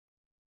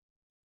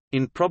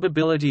In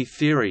probability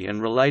theory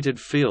and related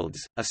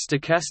fields, a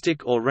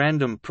stochastic or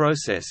random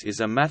process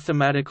is a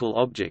mathematical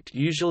object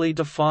usually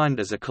defined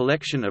as a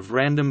collection of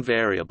random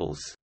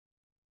variables.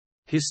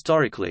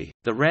 Historically,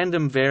 the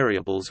random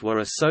variables were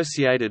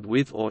associated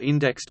with or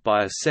indexed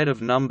by a set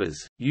of numbers,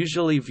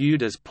 usually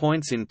viewed as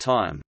points in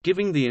time,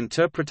 giving the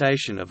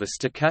interpretation of a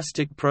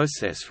stochastic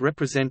process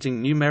representing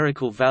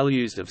numerical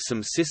values of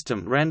some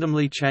system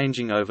randomly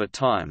changing over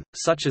time,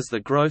 such as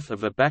the growth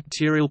of a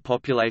bacterial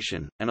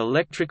population, an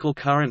electrical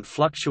current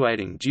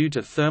fluctuating due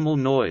to thermal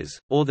noise,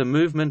 or the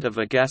movement of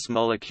a gas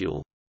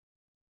molecule.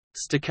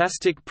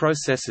 Stochastic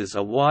processes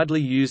are widely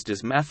used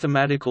as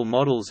mathematical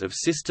models of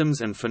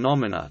systems and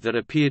phenomena that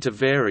appear to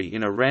vary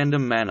in a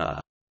random manner.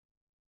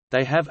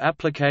 They have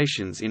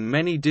applications in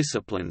many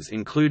disciplines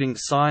including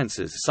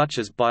sciences such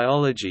as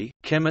biology,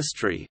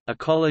 chemistry,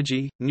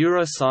 ecology,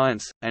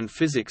 neuroscience, and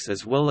physics,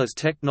 as well as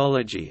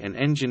technology and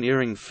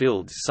engineering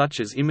fields such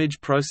as image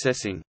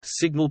processing,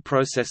 signal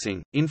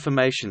processing,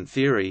 information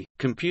theory,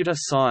 computer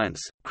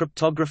science,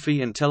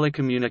 cryptography and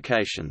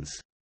telecommunications.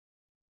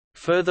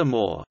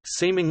 Furthermore,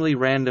 seemingly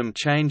random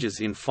changes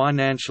in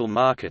financial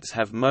markets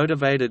have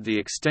motivated the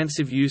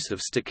extensive use of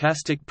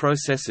stochastic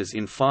processes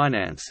in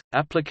finance.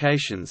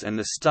 Applications and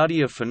the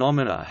study of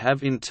phenomena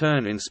have in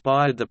turn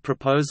inspired the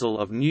proposal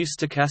of new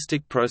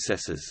stochastic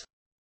processes.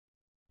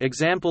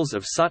 Examples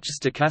of such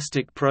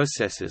stochastic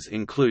processes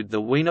include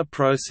the Wiener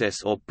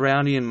process or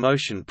Brownian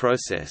motion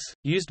process,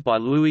 used by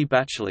Louis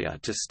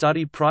Bachelier to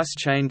study price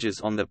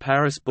changes on the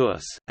Paris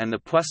Bourse, and the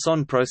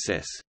Poisson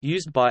process,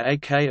 used by A.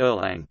 K.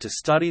 Erlang to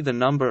study the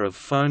number of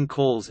phone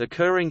calls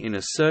occurring in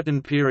a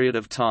certain period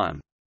of time.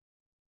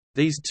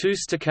 These two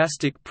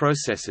stochastic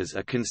processes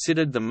are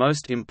considered the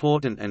most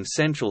important and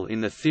central in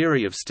the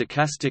theory of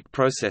stochastic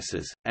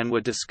processes, and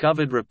were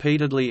discovered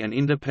repeatedly and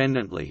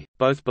independently,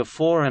 both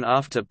before and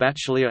after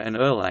Bachelier and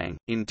Erlang,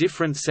 in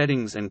different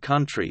settings and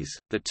countries.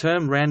 The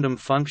term random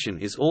function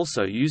is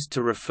also used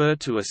to refer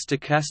to a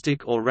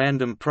stochastic or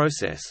random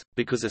process,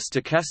 because a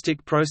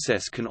stochastic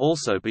process can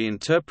also be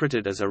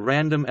interpreted as a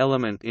random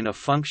element in a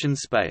function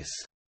space.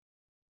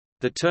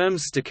 The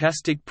terms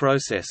stochastic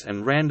process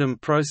and random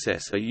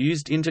process are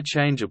used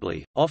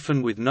interchangeably,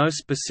 often with no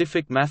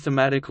specific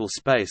mathematical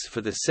space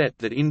for the set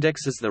that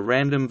indexes the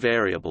random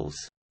variables.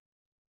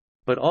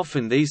 But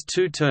often these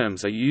two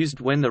terms are used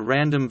when the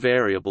random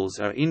variables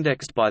are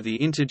indexed by the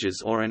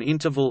integers or an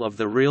interval of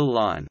the real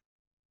line.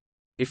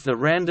 If the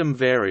random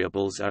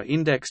variables are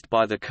indexed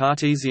by the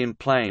Cartesian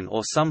plane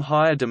or some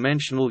higher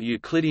dimensional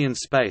Euclidean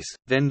space,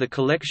 then the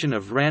collection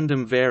of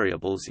random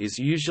variables is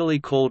usually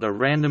called a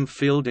random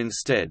field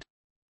instead.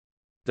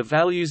 The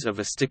values of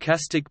a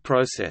stochastic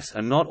process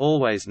are not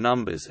always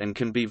numbers and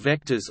can be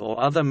vectors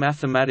or other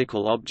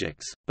mathematical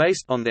objects.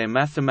 Based on their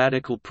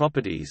mathematical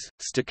properties,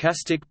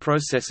 stochastic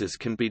processes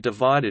can be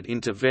divided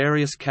into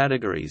various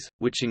categories,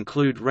 which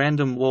include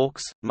random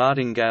walks,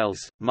 martingales,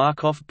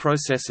 Markov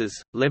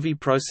processes, Lévy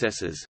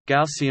processes,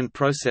 Gaussian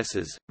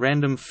processes,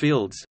 random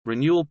fields,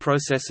 renewal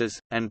processes,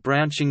 and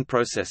branching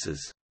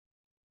processes.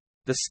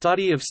 The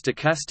study of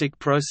stochastic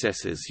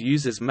processes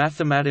uses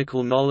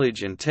mathematical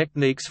knowledge and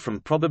techniques from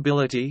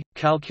probability,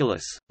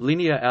 calculus,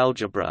 linear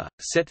algebra,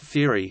 set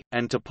theory,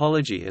 and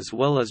topology, as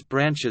well as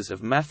branches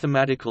of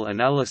mathematical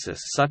analysis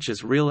such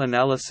as real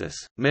analysis,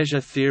 measure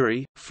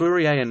theory,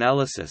 Fourier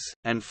analysis,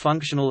 and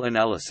functional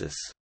analysis.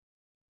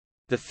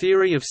 The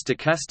theory of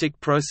stochastic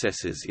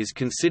processes is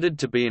considered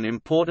to be an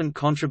important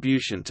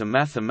contribution to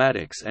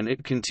mathematics, and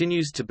it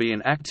continues to be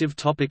an active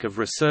topic of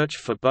research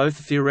for both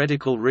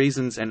theoretical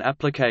reasons and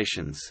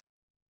applications.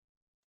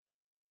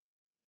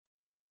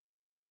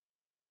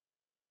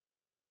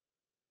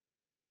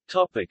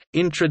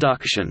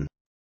 Introduction.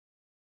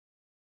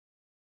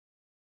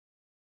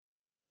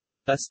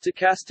 A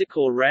stochastic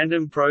or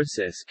random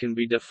process can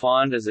be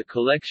defined as a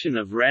collection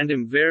of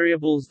random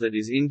variables that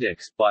is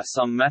indexed by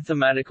some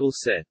mathematical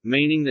set,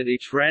 meaning that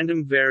each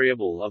random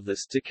variable of the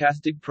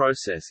stochastic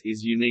process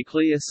is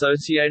uniquely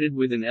associated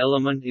with an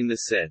element in the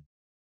set.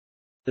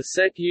 The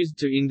set used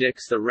to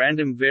index the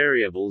random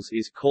variables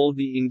is called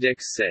the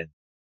index set.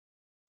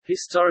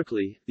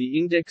 Historically, the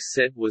index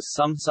set was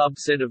some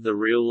subset of the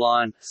real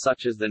line,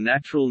 such as the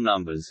natural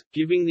numbers,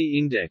 giving the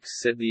index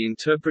set the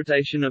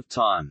interpretation of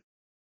time.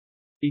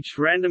 Each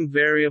random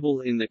variable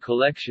in the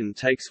collection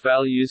takes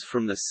values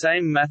from the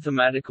same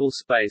mathematical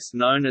space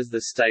known as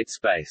the state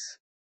space.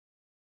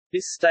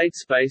 This state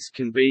space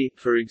can be,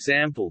 for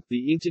example,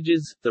 the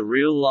integers, the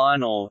real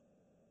line, or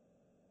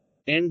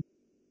n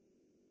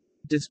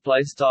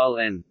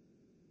n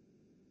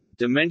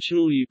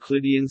dimensional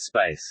Euclidean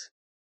space.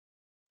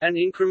 An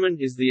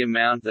increment is the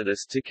amount that a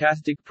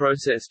stochastic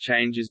process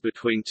changes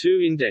between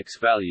two index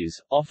values,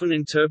 often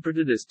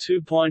interpreted as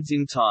 2 points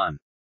in time.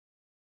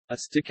 A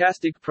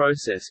stochastic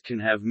process can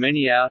have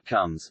many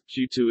outcomes,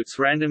 due to its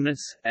randomness,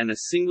 and a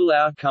single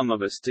outcome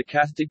of a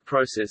stochastic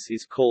process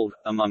is called,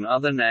 among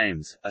other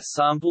names, a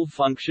sample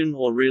function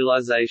or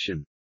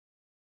realization.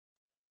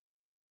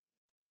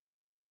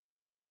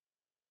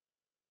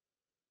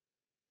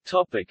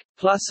 Topic: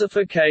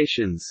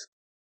 Classifications.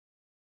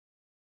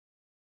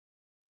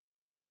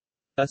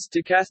 A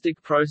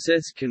stochastic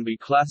process can be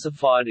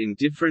classified in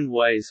different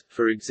ways,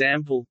 for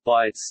example,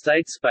 by its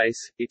state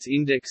space, its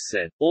index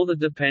set, or the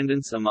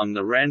dependence among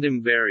the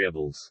random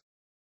variables.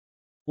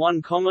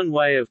 One common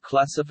way of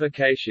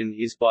classification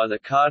is by the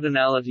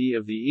cardinality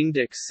of the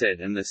index set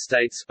and the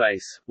state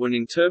space, when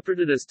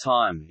interpreted as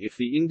time. If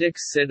the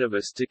index set of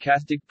a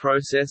stochastic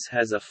process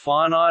has a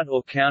finite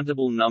or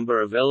countable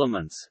number of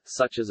elements,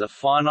 such as a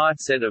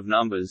finite set of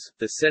numbers,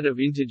 the set of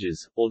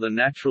integers, or the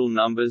natural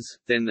numbers,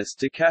 then the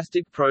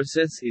stochastic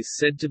process is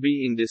said to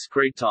be in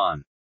discrete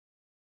time.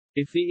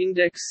 If the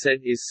index set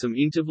is some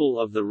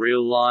interval of the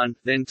real line,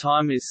 then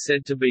time is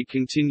said to be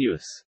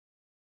continuous.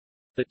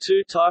 The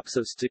two types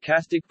of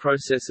stochastic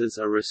processes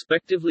are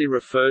respectively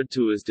referred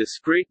to as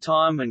discrete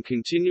time and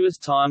continuous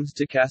time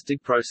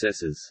stochastic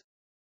processes.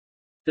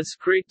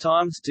 Discrete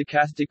time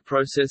stochastic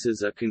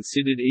processes are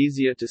considered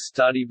easier to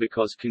study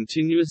because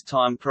continuous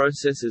time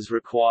processes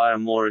require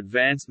more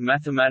advanced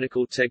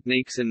mathematical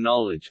techniques and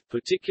knowledge,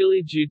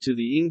 particularly due to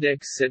the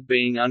index set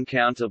being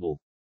uncountable.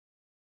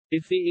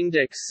 If the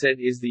index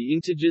set is the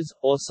integers,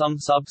 or some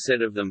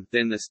subset of them,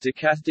 then the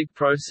stochastic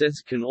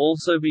process can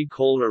also be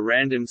called a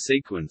random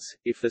sequence.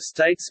 If the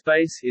state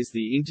space is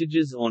the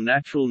integers or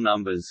natural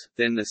numbers,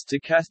 then the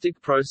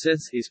stochastic process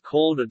is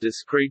called a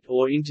discrete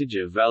or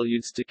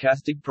integer-valued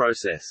stochastic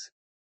process.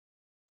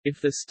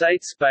 If the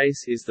state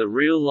space is the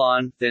real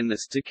line, then the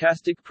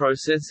stochastic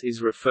process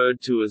is referred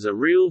to as a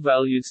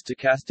real-valued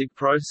stochastic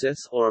process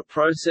or a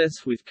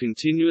process with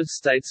continuous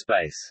state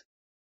space.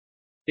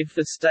 If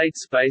the state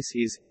space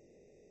is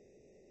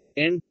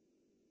n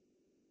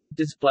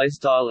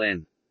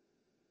n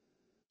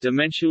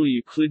dimensional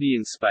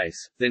Euclidean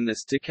space, then the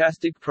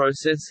stochastic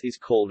process is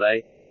called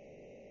a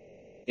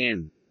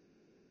n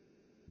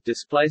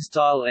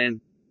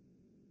n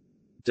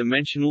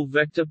dimensional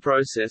vector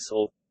process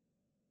or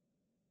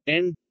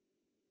n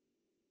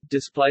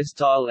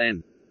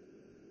n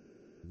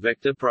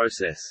vector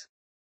process.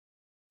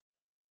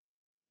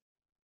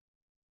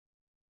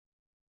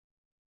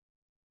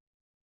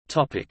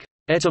 Topic: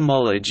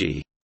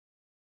 Etymology.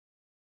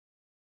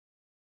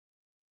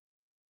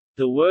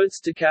 The word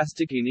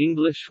stochastic in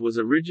English was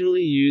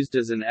originally used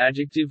as an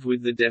adjective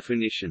with the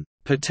definition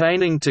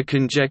pertaining to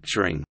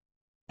conjecturing,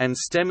 and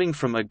stemming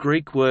from a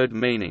Greek word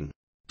meaning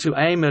to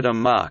aim at a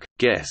mark,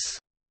 guess,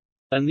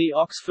 and the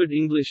Oxford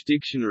English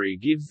Dictionary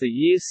gives the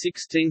year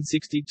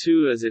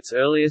 1662 as its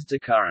earliest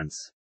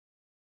occurrence.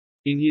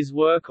 In his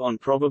work on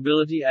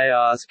probability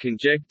Ars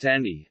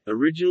Conjectandi,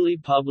 originally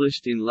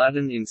published in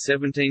Latin in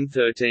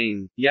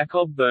 1713,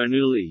 Jacob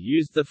Bernoulli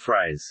used the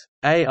phrase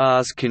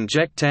Ars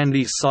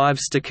Conjectandi sive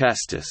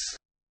stochastis,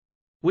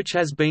 which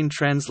has been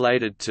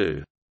translated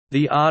to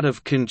the art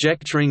of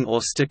conjecturing or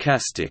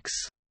stochastics.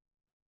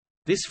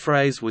 This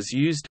phrase was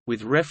used,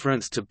 with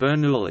reference to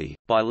Bernoulli,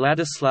 by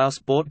Ladislaus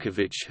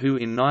Bortkiewicz, who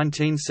in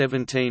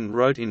 1917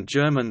 wrote in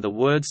German the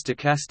word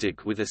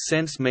stochastic with a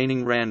sense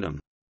meaning random.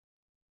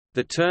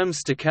 The term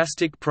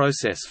stochastic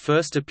process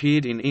first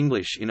appeared in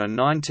English in a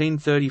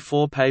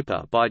 1934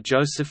 paper by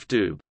Joseph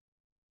Dube.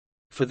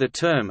 For the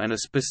term and a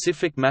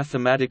specific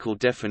mathematical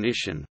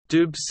definition,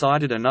 Dube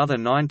cited another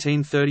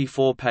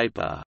 1934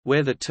 paper,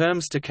 where the term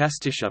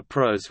stochastischer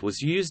Prose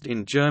was used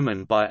in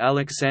German by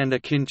Alexander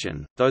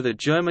Kinchen, though the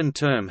German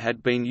term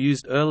had been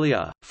used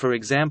earlier, for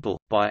example,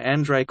 by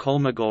Andrei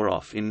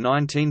Kolmogorov in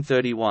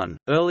 1931.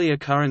 Early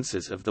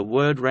occurrences of the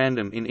word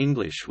random in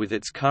English with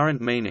its current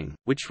meaning,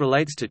 which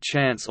relates to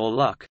chance or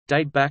luck,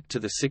 date back to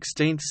the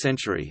 16th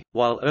century,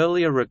 while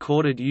earlier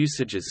recorded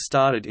usages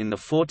started in the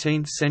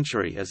 14th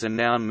century as a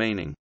noun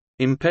meaning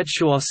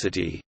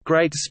impetuosity,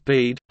 great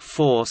speed,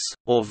 force,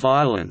 or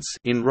violence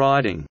in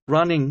riding,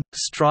 running,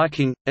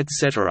 striking,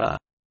 etc.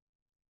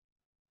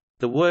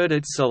 The word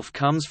itself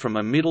comes from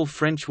a Middle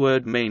French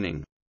word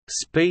meaning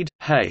speed,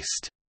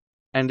 haste,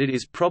 and it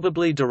is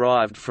probably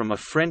derived from a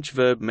French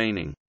verb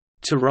meaning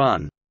to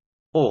run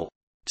or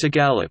to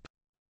gallop.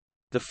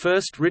 The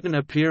first written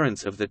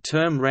appearance of the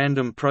term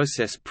random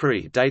process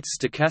pre-dates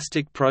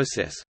stochastic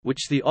process,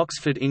 which the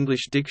Oxford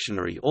English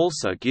Dictionary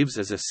also gives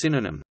as a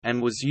synonym,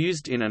 and was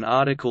used in an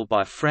article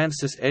by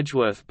Francis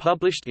Edgeworth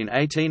published in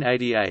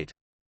 1888.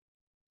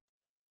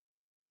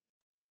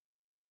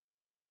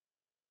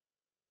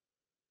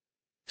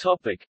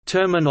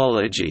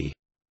 Terminology.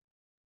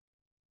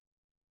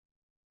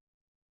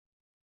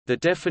 The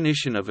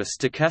definition of a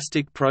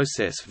stochastic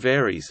process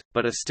varies,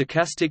 but a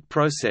stochastic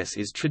process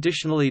is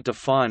traditionally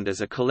defined as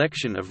a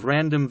collection of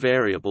random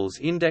variables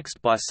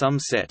indexed by some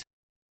set.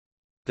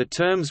 The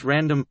terms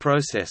random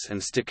process and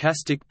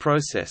stochastic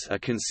process are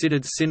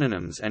considered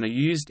synonyms and are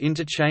used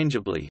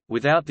interchangeably,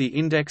 without the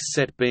index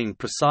set being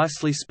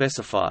precisely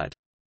specified.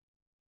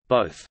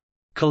 Both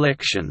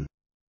collection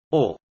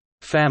or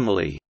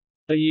family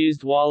are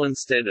used while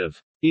instead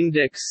of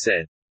index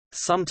set,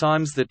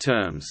 sometimes the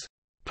terms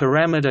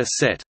parameter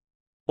set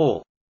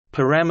or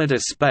parameter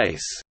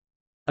space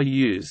are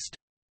used.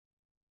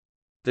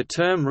 The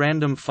term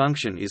random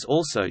function is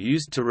also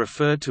used to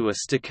refer to a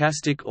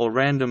stochastic or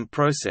random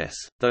process,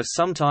 though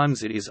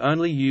sometimes it is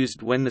only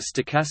used when the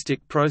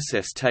stochastic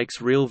process takes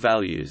real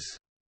values.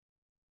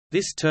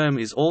 This term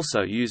is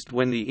also used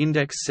when the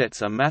index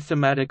sets are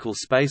mathematical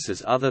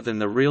spaces other than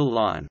the real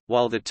line,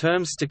 while the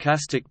terms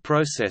stochastic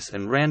process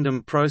and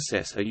random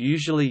process are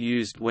usually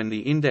used when the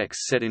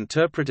index set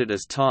interpreted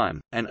as time,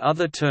 and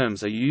other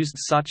terms are used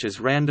such as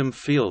random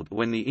field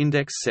when the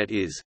index set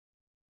is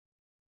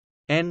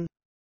n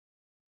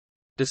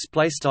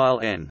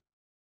 (n)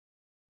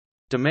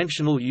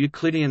 dimensional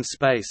Euclidean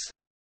space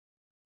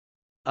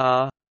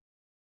R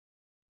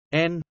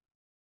n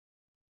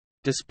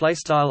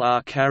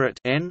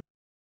 (r*n)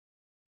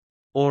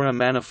 or a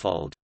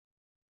manifold.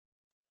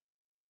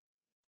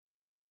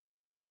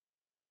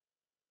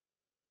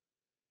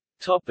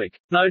 Topic: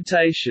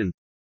 Notation.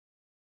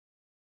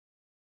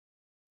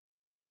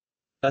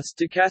 A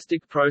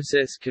stochastic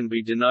process can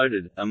be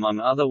denoted, among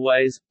other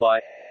ways, by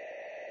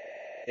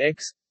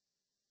x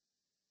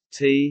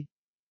t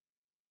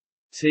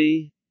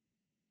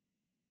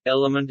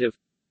element of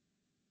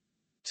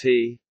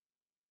t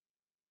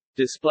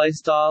display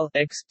style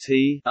x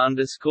t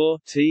underscore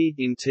t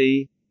in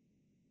t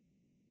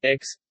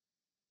x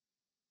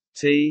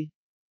t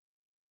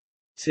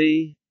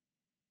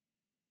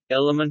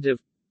element of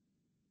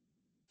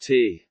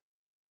t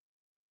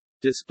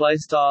display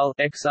style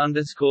x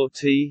underscore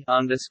t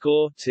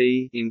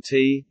in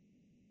t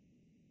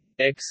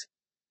x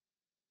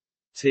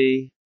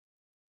t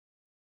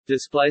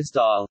display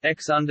style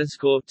x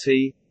underscore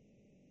t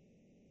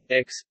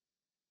x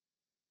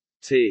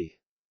t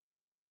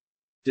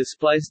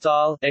display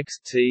style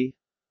xt,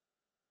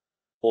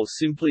 or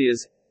simply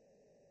as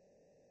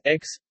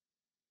x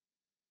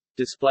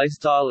display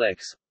style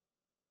x,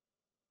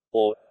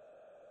 or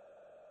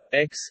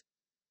x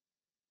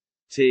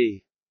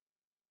t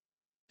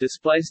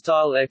display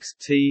style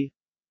xt,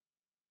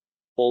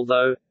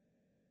 although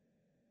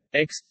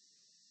x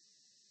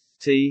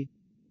t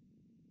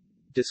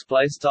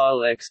display style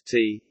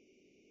xt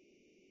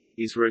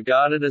is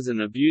regarded as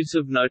an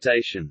abusive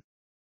notation.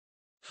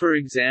 For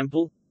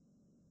example,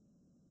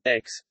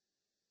 x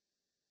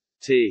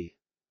t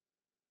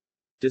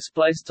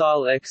display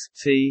style x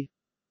t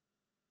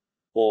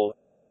or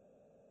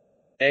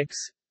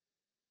x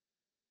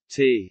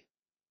t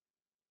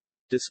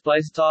display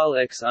style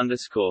x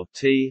underscore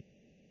t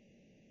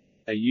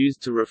are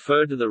used to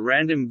refer to the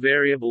random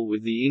variable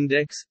with the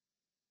index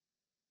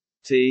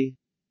t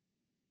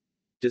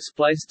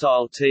display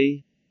style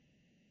t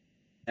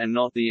and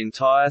not the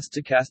entire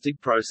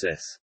stochastic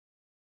process.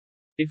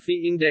 If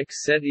the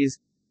index set is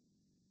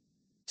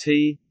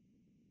t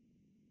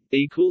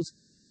equals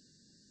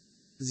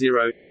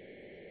 0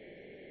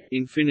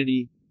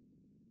 infinity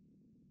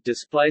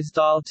display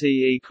style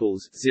t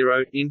equals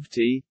 0 inf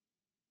t,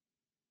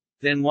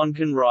 then one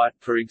can write,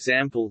 for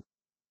example,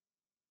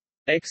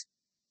 x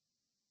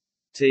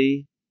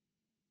t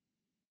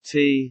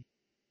 0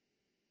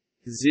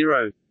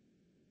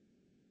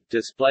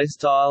 display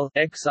style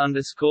x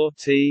underscore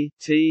t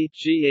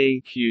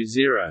geq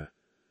 0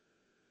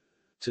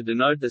 to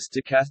denote the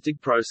stochastic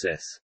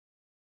process.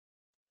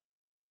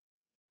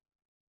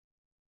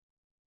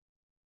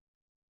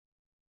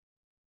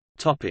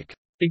 Topic: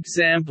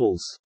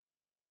 Examples.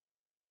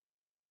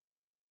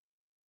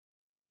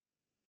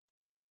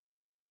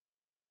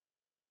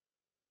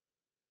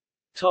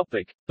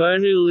 Topic: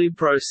 Bernoulli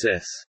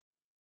process.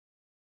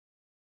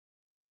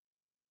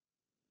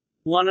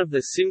 One of the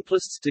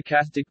simplest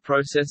stochastic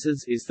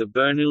processes is the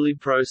Bernoulli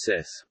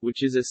process,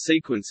 which is a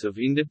sequence of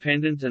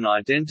independent and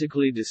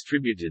identically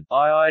distributed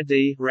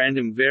 (IID)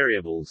 random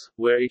variables,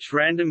 where each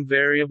random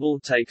variable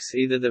takes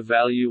either the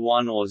value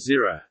 1 or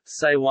 0,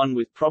 say 1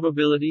 with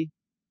probability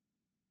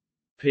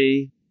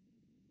p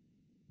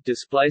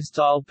display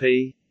style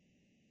p,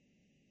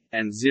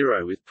 and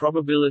 0 with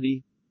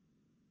probability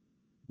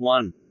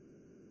 1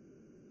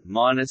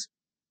 minus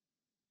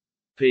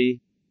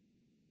p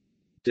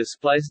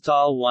display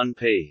style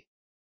 1p.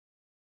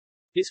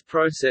 This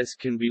process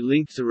can be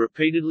linked to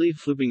repeatedly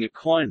flipping a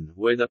coin,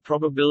 where the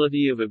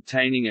probability of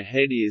obtaining a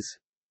head is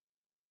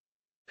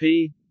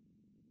p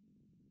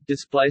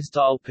display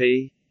style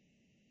p,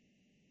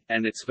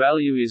 and its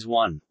value is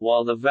 1,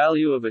 while the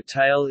value of a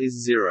tail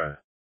is 0.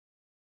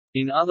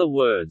 In other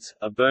words,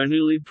 a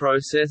Bernoulli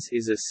process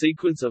is a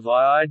sequence of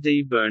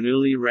IID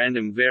Bernoulli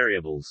random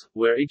variables,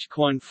 where each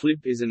coin flip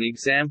is an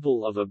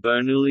example of a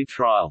Bernoulli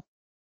trial.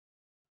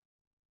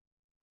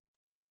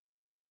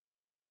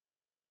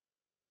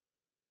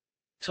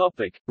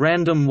 Topic: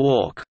 Random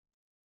walk.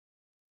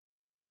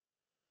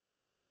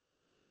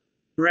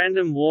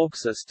 Random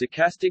walks are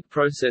stochastic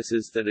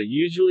processes that are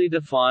usually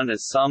defined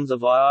as sums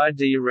of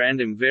IID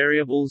random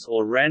variables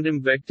or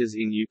random vectors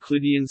in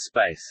Euclidean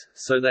space,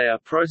 so they are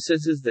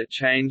processes that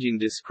change in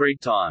discrete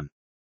time.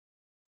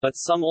 But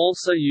some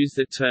also use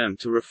the term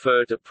to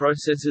refer to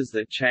processes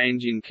that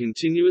change in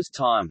continuous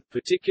time,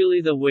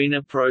 particularly the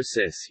Wiener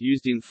process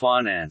used in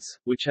finance,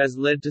 which has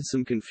led to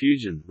some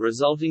confusion,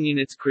 resulting in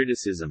its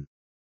criticism.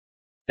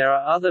 There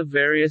are other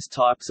various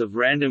types of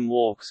random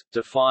walks,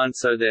 defined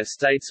so their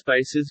state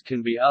spaces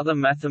can be other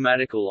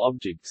mathematical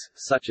objects,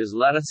 such as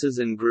lattices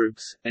and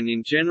groups, and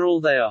in general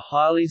they are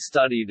highly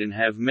studied and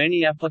have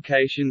many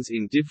applications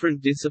in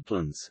different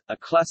disciplines. A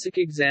classic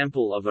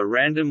example of a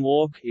random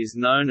walk is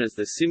known as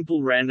the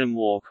simple random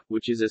walk,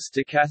 which is a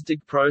stochastic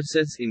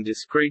process in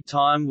discrete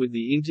time with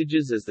the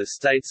integers as the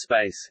state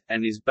space,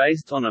 and is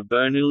based on a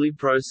Bernoulli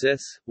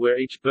process, where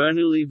each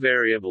Bernoulli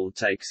variable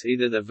takes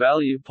either the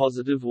value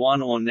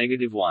 +1 or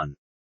 -1.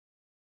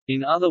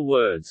 In other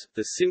words,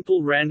 the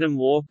simple random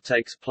walk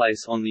takes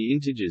place on the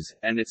integers,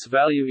 and its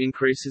value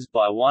increases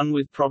by 1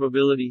 with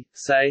probability,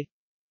 say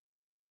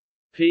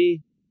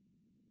p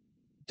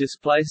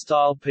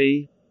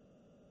p,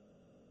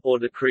 or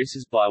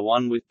decreases by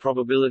 1 with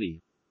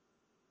probability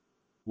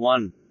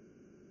 1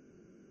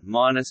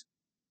 minus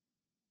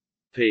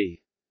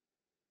p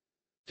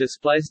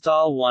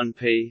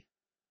 1p.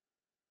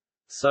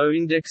 So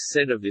index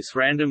set of this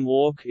random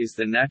walk is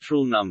the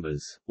natural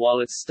numbers,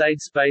 while its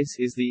state space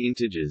is the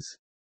integers.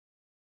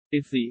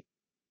 If the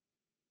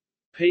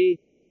p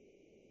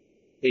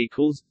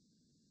equals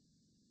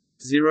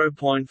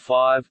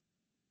 0.5,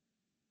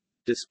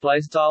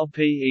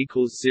 p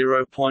equals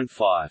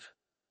 0.5,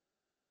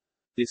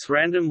 this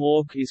random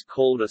walk is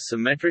called a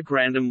symmetric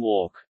random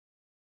walk.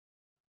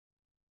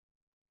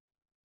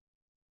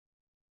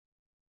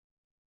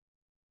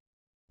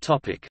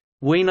 Topic: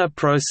 Wiener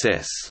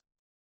process.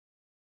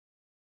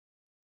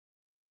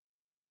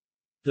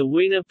 The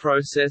Wiener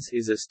process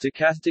is a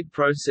stochastic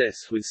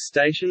process with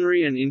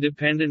stationary and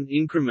independent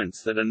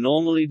increments that are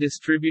normally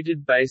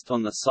distributed based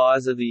on the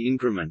size of the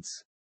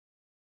increments.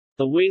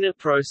 The Wiener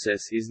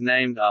process is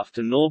named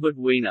after Norbert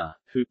Wiener,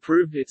 who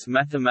proved its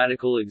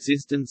mathematical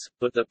existence,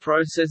 but the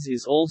process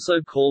is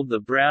also called the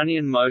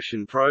Brownian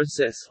motion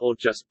process or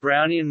just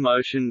Brownian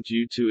motion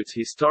due to its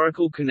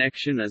historical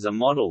connection as a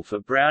model for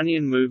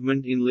Brownian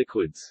movement in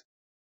liquids.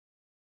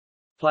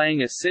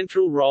 Playing a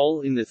central role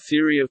in the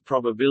theory of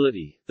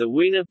probability, the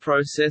Wiener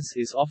process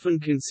is often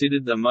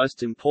considered the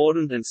most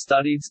important and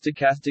studied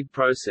stochastic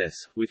process,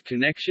 with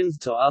connections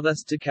to other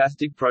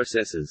stochastic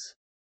processes.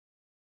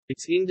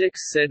 Its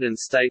index set and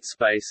state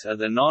space are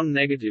the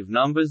non-negative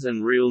numbers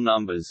and real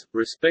numbers,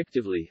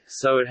 respectively,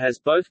 so it has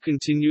both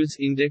continuous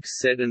index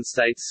set and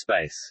state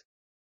space.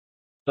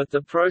 But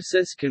the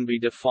process can be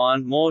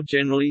defined more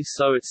generally,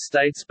 so its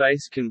state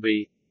space can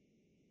be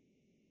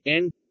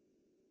n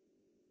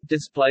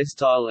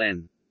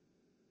n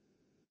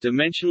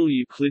dimensional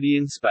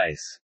Euclidean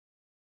space.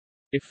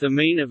 If the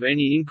mean of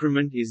any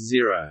increment is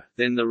 0,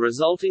 then the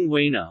resulting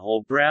Wiener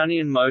or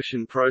Brownian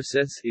motion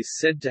process is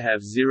said to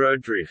have zero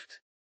drift.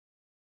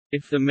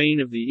 If the mean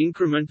of the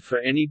increment for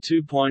any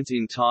 2 points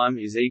in time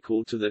is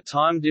equal to the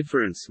time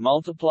difference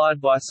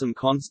multiplied by some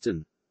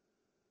constant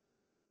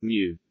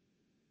mu,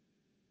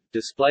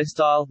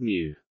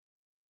 mu,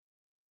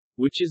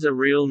 which is a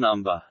real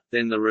number,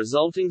 then the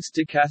resulting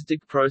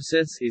stochastic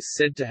process is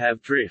said to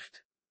have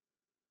drift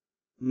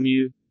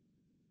mu,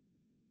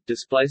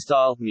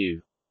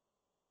 mu.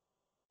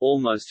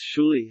 Almost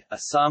surely, a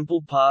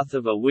sample path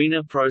of a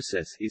Wiener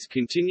process is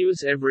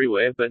continuous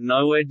everywhere but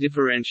nowhere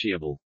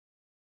differentiable.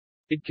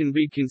 It can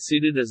be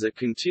considered as a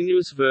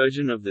continuous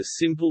version of the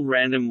simple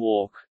random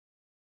walk.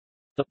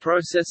 The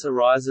process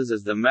arises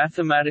as the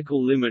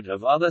mathematical limit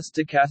of other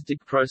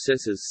stochastic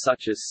processes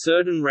such as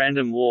certain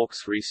random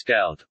walks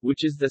rescaled,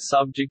 which is the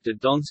subject of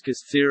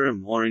Donskoy's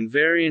theorem or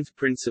invariance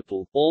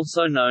principle,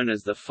 also known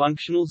as the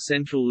functional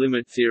central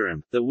limit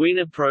theorem. The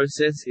Wiener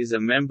process is a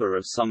member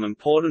of some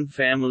important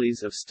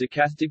families of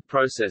stochastic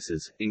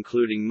processes,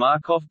 including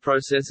Markov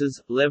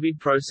processes, Lévy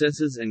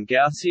processes and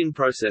Gaussian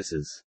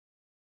processes.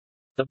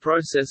 The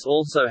process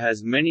also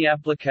has many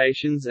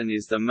applications and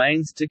is the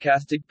main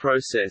stochastic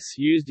process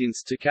used in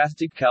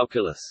stochastic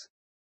calculus.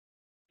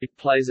 It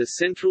plays a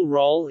central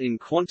role in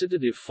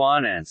quantitative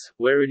finance,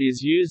 where it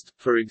is used,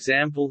 for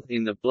example,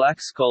 in the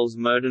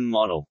Black-Scholes-Merton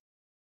model.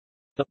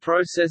 The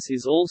process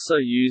is also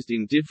used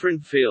in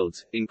different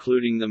fields,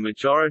 including the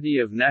majority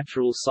of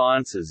natural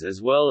sciences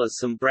as well as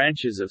some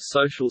branches of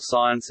social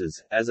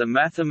sciences, as a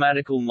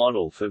mathematical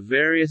model for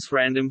various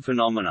random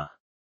phenomena.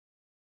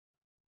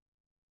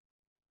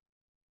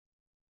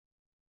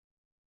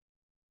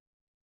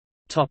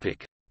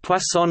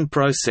 Poisson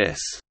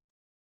process.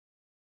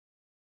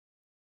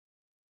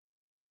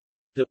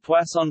 The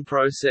Poisson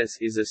process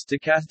is a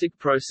stochastic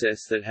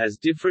process that has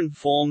different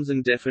forms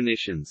and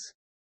definitions.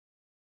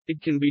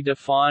 It can be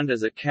defined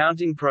as a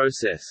counting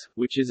process,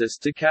 which is a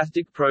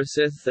stochastic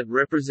process that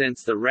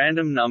represents the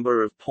random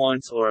number of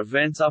points or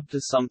events up to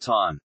some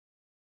time.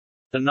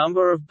 The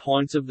number of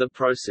points of the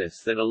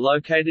process that are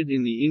located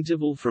in the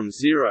interval from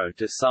 0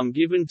 to some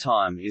given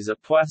time is a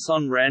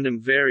Poisson random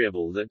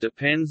variable that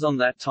depends on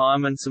that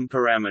time and some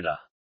parameter.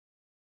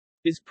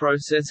 This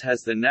process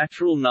has the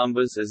natural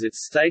numbers as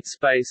its state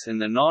space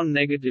and the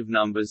non-negative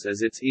numbers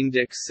as its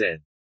index set.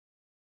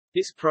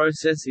 This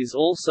process is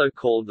also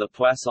called the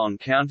Poisson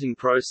counting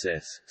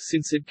process,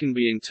 since it can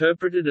be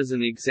interpreted as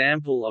an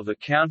example of a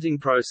counting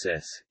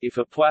process. If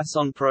a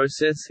Poisson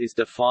process is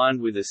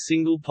defined with a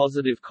single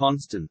positive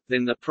constant,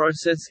 then the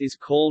process is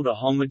called a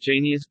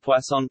homogeneous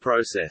Poisson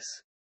process.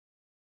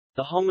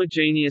 The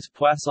homogeneous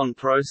Poisson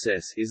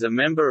process is a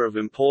member of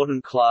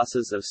important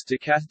classes of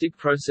stochastic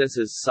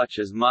processes such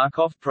as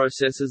Markov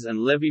processes and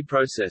Lévy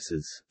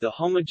processes. The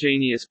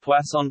homogeneous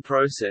Poisson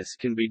process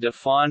can be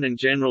defined and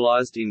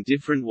generalized in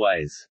different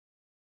ways.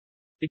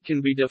 It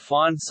can be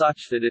defined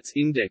such that its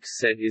index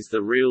set is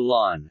the real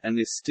line, and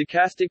this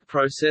stochastic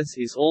process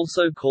is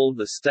also called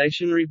the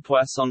stationary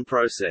Poisson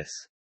process.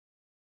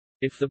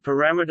 If the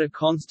parameter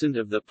constant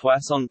of the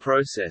Poisson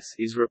process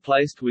is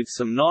replaced with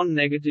some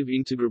non-negative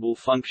integrable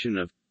function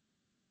of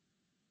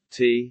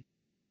t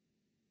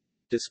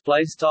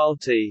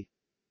 \t,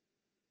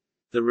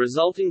 the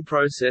resulting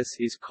process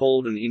is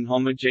called an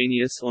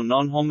inhomogeneous or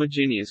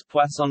non-homogeneous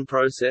Poisson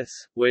process,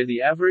 where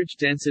the average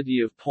density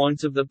of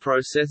points of the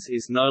process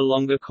is no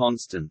longer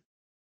constant.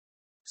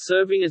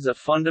 Serving as a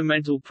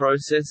fundamental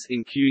process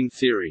in queuing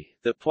theory,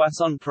 the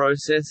Poisson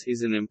process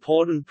is an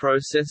important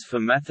process for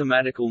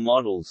mathematical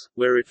models,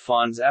 where it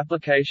finds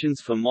applications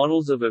for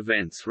models of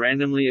events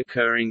randomly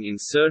occurring in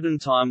certain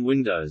time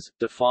windows,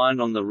 defined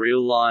on the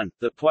real line.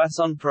 The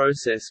Poisson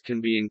process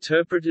can be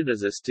interpreted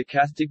as a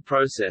stochastic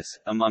process,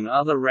 among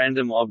other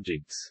random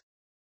objects.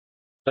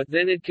 But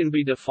then it can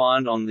be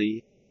defined on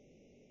the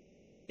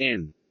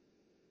n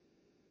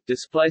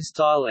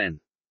n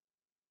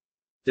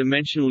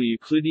dimensional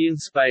Euclidean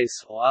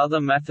space or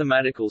other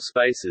mathematical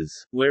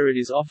spaces, where it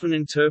is often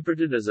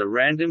interpreted as a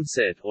random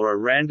set or a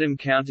random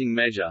counting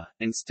measure,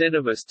 instead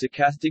of a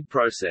stochastic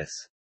process.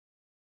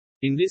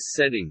 In this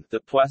setting,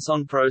 the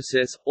Poisson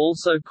process,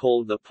 also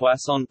called the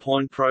Poisson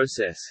point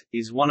process,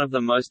 is one of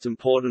the most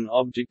important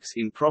objects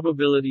in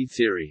probability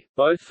theory,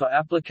 both for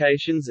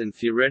applications and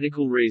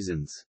theoretical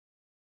reasons.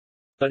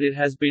 But it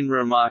has been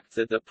remarked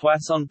that the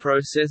Poisson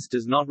process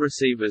does not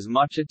receive as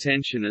much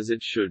attention as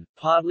it should,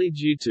 partly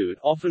due to it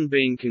often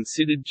being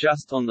considered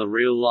just on the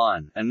real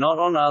line, and not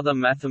on other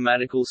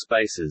mathematical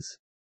spaces.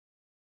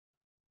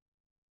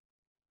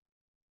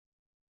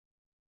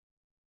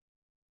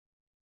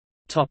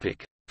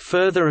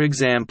 Further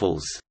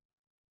examples.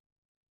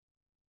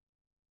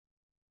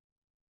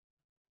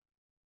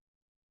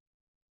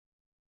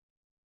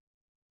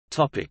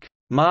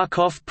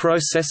 Markov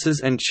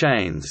processes and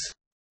chains.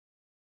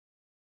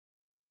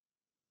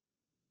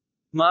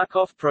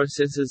 Markov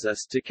processes are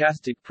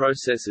stochastic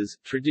processes,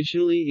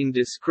 traditionally in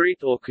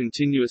discrete or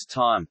continuous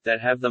time,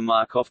 that have the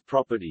Markov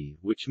property,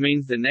 which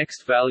means the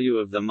next value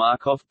of the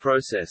Markov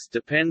process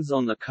depends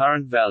on the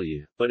current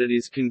value, but it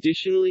is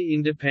conditionally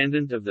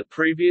independent of the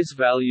previous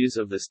values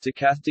of the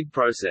stochastic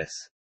process.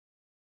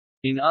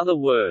 In other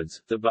words,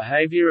 the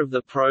behavior of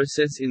the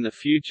process in the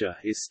future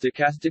is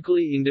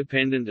stochastically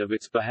independent of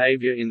its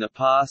behavior in the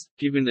past,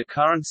 given the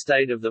current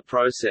state of the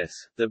process.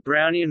 The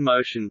Brownian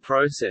motion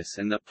process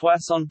and the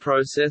Poisson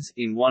process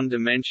in one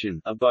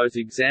dimension are both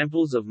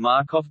examples of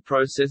Markov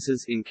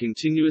processes in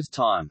continuous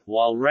time,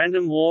 while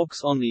random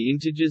walks on the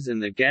integers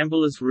and the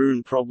Gamballer's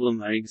rune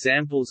problem are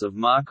examples of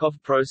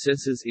Markov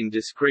processes in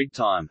discrete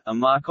time. A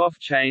Markov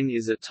chain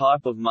is a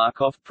type of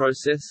Markov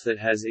process that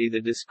has either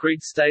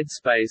discrete state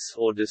space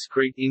or discrete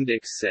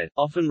index set,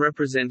 often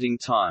representing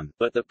time,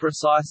 but the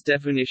precise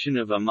definition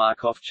of a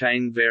Markov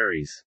chain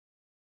varies.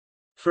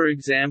 For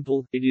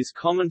example, it is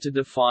common to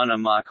define a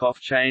Markov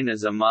chain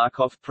as a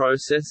Markov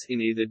process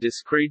in either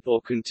discrete or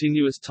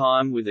continuous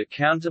time with a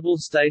countable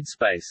state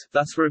space,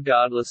 thus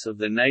regardless of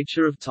the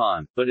nature of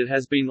time, but it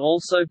has been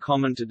also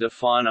common to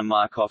define a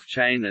Markov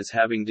chain as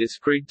having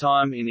discrete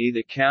time in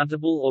either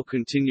countable or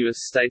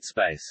continuous state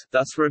space,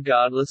 thus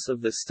regardless of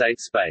the state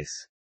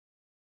space.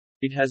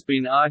 It has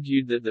been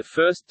argued that the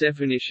first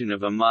definition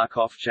of a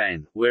Markov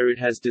chain, where it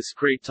has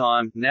discrete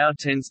time, now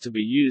tends to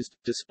be used,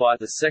 despite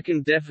the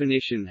second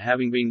definition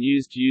having been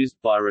used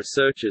by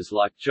researchers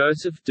like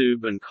Joseph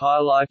Doob and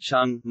Kai-Lai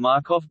Chung.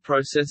 Markov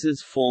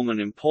processes form an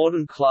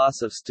important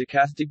class of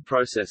stochastic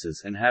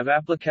processes and have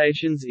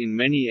applications in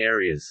many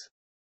areas.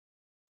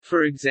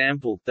 For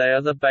example, they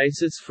are the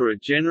basis for a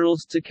general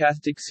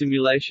stochastic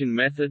simulation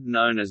method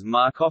known as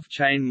Markov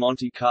chain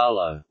Monte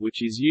Carlo,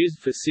 which is used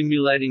for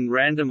simulating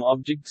random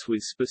objects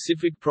with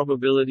specific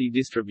probability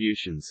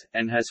distributions,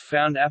 and has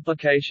found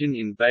application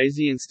in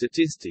Bayesian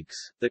statistics.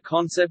 The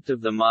concept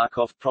of the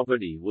Markov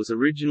property was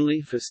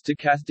originally for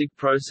stochastic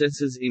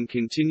processes in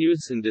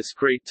continuous and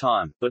discrete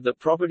time, but the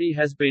property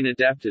has been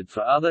adapted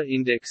for other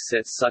index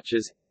sets such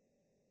as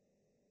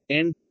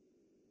n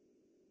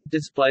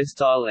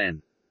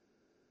n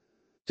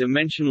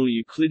dimensional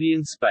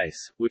Euclidean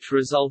space, which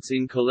results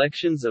in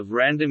collections of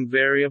random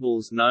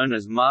variables known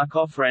as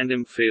Markov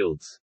random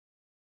fields.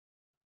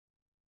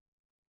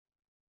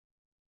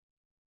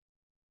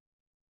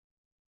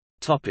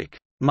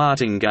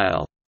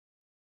 Martingale.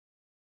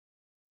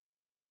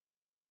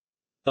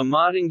 A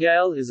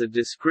martingale is a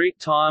discrete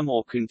time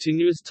or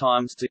continuous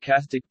time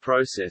stochastic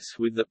process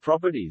with the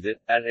property that,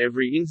 at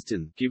every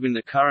instant given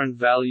the current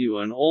value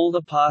and all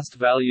the past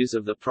values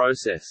of the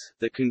process,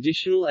 the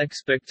conditional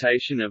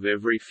expectation of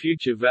every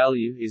future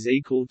value is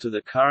equal to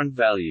the current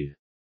value.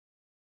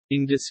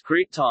 In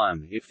discrete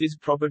time, if this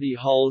property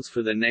holds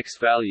for the next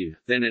value,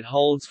 then it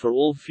holds for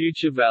all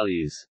future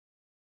values.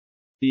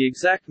 The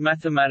exact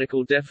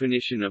mathematical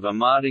definition of a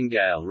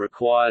martingale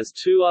requires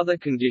two other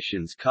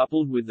conditions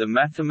coupled with the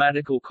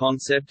mathematical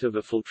concept of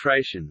a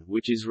filtration,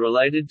 which is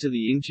related to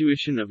the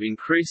intuition of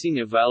increasing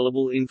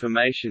available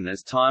information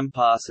as time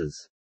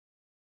passes.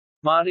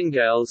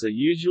 Martingales are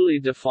usually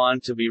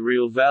defined to be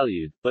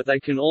real-valued, but they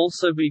can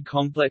also be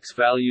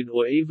complex-valued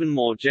or even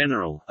more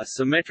general. A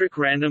symmetric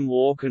random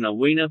walk and a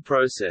Wiener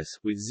process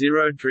with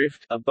zero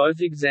drift are both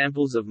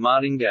examples of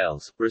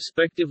martingales,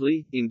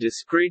 respectively, in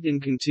discrete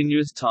and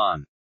continuous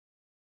time.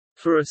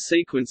 For a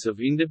sequence of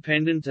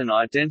independent and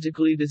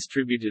identically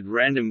distributed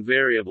random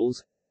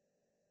variables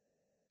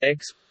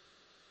x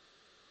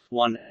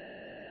 1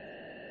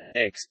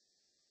 x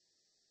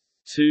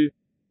 2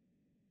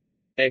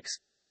 x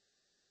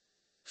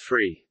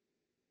 3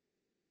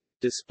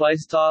 display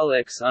style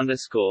x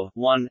underscore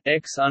 1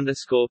 x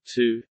underscore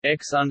 2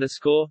 x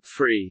underscore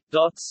 3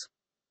 dots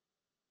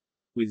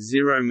with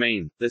zero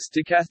mean, the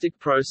stochastic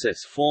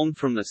process formed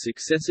from the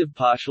successive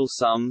partial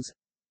sums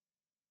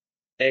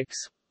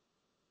x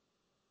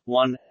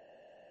 1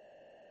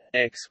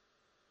 x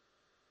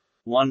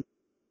 1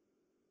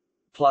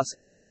 plus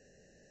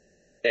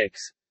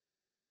x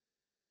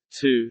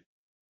 2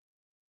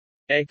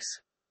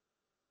 x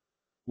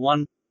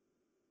 1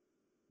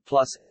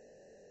 plus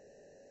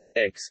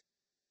x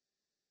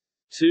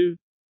 2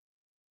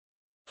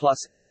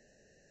 plus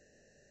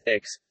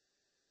x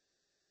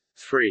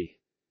 3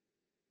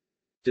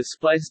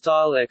 display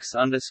style x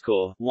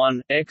underscore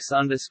 1 x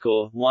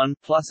underscore 1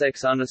 plus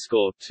x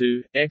underscore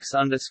 2 x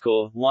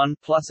underscore 1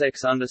 plus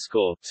x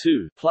underscore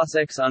 2 plus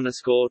x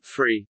underscore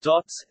 3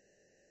 dots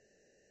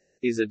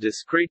is a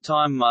discrete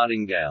time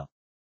martingale.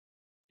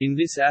 In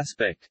this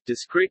aspect,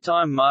 discrete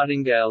time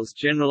martingales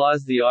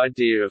generalize the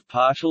idea of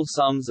partial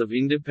sums of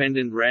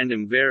independent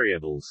random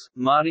variables.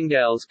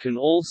 Martingales can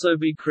also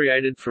be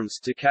created from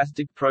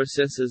stochastic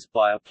processes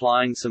by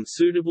applying some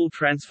suitable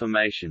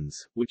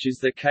transformations, which is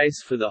the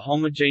case for the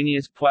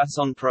homogeneous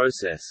Poisson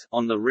process,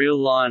 on the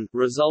real line,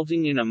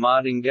 resulting in a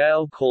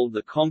martingale called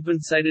the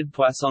compensated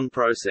Poisson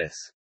process.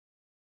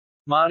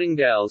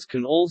 Martingales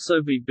can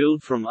also be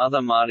built from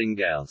other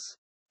martingales.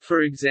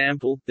 For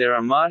example, there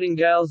are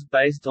martingales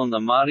based on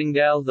the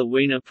martingale the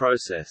Wiener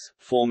process,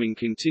 forming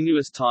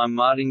continuous time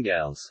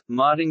martingales.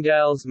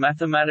 Martingales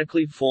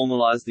mathematically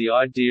formalize the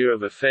idea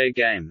of a fair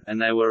game,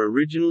 and they were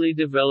originally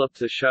developed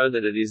to show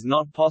that it is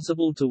not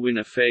possible to win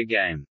a fair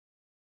game.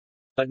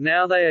 But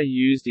now they are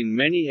used in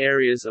many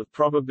areas of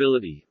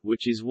probability,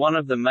 which is one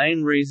of the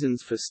main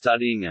reasons for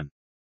studying them.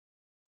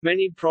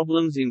 Many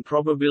problems in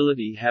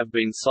probability have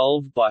been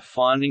solved by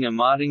finding a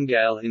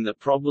martingale in the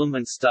problem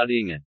and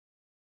studying it.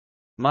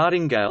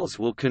 Martingales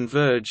will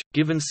converge,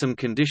 given some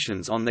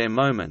conditions on their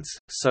moments,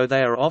 so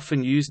they are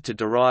often used to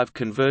derive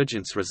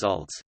convergence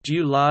results.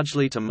 Due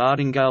largely to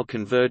martingale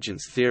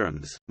convergence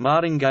theorems,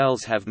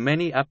 martingales have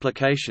many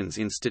applications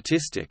in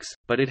statistics,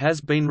 but it has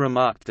been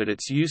remarked that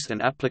its use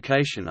and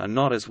application are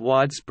not as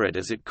widespread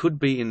as it could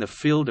be in the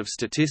field of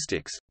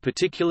statistics,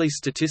 particularly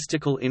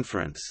statistical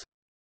inference.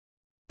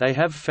 They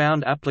have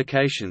found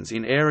applications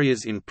in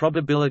areas in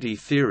probability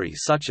theory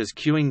such as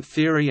queuing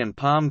theory and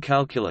palm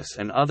calculus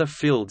and other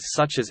fields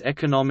such as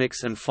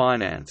economics and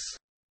finance.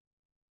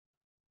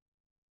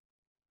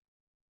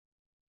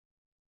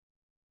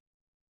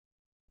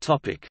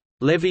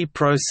 Lévy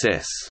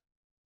process.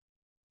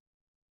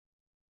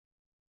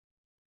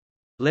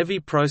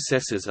 Lévy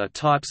processes are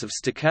types of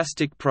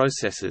stochastic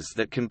processes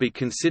that can be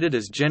considered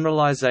as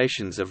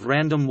generalizations of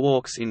random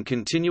walks in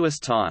continuous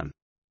time.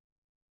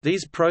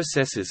 These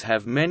processes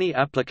have many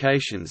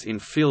applications in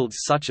fields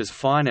such as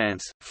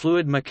finance,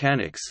 fluid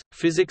mechanics,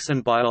 physics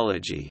and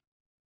biology.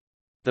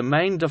 The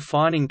main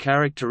defining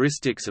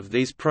characteristics of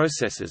these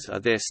processes are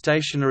their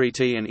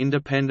stationarity and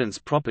independence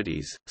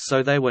properties,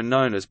 so they were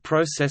known as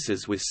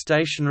processes with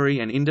stationary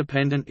and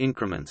independent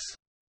increments.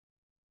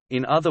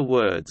 In other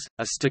words,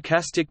 a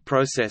stochastic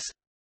process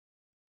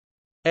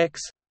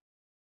x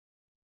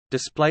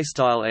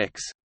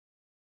 (x)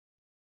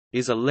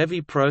 is a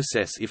Lévy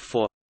process if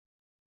for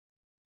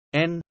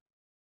n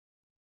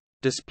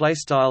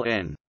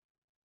n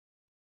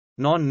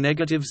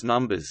non-negatives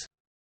numbers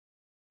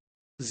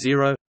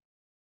 0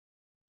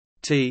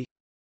 t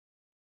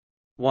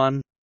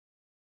 1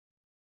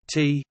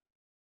 t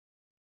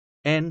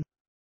n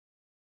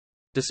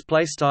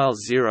display style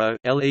 0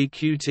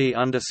 leqt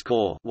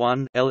underscore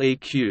 1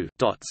 leq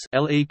dots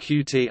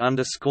leqt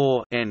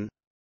underscore n.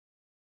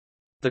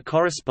 The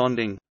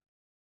corresponding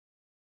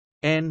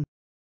n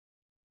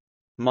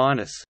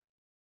minus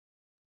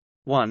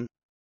 1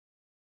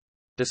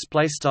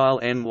 display style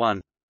n1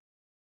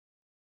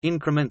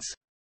 increments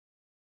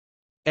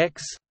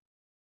x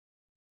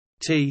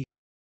t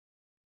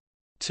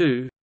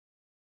 2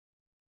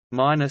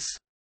 minus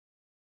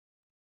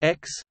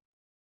x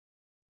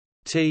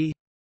t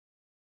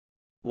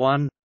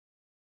 1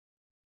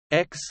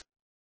 x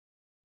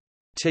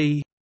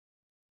t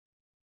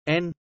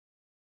n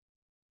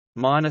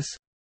minus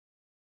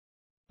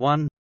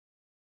 1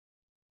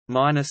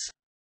 minus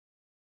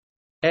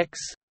x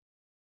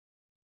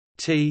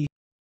t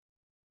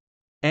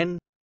n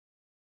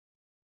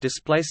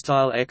display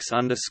style x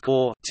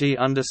underscore t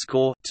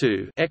underscore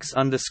 2 x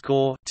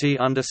underscore t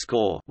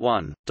underscore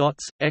 1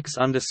 dots x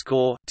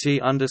underscore t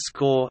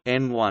underscore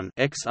n 1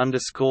 x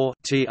underscore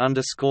t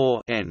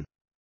underscore n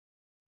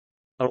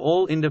are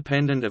all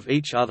independent of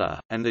each other,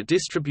 and the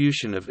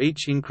distribution of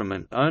each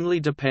increment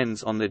only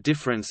depends on the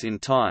difference in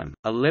time.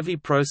 A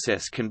Lévy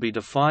process can be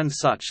defined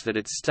such that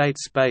its state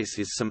space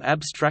is some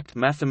abstract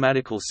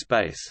mathematical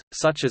space,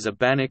 such as a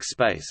Banach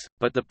space,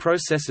 but the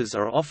processes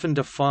are often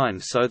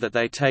defined so that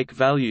they take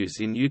values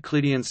in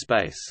Euclidean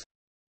space.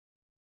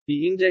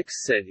 The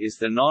index set is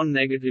the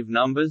non-negative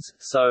numbers,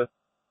 so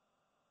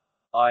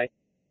I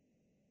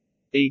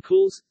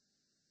equals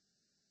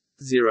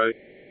 0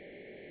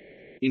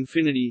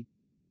 infinity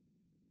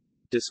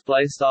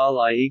display style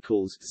I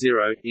equals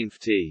 0 inf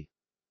t,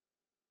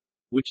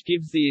 which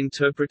gives the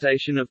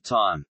interpretation of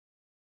time.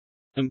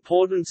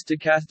 Important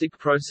stochastic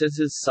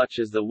processes such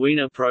as the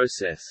Wiener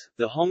process,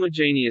 the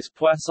homogeneous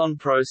Poisson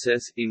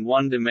process in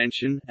one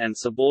dimension, and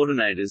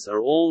subordinators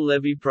are all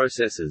Lévy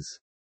processes.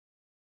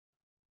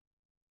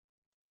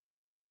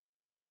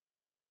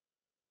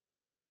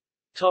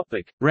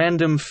 Topic: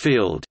 Random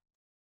field.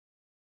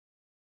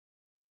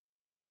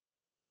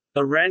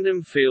 A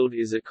random field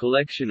is a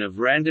collection of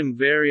random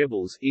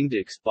variables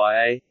indexed by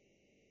a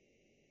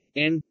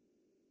n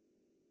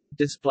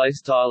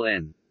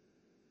n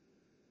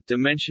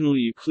dimensional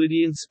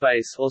Euclidean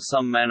space or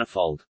some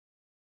manifold.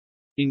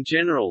 In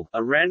general,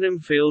 a random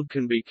field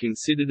can be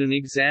considered an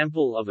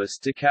example of a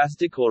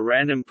stochastic or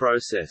random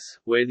process,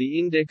 where the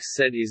index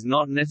set is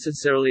not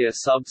necessarily a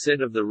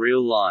subset of the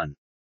real line.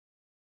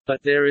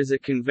 But there is a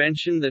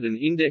convention that an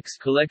index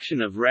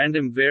collection of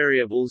random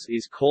variables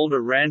is called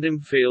a random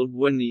field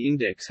when the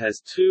index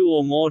has two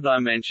or more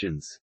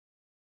dimensions.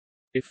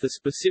 If the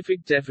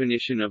specific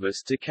definition of a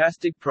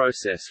stochastic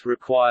process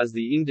requires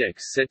the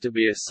index set to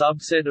be a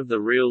subset of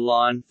the real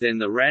line, then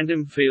the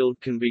random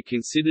field can be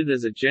considered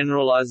as a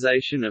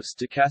generalization of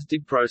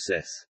stochastic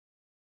process.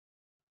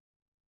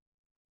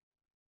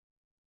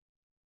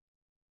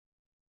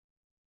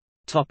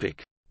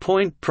 Topic: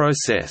 Point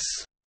process.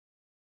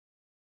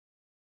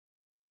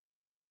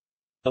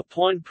 A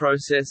point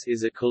process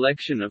is a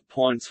collection of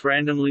points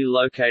randomly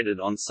located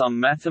on some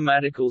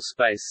mathematical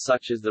space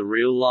such as the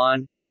real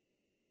line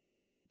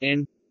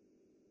n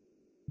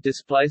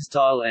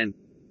n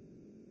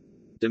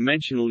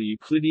dimensional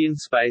Euclidean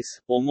space,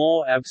 or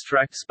more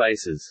abstract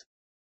spaces.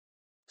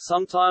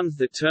 Sometimes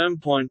the term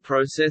point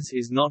process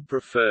is not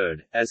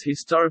preferred, as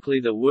historically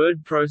the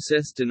word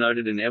process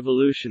denoted an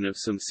evolution of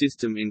some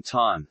system in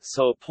time,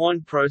 so a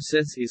point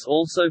process is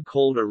also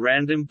called a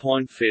random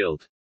point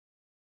field.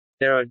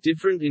 There are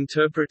different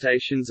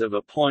interpretations of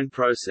a point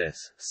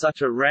process,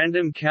 such a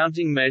random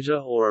counting measure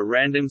or a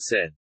random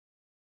set.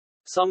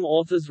 Some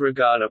authors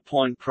regard a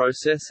point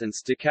process and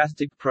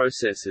stochastic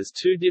process as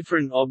two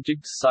different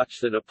objects,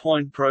 such that a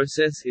point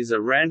process is a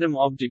random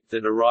object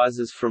that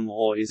arises from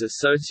or is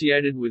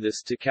associated with a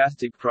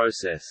stochastic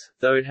process,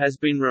 though it has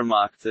been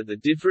remarked that the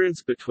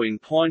difference between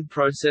point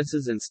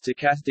processes and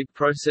stochastic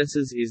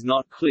processes is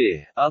not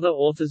clear. Other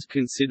authors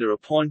consider a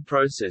point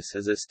process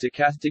as a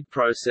stochastic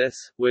process,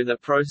 where the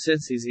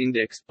process is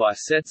indexed by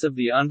sets of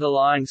the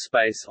underlying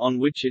space on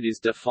which it is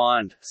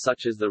defined,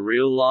 such as the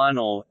real line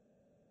or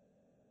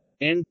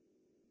n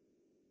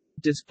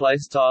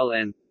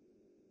n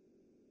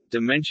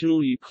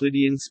dimensional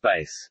Euclidean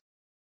space.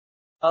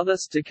 Other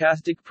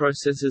stochastic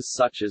processes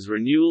such as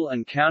renewal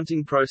and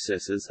counting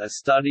processes are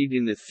studied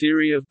in the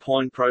theory of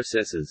point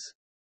processes.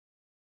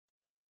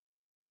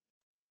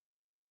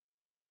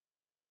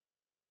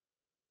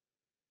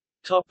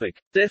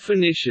 Topic: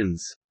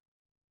 Definitions.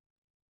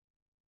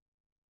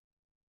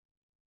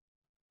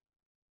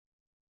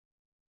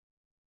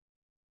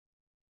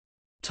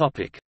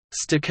 Topic: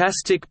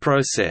 Stochastic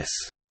process.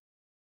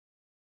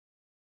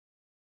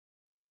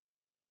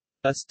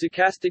 A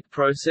stochastic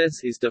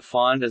process is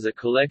defined as a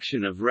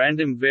collection of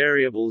random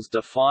variables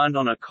defined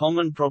on a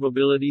common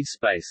probability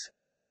space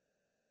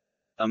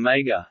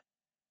omega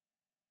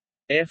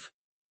f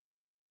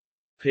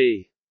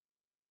p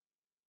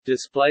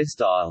display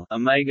style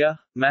omega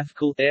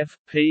mathcal f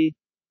p,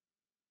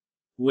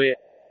 where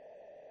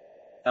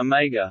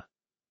omega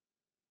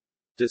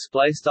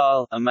display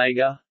style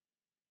omega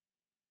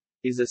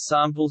is a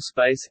sample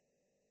space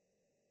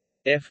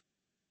f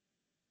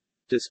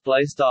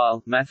display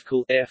style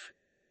mathcal f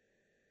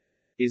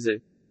is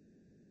a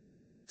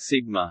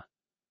sigma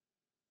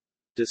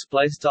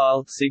display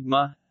style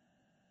sigma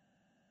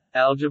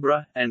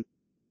algebra, and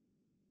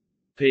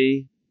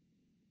p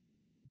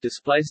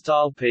display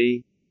style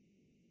p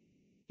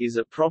is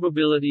a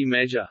probability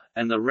measure,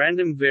 and the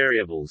random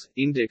variables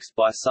indexed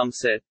by some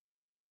set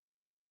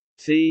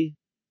t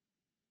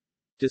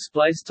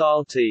display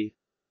style T,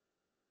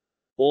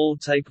 all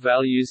take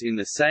values in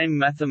the same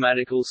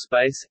mathematical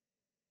space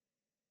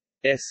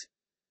S,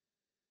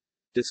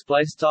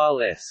 display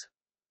style S,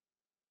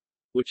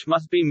 which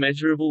must be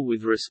measurable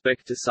with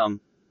respect to some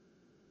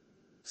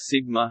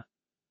sigma,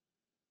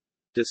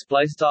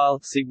 display style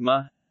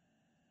sigma,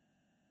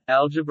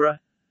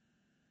 algebra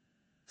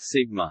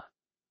sigma,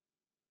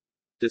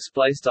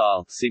 display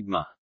style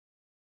sigma.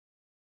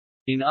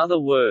 In other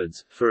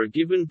words, for a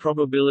given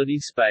probability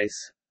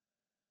space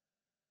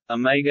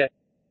omega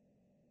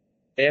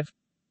f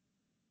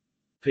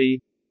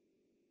p,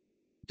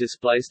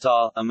 display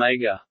style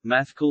omega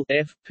mathcal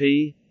f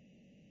p,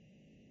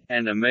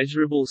 and a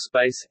measurable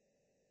space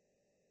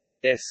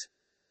S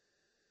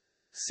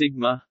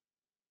sigma,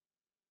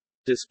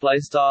 display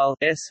style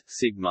S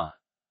sigma.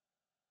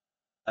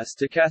 A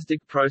stochastic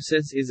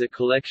process is a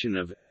collection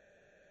of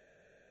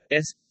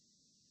S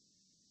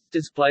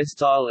display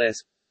style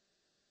S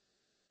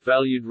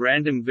valued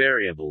random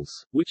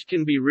variables, which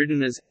can be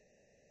written as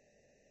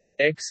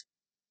x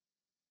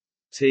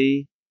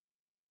t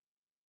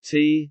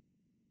t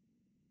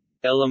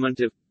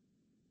element of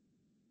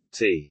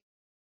t,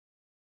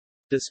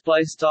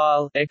 display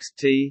style x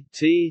t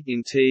t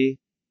in t.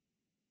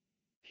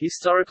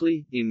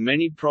 Historically, in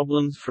many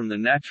problems from the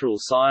natural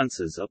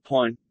sciences, a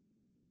point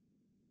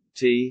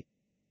t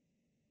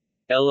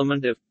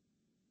element of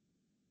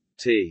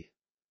t,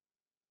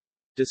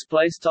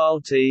 display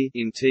style t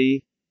in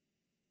t,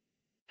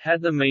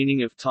 had the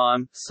meaning of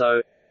time,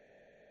 so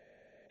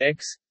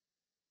x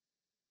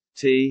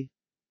t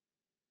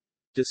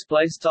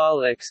display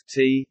style x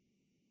t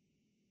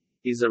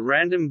is a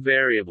random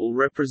variable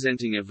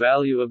representing a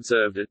value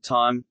observed at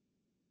time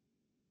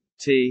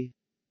t,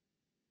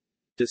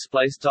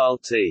 display style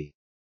t.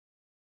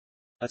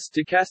 A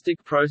stochastic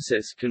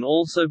process can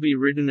also be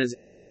written as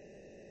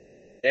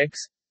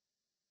x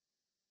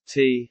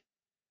t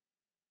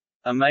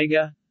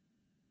omega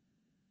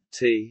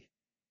t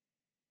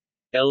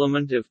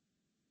element of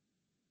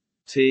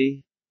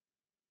t,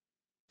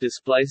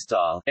 display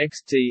style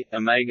x t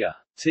omega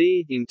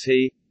t in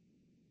t,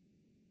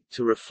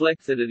 to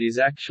reflect that it is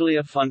actually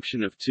a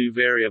function of two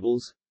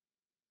variables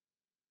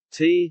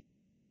t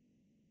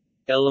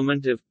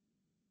element of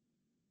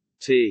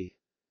t,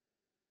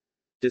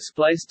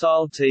 display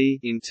style t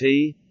in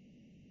t,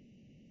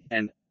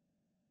 and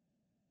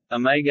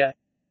omega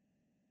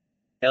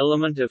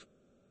element of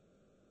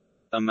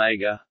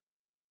omega,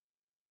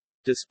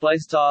 display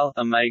style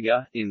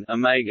omega in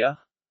omega.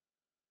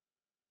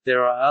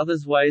 There are other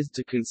ways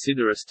to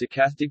consider a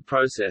stochastic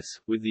process,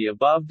 with the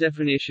above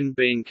definition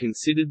being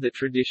considered the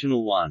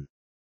traditional one.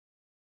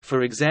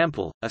 For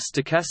example, a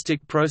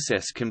stochastic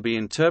process can be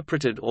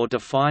interpreted or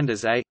defined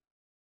as a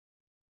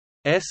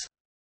S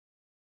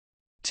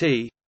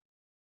T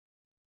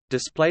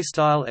display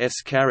style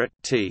S caret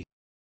T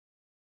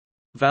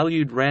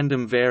valued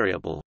random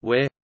variable,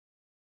 where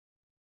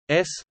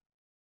S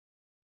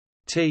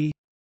T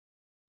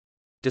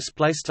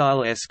display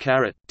style S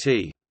caret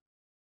T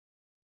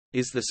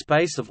is the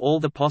space of all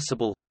the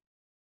possible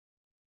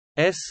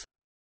S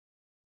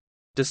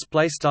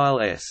display style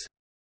S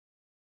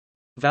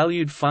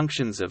valued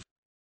functions of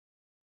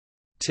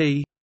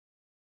T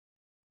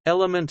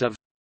element of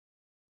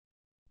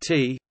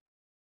T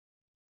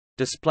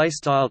display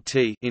style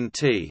T in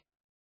T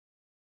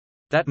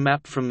that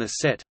map from the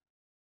set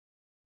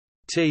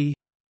T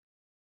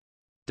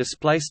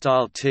display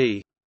style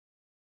T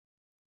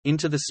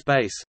into the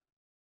space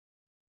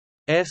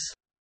S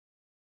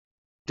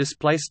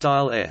display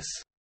style S.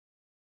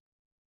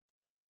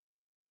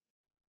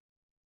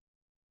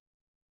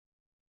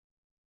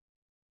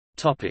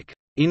 Topic: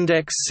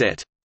 Index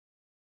set.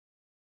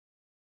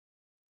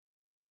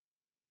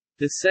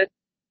 The set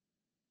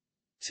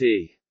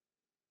T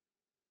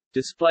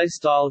display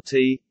style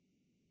T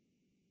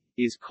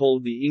is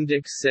called the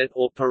index set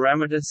or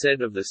parameter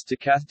set of the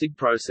stochastic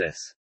process.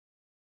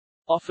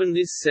 Often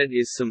this set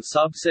is some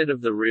subset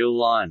of the real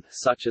line,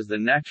 such as the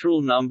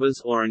natural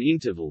numbers or an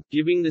interval,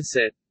 giving the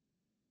set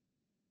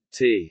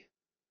T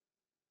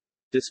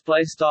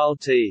display style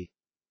T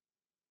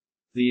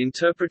the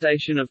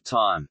interpretation of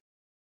time.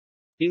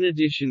 In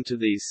addition to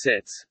these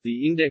sets,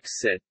 the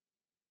index set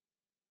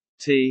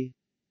T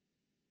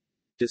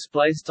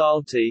display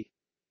style T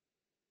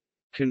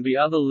can be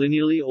other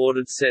linearly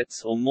ordered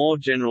sets or more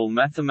general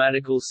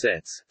mathematical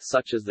sets,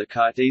 such as the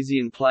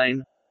Cartesian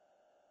plane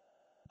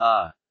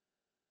R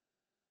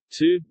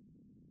 2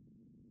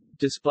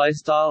 display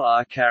style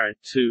R caret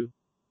 2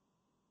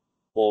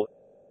 or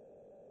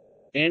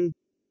n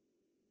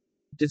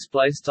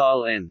display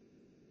style n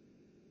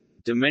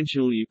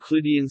dimensional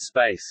Euclidean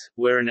space,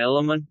 where an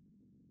element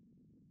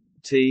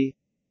T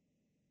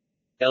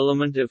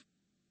element of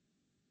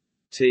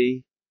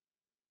T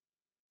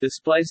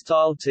display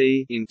style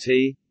T in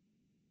T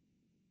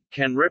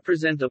can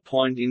represent a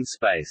point in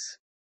space.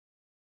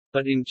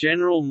 But in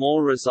general,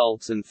 more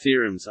results and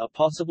theorems are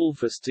possible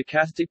for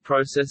stochastic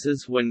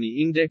processes when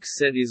the index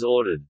set is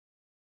ordered.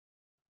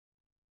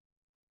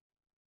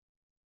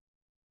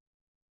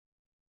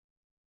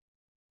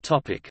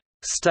 Topic: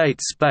 state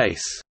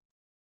space.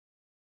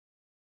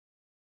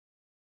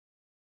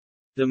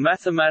 The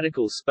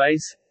mathematical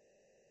space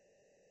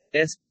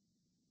S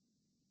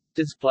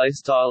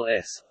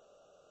 (S)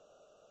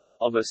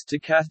 of a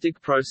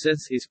stochastic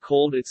process is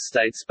called its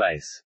state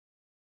space.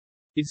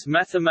 Its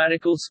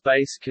mathematical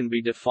space can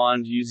be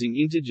defined using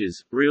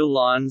integers, real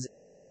lines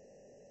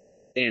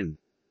n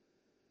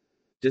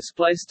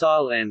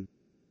 (n),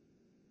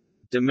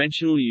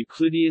 dimensional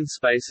Euclidean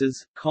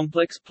spaces,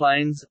 complex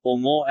planes, or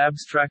more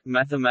abstract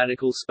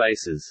mathematical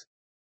spaces.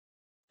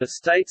 The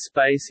state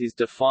space is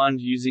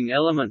defined using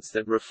elements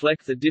that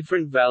reflect the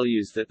different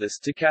values that the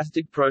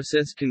stochastic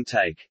process can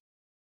take.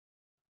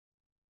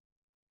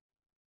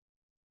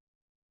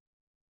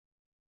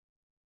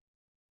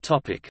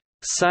 Topic: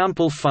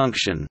 Sample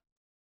function.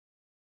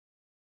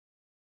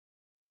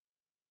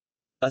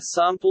 A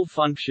sample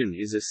function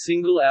is a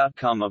single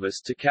outcome of a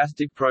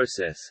stochastic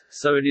process,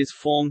 so it is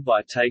formed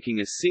by taking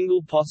a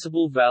single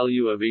possible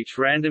value of each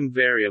random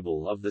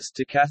variable of the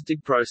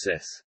stochastic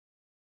process.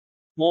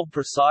 More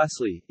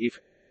precisely, if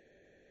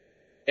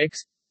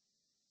x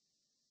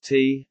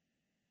t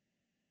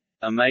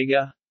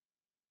omega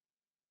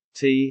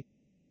t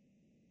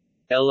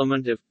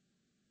element of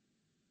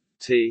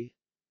t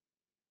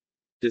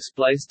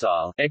display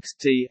style x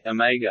t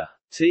omega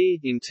t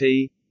in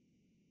t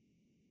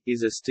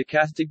is a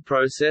stochastic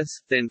process,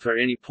 then for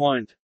any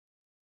point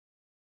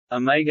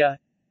omega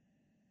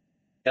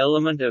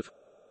element of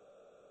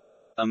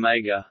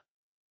omega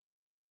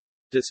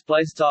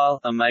display style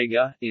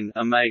omega in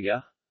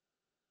omega,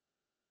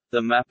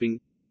 the mapping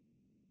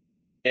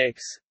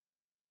x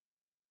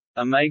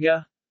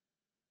omega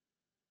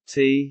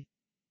t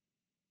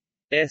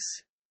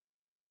s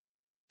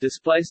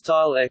display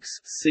style x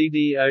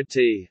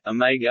cdot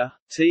omega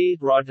t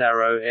right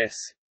arrow s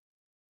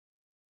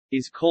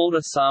is called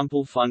a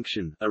sample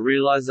function, a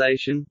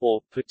realization,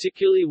 or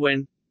particularly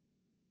when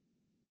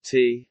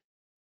t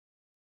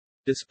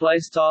display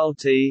style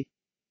t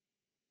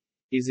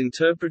is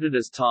interpreted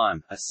as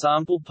time, a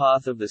sample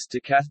path of the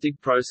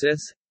stochastic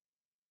process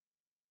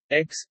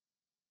x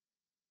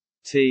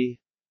t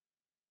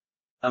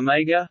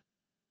omega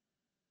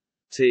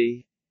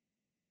t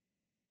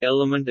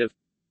element of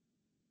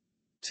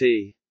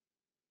t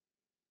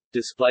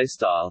display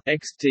style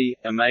x t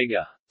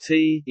omega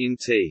t in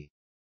t.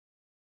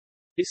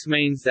 This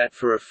means that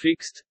for a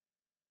fixed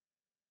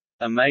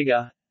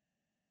omega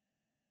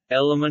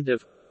element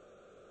of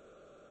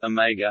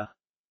omega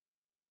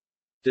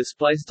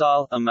display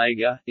style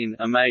omega in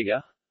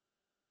omega,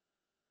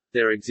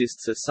 there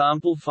exists a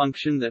sample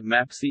function that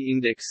maps the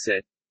index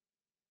set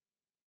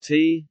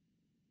t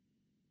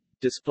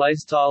display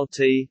style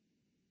t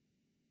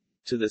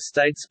to the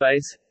state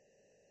space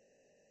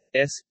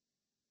S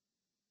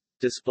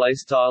display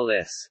style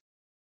S.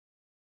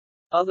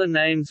 Other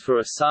names for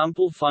a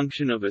sample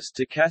function of a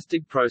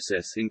stochastic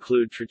process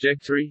include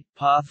trajectory,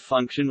 path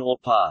function or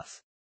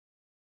path.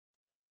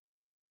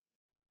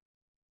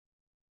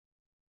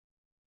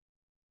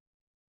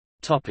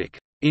 Topic: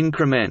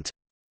 Increment.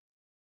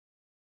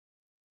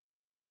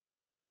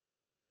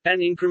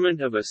 An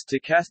increment of a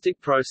stochastic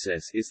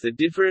process is the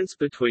difference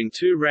between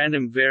two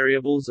random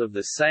variables of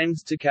the same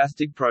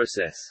stochastic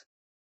process.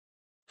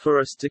 For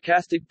a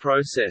stochastic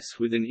process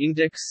with an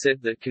index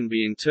set that can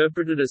be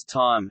interpreted as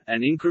time,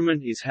 an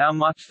increment is how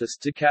much the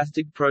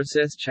stochastic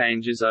process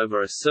changes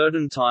over a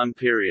certain time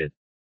period.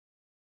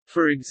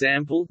 For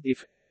example,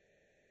 if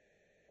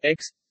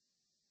x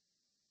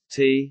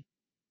t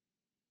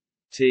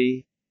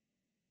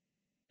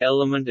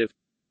element of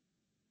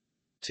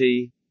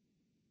t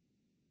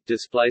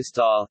display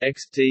style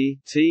x t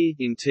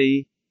in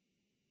t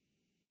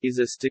is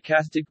a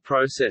stochastic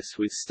process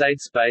with state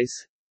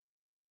space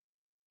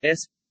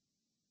S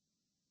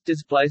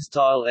display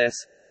style S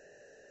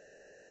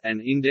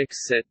and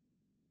index set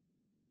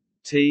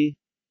t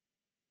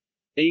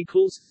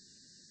equals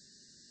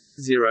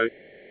 0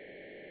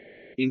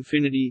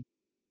 infinity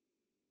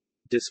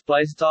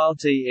display style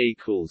t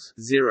equals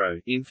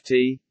 0 inf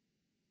t,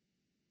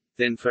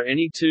 then for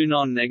any two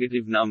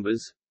non-negative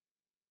numbers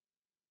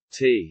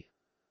t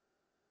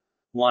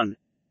 1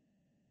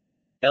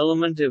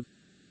 element of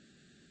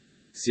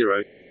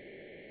 0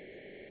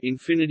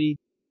 infinity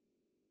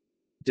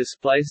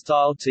display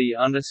style t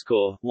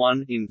underscore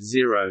 1 in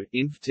 0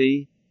 inf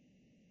t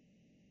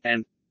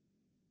and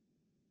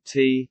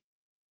t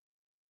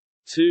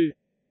 2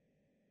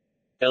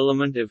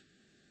 element of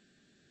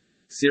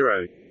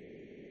 0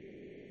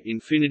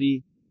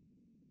 infinity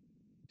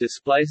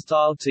display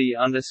style t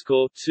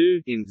underscore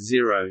 2 in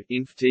 0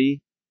 inf t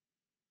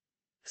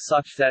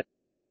such that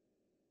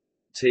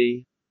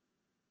t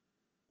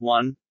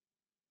 1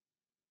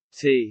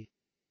 t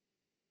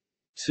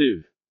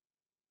 2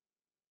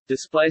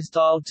 display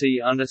style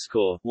t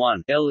underscore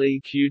 1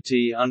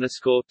 leq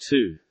underscore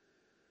 2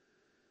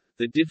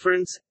 the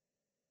difference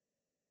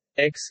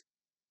x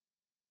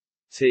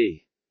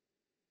t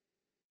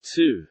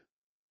 2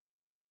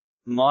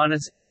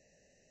 minus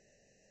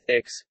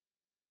x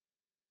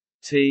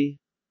t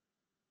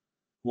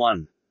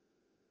 1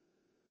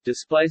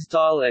 display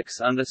style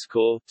x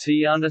underscore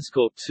t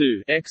underscore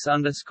 2 x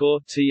underscore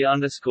t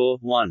underscore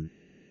 1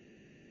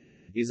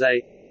 is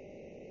a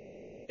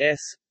s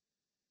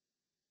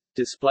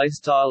display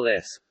style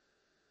s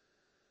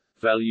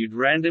valued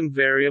random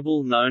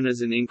variable known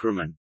as an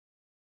increment.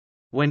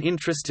 When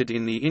interested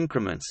in the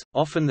increments,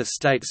 often the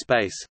state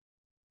space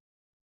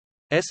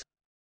S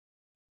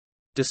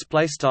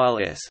display style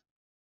S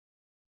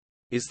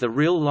is the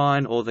real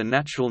line or the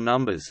natural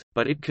numbers,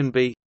 but it can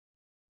be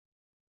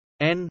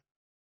n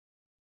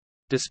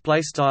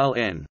display style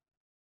n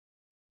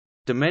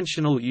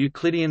dimensional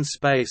Euclidean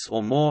space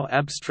or more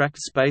abstract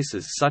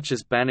spaces such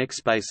as Banach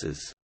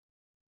spaces.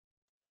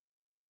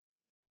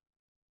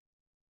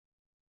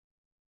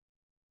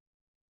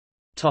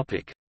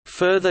 Topic: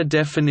 Further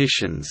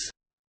definitions.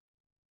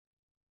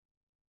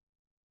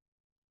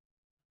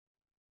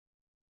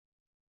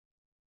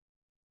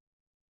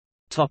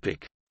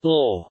 Topic: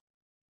 Law.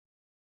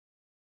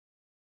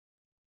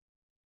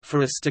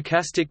 For a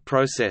stochastic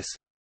process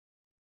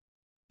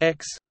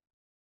x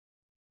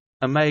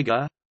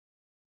omega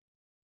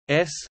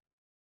s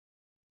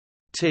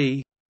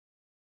t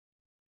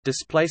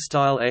display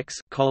style x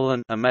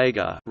colon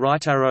omega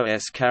right arrow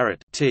s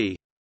caret t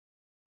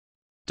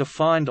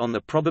defined on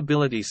the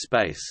probability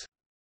space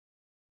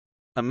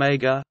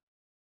omega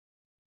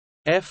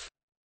f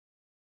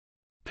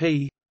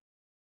p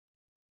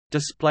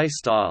display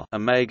style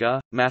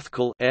omega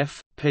mathcal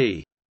f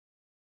p.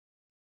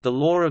 The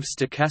law of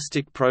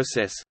stochastic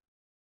process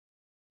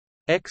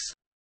x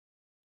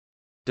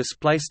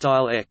display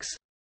style x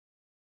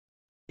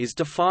is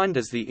defined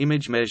as the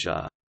image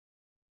measure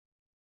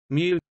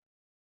mu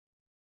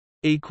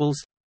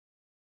equals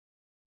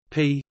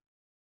p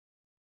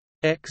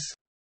x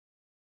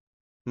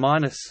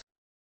minus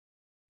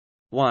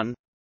 1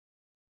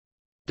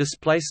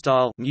 display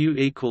style mu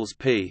equals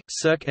p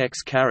circ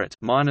x caret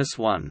minus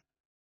 1,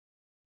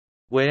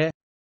 where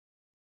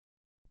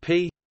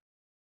p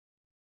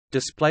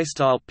display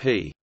style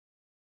p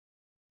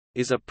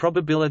is a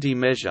probability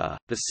measure.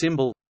 The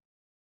symbol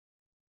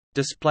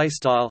display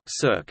style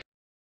circ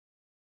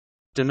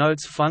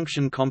denotes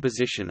function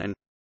composition, and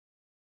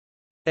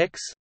x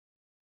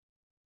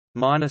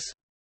minus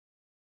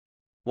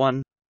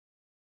 1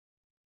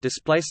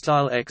 display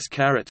style x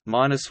caret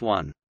minus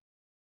 1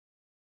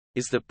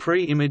 is the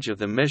pre-image of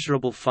the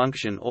measurable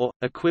function, or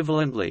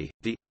equivalently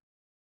the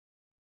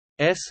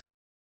s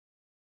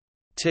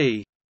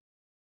t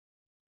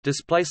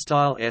display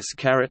style s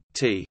caret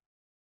t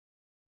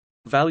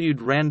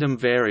valued random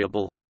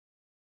variable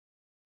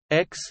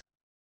x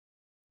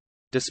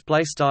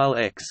display style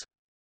x,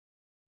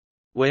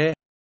 where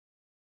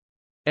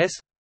s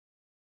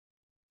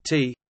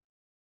t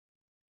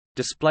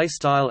display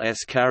style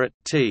s caret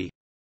t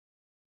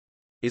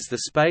is the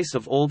space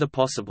of all the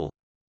possible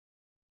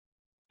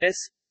s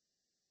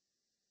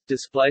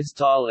display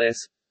style s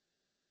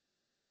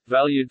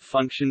valued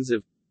functions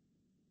of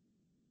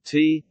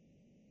t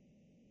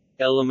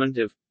element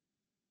of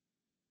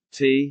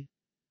t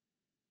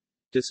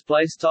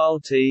display style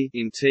t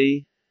in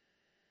T.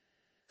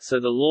 So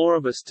the law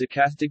of a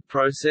stochastic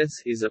process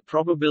is a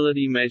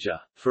probability measure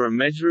for a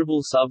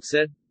measurable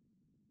subset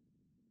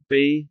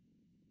B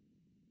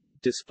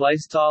display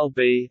style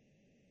B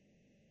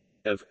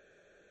of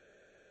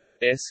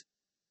S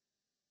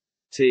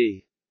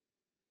T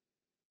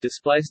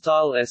display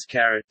style S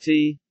caret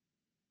T.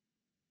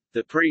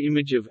 The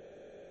pre-image of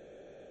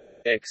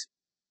X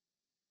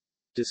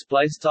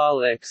display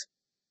style X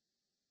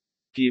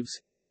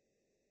gives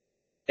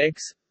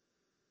X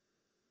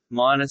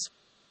minus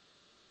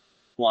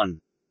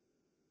 1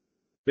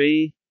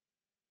 B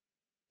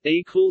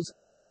equals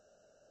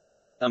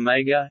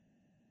omega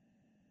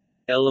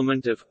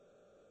element of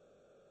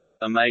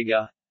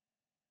omega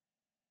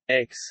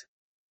X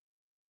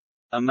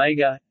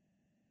omega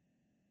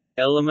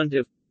element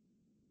of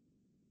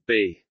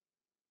B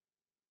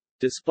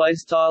display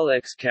style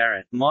X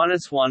caret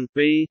minus 1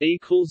 B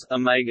equals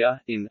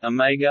omega in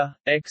omega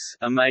X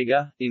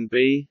omega in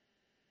B.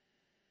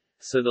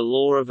 So the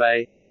law of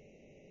a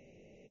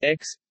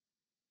X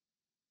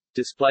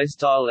display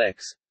style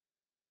X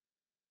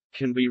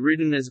can be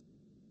written as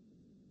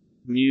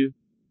mu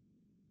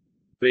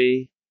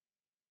B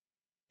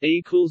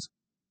equals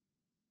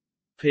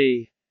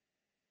P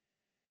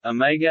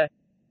omega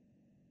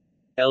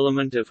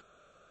element of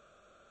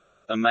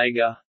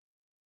omega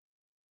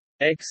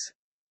X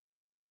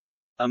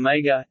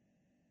omega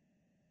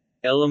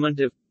element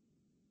of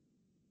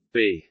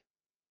B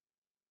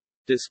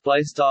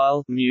display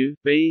style mu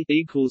B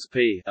equals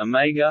P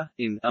omega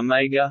in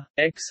omega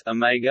X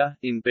omega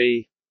in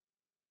B.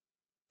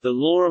 The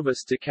law of a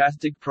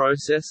stochastic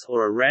process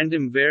or a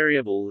random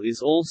variable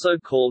is also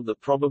called the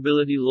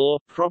probability law,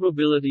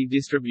 probability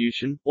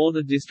distribution, or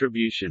the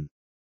distribution.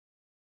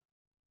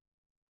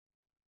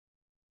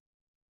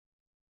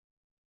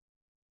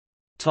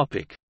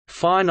 Topic: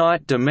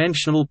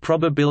 Finite-dimensional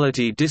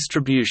probability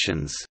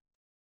distributions.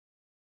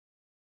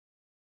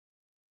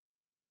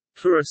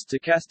 For a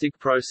stochastic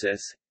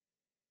process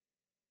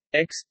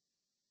X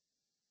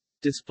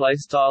display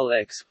style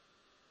X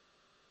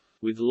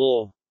with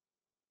law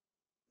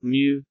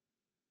mu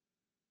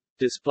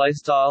display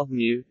style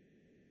mu.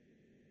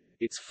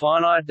 Its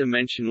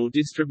finite-dimensional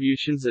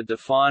distributions are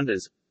defined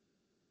as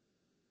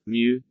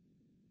mu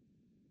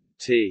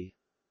t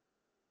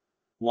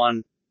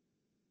 1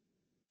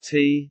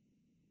 t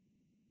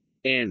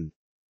n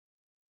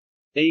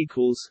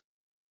equals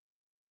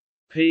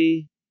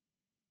p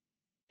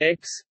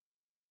x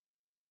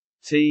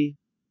t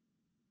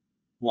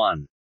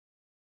 1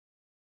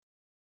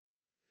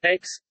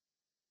 x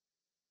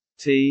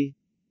t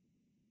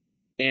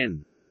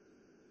n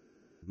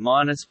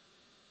minus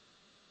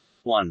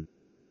 1.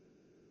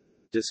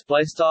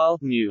 Display style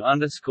mu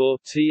underscore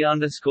t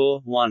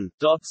underscore 1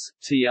 dots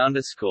t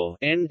underscore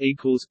n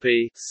equals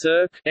p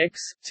circ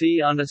x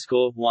t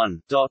underscore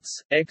 1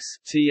 dots x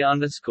t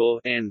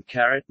underscore n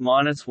caret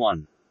minus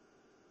 1,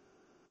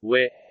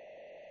 where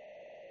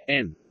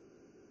n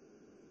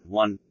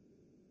 1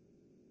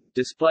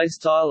 display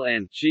style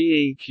n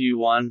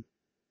geq1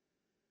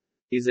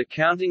 is a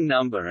counting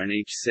number and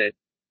each set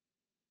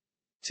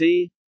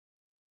t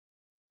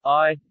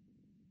I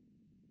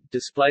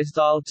display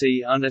style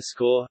t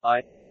underscore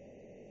I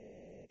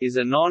is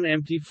a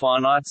non-empty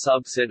finite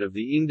subset of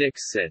the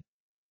index set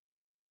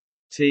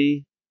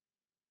t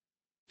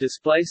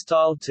display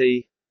style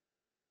t.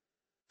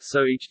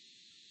 So each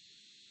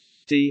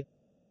t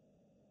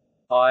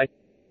I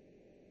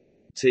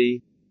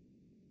t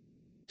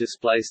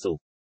display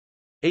style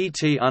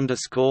et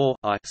underscore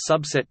I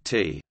subset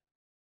t,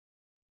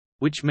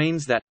 which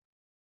means that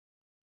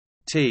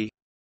t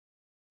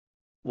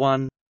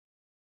 1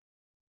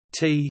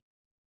 t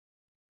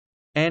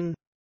n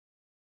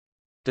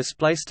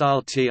display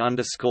style t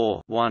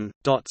underscore 1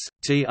 dots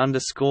t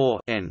underscore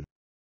n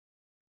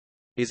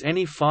is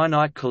any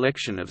finite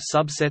collection of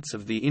subsets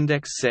of the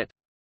index set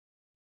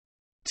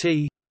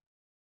t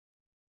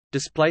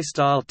display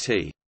style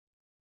t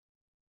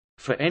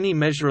for any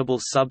measurable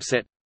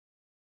subset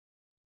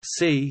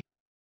c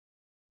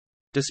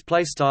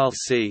display style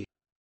c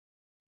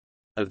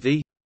of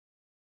the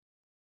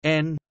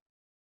n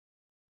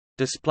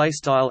display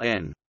style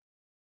n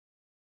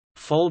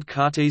fold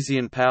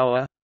Cartesian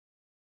power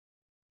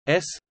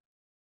s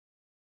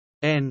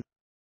n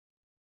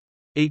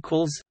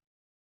equals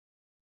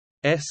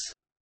s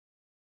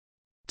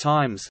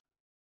times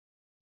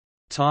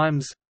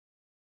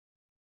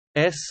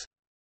s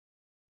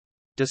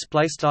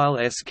display style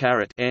s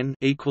caret n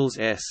equals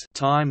s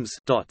times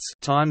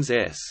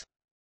s.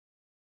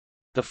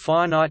 The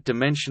finite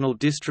dimensional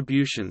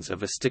distributions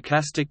of a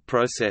stochastic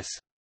process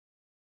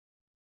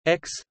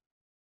x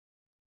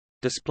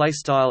display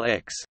style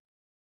x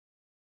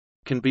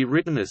can be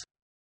written as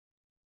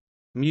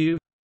mu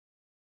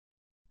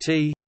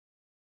t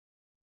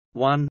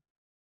 1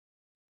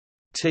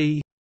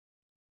 t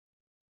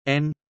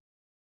n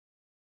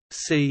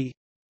c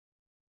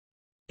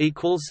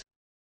equals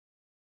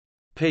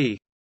p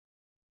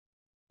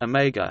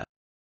omega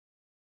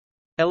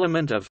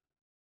element of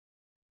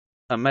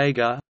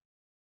omega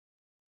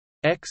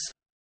x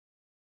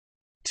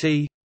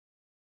t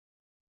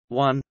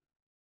 1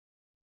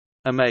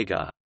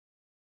 omega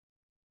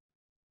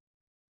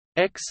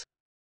x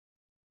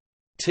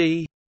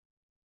t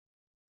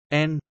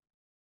n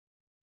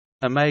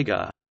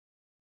omega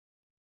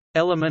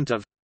element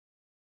of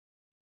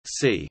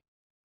c.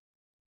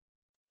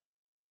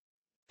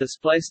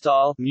 Display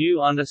style mu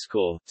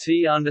underscore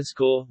t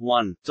underscore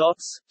 1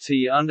 dots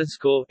t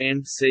underscore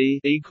n c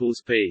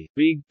equals p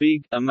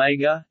big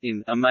omega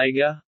in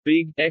omega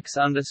big x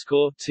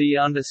underscore t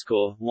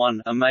underscore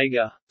 1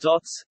 omega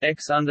dots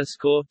x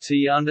underscore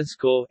t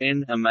underscore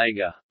n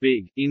omega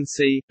big in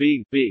c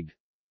big.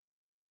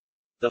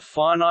 The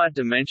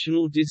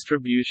finite-dimensional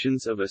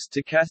distributions of a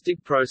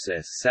stochastic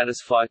process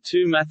satisfy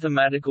two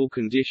mathematical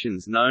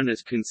conditions known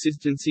as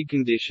consistency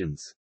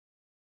conditions.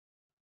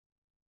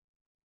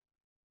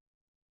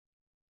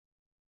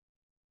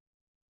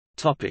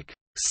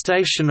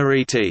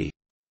 Stationarity.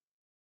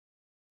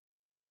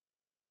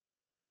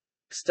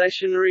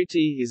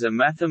 Stationarity is a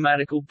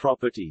mathematical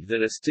property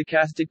that a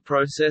stochastic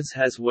process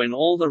has when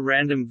all the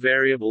random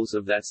variables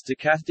of that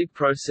stochastic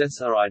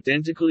process are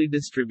identically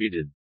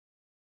distributed.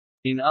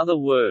 In other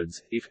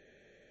words, if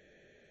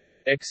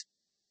x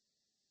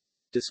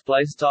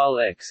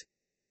x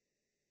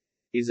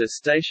is a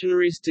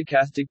stationary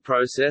stochastic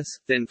process,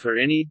 then for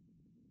any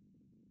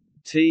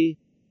t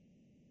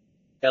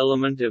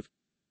element of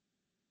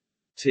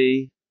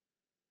t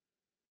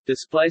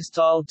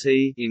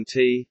t in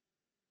t,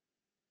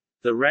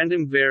 the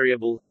random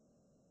variable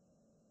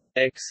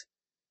x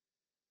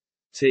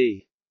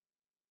t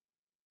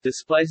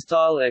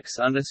x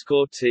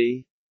underscore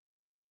t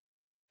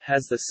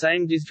has the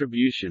same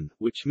distribution,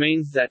 which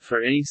means that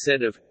for any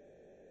set of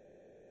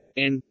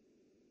n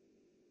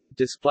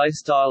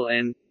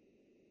n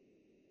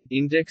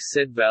index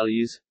set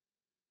values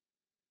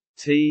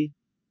t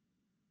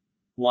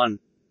 1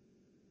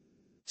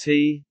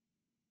 t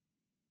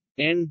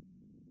n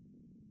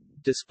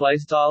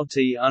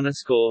t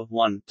underscore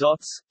 1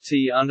 dots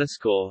t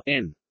underscore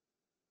n,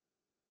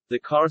 the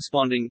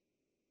corresponding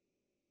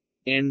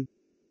n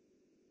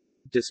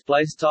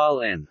display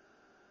style n,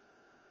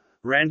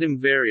 random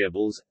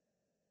variables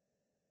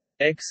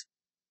x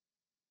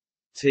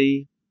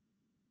t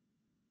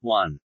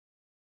 1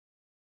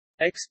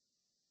 x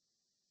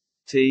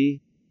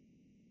t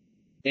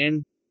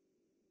n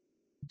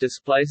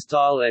display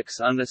style x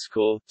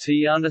underscore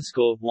t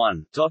underscore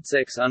 1 dots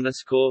x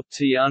underscore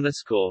t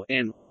underscore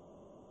n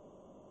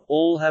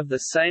all have the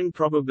same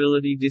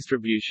probability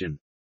distribution.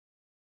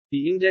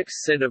 The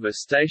index set of a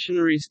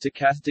stationary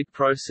stochastic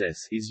process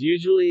is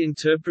usually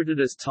interpreted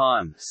as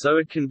time, so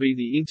it can be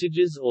the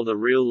integers or the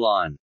real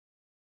line.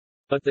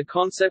 But the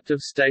concept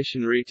of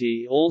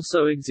stationarity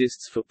also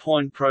exists for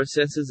point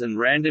processes and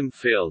random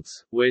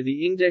fields, where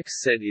the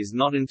index set is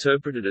not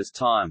interpreted as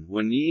time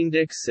when the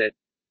index set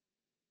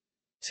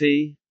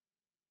t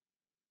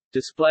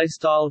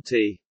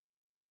t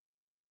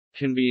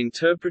can be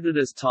interpreted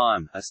as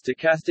time. A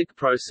stochastic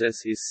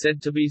process is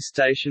said to be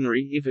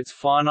stationary if its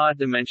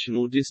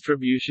finite-dimensional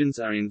distributions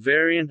are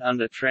invariant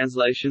under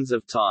translations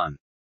of time.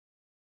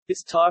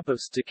 This type of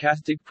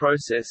stochastic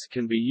process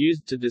can be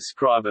used to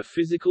describe a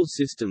physical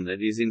system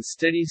that is in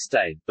steady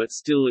state but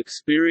still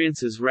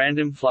experiences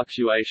random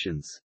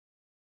fluctuations.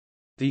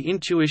 The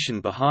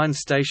intuition behind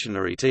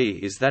stationarity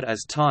is that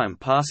as time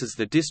passes,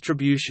 the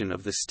distribution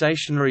of the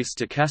stationary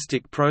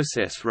stochastic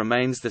process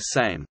remains the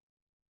same.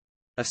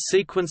 A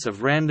sequence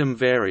of random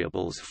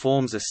variables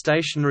forms a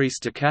stationary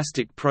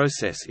stochastic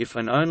process if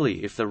and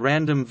only if the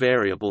random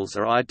variables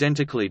are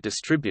identically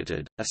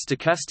distributed. A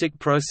stochastic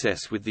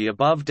process with the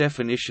above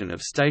definition of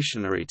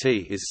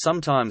stationarity is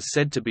sometimes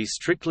said to be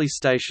strictly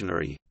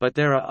stationary, but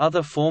there are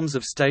other forms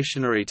of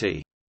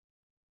stationarity.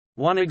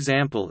 One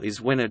example is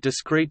when a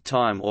discrete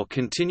time or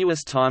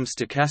continuous time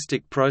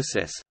stochastic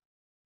process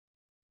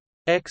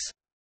x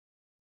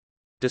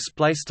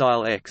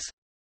x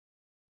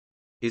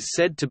is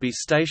said to be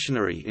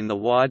stationary in the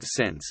wide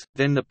sense,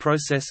 then the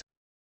process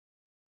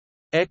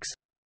x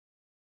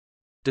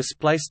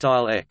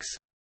x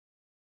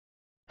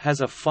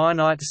has a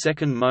finite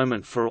second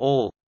moment for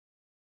all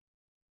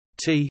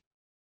t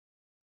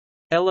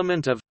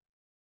element of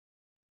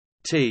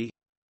t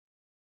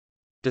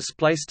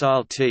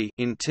t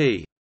in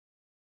t,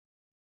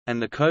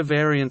 and the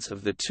covariance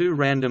of the two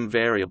random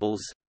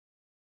variables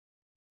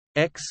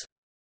x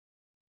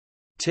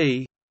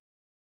t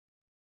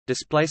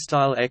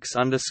x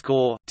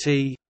underscore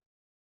t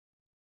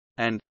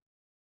and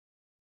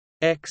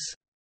x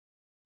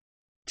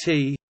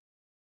t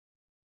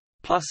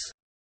plus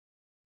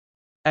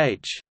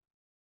h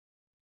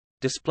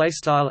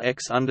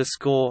x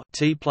underscore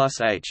t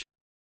plus h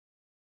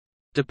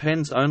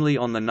depends only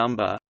on the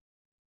number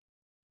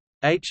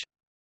h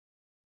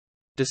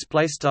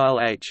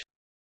h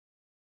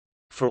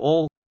for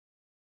all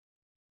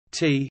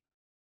t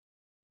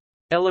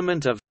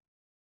element of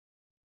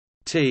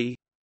t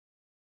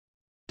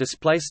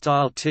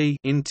t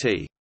in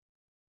t.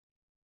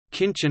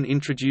 Khinchin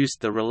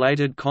introduced the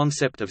related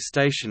concept of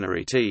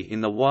stationarity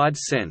in the wide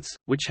sense,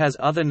 which has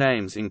other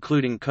names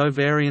including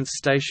covariance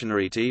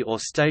stationarity or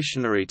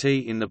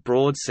stationarity in the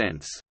broad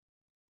sense.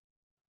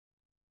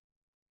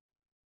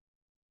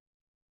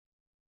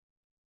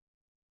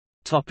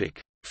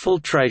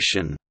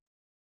 Filtration.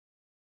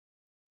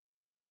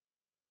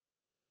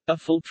 A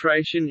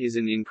filtration is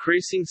an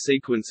increasing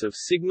sequence of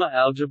sigma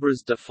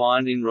algebras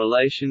defined in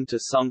relation to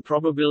some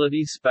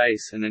probability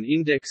space and an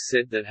index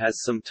set that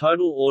has some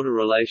total order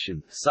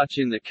relation, such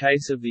in the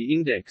case of the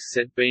index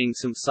set being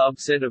some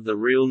subset of the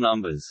real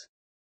numbers.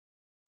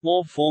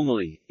 More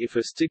formally, if a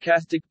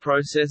stochastic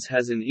process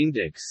has an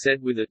index set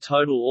with a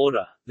total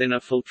order, then a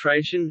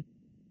filtration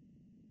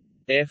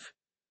f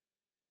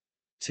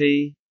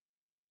t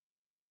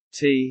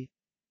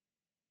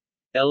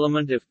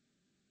element of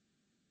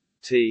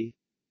t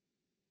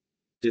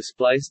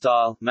display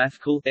style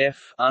mathcal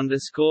f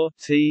underscore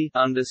t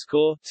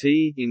underscore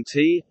t in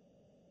t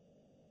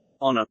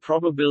on a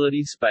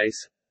probability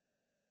space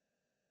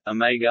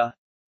omega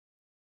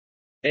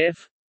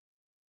f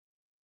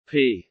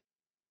p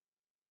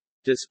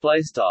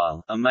display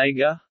style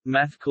omega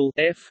mathcal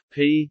f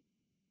p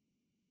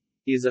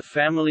is a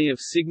family of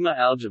sigma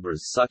algebras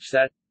such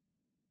that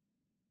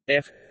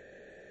f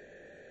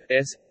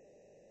s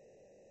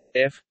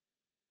f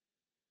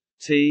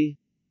t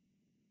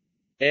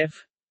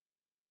f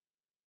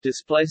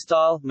display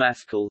style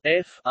mathcal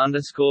f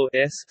underscore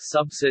s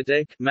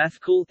subset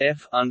mathcal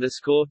f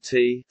underscore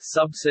t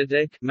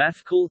subset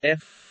mathcal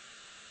f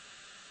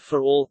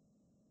for all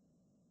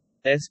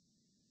s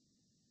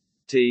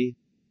t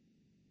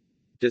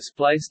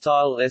display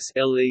style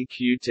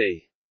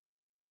sleqt,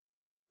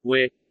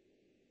 where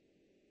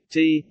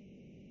t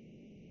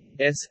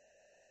s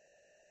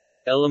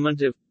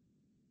element of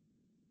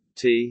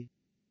t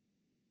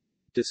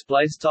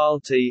display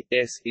style t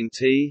s in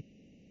t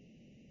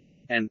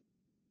and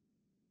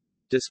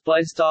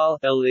display style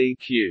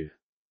leq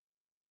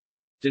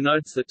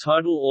denotes the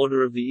total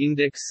order of the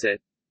index set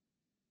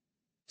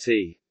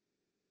t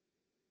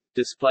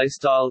display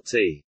style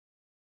t.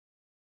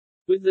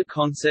 With the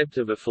concept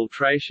of a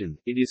filtration,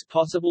 it is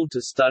possible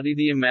to study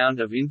the amount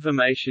of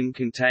information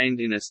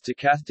contained in a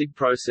stochastic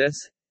process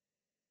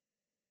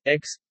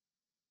x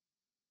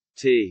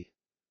t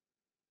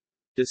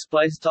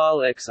display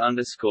style x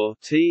underscore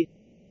t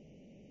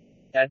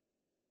at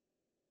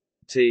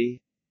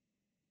t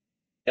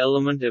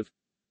element of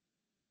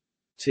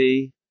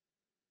t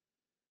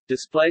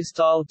display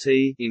style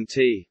t in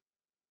t,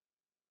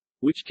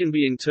 which can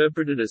be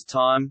interpreted as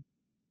time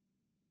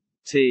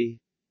t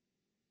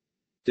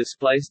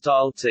display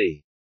style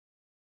t.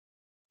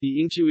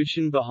 The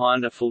intuition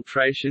behind a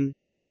filtration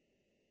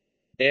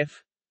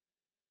f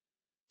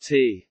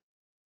t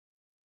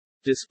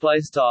display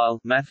style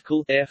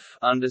mathcal f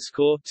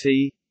underscore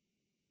t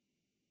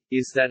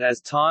is that as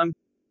time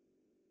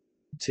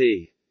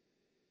t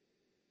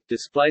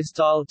display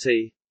style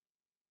t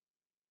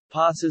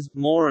passes,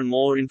 more and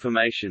more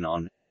information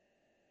on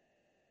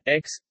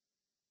x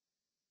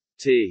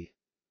t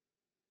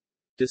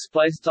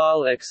display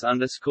style x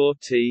underscore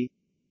t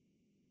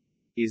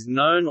is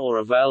known or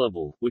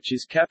available, which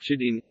is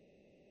captured in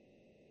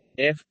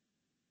f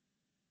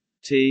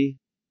t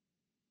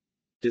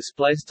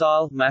display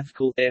style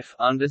mathcal f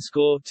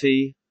underscore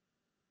t,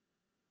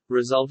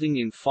 resulting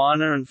in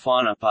finer and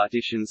finer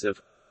partitions of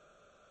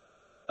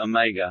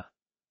omega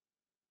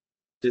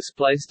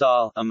display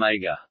style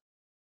omega.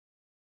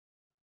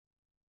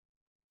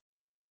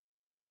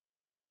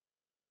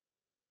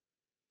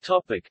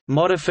 Topic: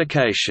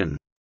 Modification.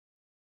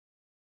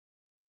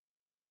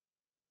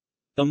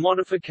 The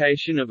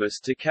modification of a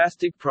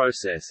stochastic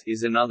process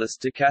is another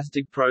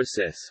stochastic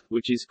process,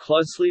 which is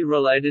closely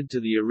related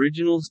to the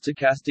original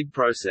stochastic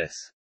process.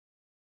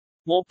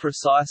 More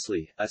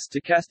precisely, a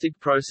stochastic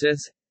process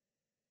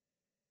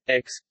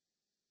x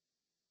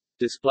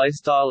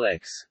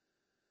x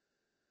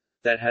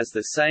that has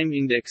the same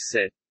index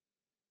set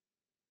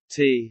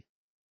t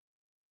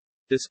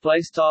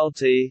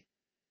t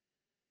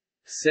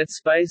set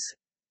space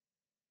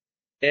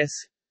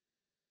s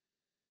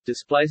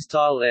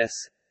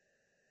s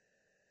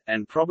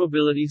and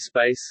probability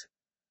space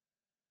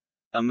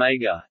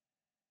omega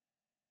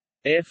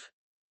f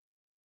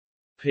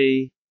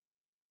p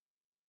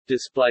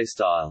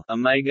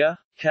omega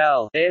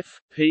cal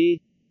f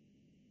p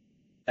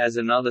as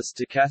another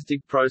stochastic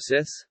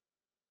process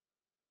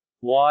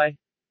y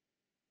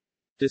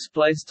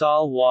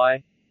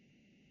y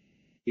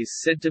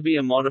is said to be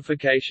a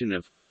modification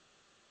of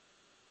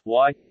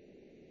y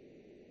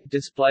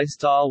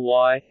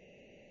y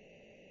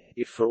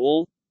if for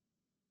all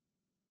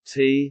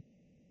t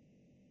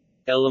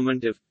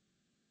element of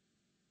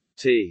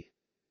t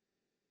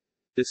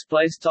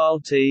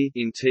t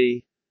in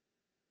t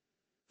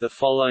the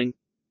following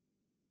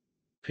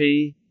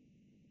p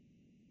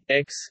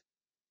x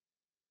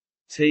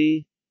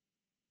t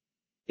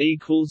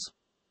equals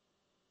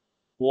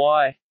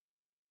y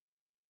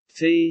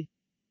t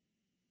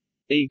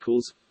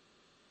equals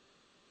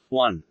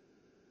 1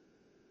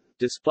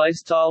 display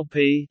style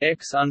p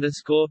x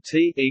underscore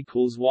t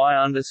equals y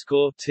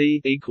underscore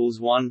t equals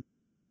 1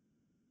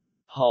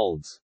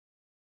 holds.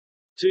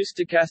 Two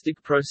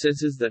stochastic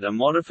processes that are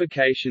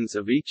modifications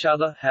of each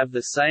other have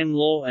the same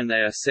law and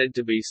they are said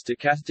to be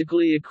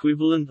stochastically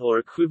equivalent or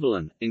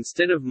equivalent.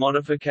 Instead of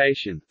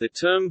modification, the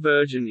term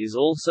version is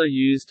also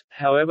used,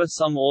 however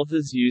some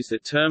authors use the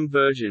term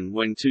version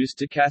when two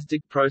stochastic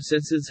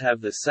processes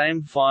have the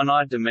same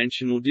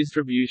finite-dimensional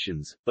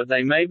distributions, but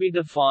they may be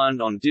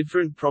defined on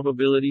different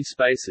probability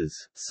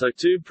spaces, so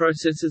two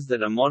processes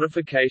that are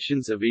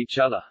modifications of each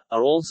other,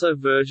 are also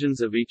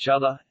versions of each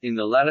other, in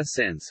the latter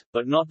sense,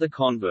 but not the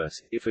converse.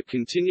 If a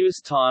continuous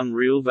time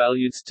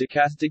real-valued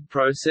stochastic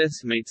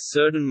process meets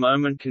certain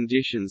moment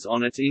conditions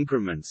on its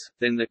increments,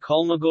 then the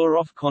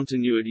Kolmogorov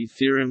continuity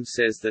theorem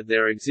says that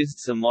there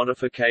exists a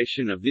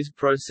modification of this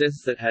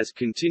process that has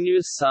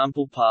continuous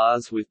sample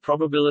paths with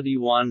probability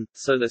 1,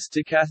 so the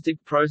stochastic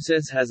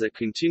process has a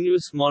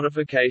continuous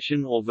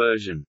modification or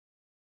version.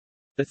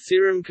 The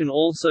theorem can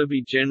also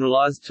be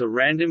generalized to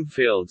random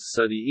fields,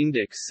 so the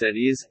index set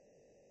is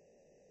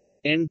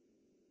n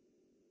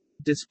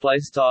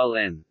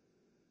n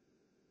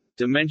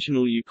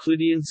dimensional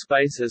Euclidean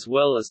space as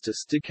well as to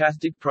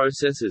stochastic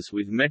processes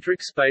with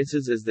metric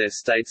spaces as their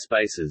state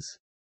spaces.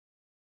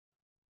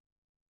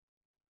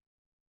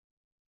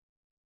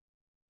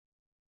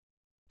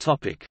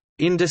 Topic: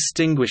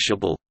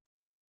 Indistinguishable.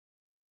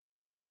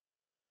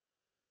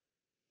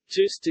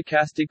 Two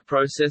stochastic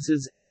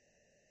processes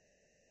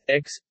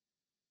x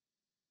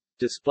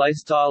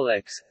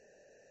x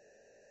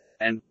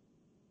and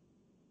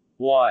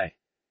y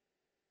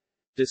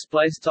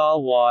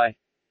y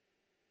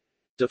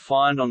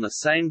defined on the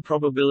same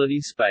probability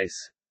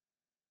space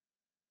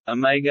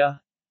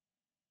omega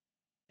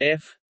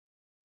f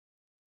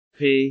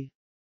p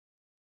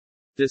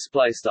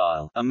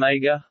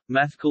omega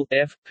mathcal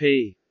f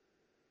p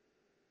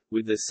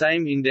with the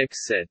same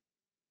index set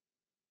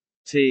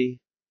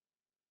t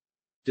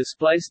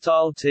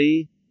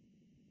t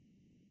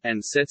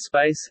and set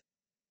space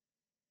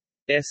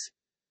s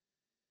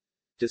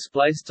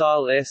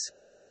s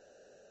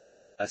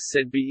are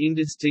said be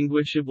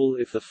indistinguishable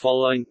if the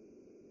following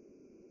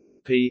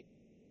p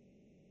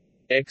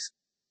x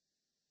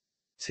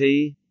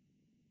t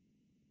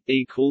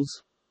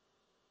equals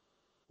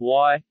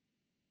y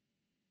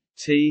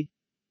t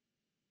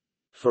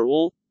for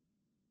all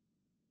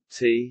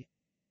t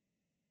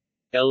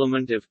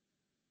element of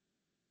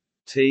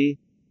t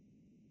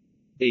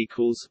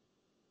equals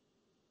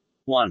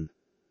 1.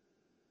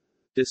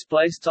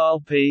 Display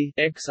style p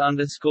x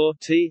underscore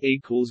t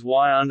equals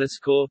y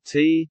underscore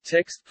t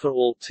text for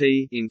all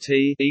t in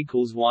t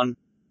equals 1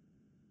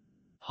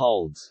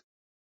 holds.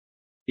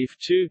 If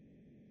 2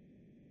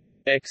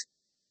 x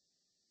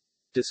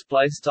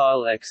display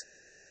style x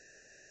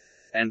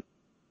and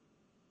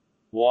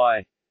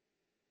y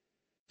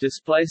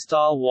display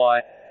style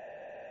y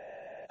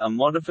are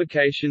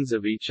modifications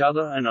of each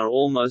other and are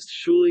almost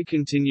surely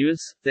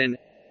continuous, then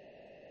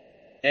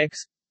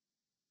x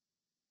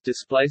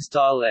display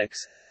style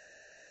x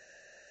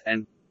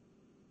and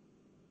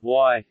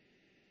y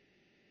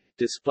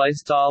display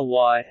style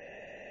y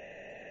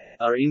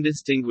are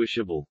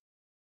indistinguishable.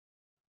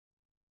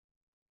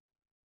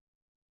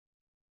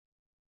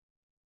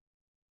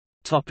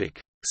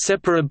 Topic: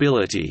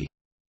 Separability.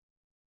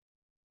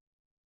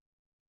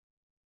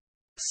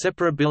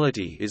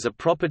 Separability is a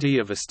property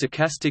of a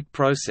stochastic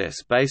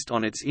process based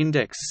on its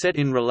index set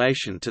in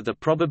relation to the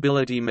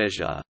probability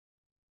measure.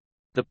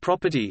 The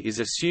property is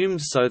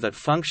assumed so that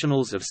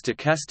functionals of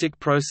stochastic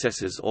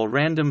processes or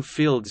random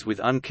fields with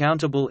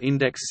uncountable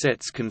index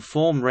sets can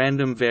form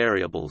random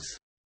variables.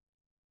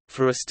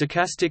 For a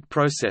stochastic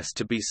process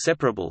to be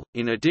separable,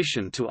 in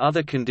addition to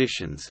other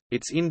conditions,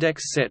 its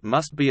index set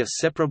must be a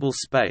separable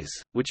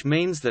space, which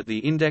means that the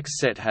index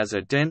set has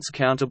a dense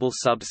countable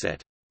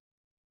subset.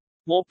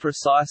 More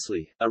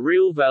precisely, a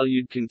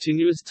real-valued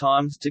continuous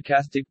time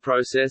stochastic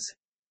process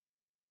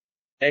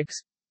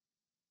x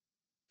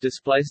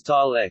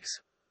displaystyle x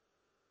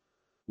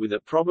with a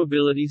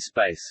probability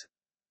space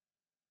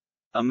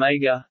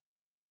omega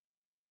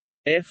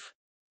f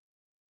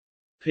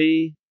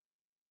p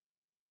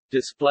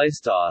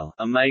displaystyle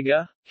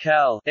omega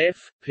cal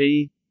f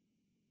p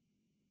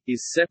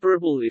is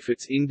separable if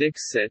its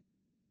index set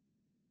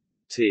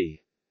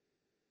t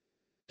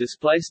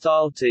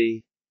displaystyle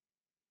t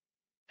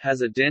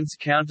has a dense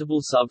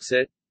countable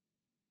subset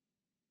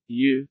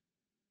U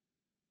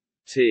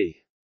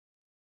T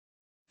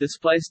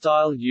display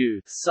style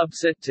U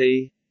subset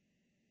T,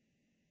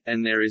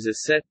 and there is a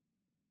set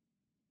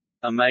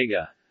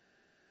omega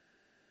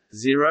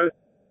 0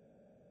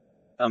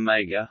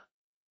 omega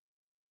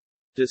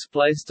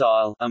display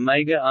style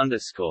omega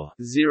underscore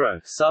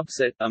 0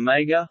 subset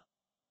omega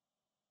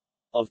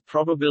of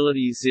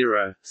probability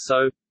 0,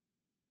 so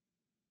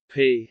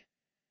P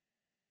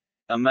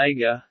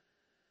omega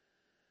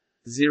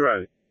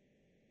 0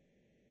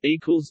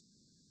 equals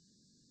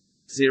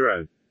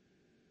 0.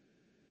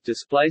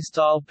 Display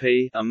style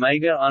p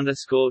omega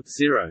underscore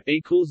 0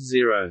 equals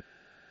 0,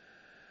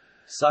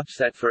 such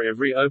that for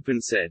every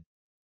open set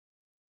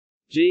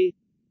G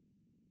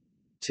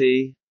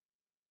T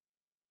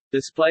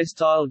display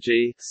style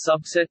G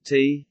subset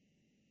T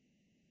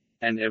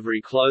and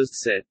every closed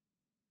set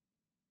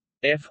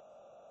F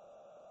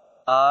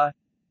R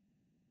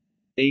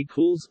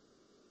equals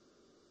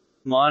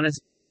minus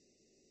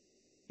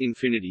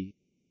infinity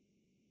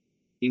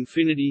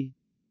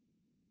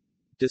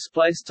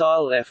display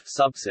style f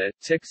subset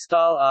text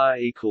style r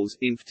equals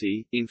inf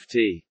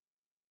t.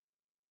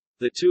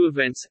 The two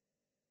events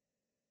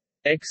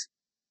x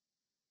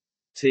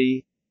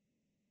t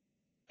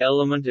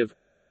element of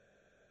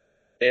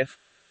f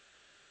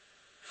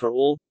for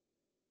all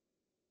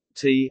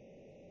t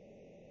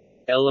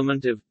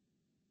element of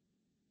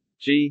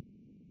g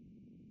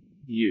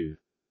u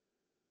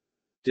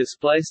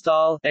display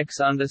style x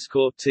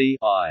underscore t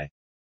I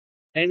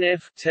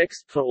nf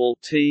text for all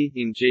t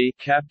in G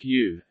cap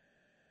U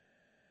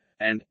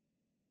and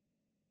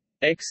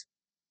x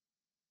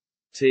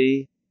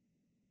t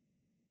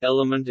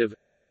element of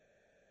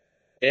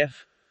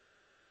f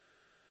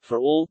for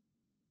all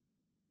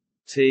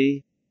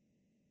t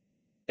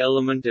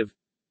element of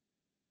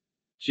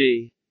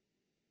G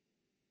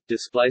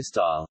display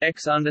style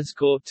x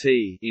underscore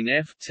t in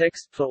f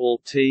text for all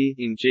t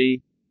in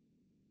G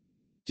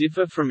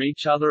differ from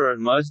each other at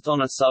most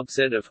on a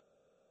subset of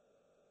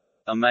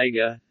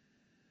omega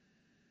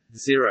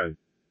 0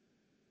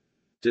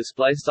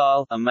 display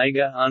style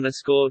omega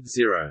underscore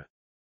 0.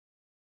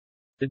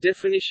 The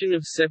definition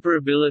of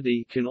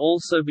separability can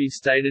also be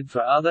stated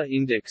for other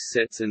index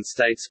sets and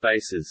state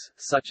spaces,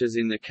 such as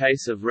in the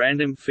case of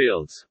random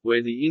fields,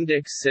 where the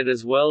index set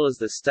as well as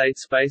the state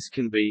space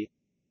can be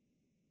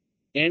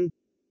n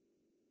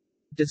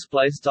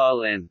display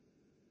style n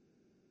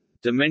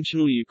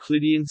dimensional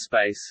Euclidean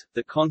space.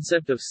 The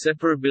concept of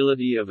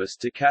separability of a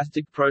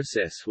stochastic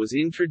process was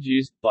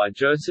introduced by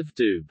Joseph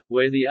Doob,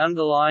 where the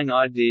underlying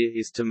idea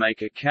is to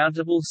make a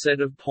countable set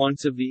of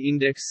points of the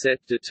index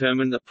set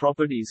determine the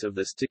properties of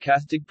the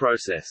stochastic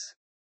process.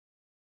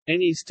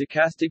 Any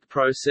stochastic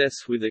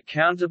process with a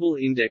countable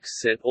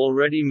index set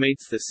already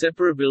meets the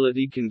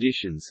separability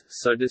conditions,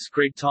 so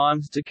discrete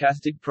time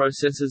stochastic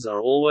processes are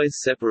always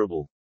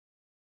separable.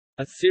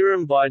 A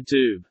theorem by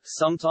Doob,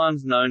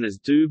 sometimes known as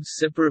Doob's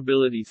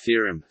separability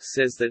theorem,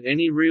 says that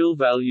any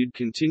real-valued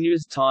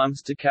continuous time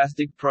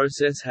stochastic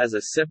process has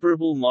a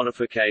separable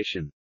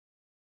modification.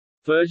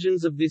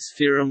 Versions of this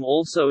theorem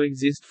also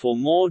exist for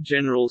more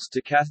general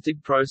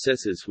stochastic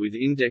processes with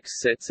index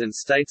sets and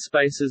state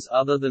spaces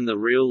other than the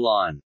real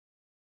line.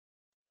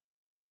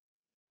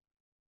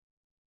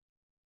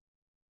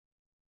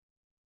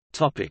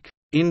 Topic: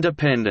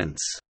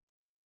 Independence.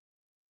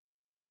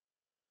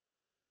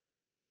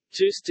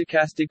 Two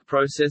stochastic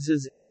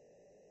processes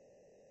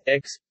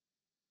x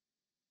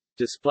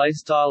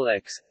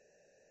 (x)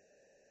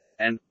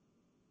 and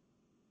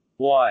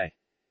y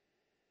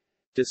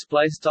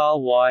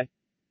 (y)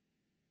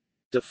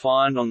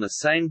 defined on the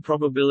same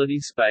probability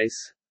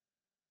space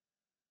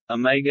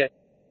omega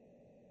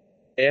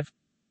f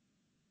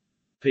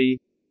p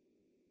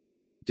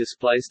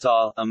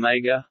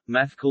omega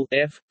mathcal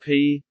f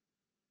p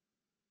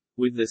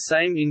with the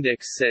same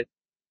index set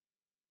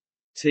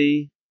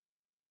t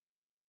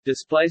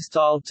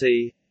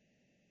t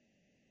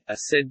are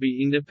said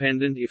be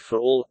independent if for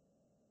all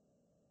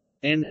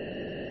n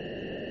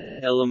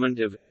element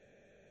of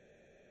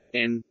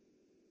n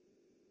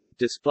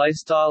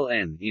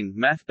n in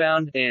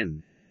mathbound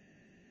n,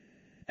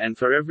 and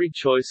for every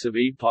choice of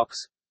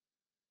epochs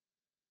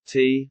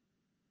t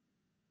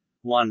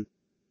 1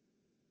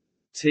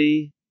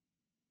 t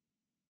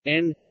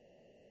n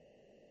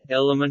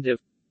element of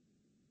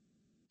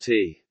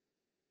t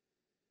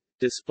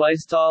display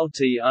style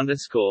t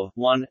underscore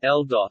 1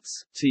 l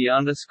dots t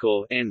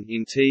underscore n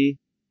in t.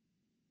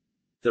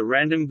 The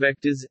random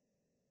vectors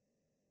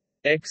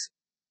x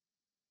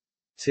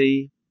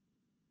t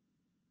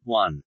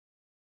 1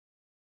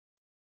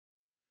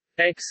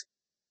 x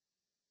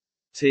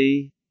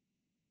t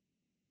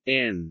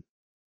n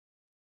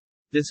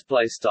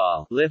display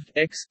style left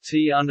x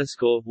t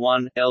underscore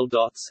 1 l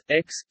dots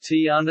x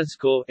t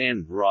underscore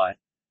n right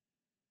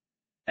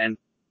and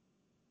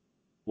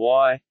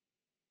y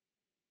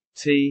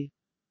t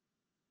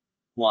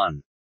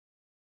 1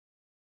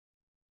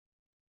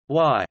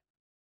 y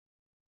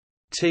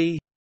t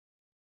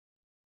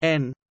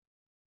n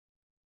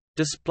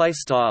display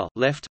style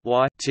left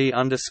y t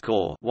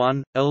underscore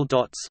 1 l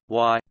dots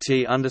y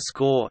t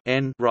underscore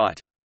n right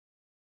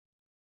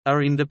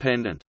are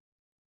independent.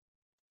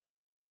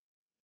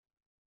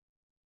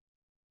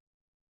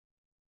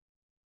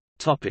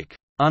 Topic: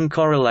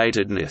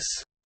 Uncorrelatedness.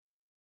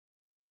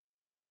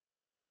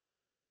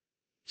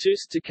 Two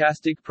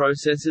stochastic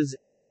processes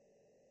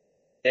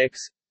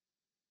x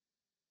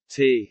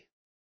t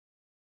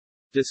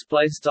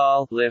display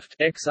style left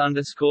x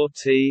underscore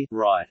t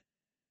right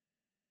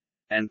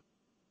and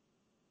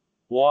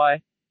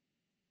y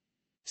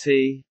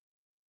t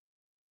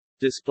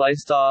display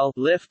style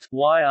left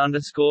y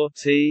underscore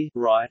t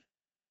right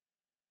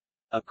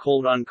are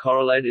called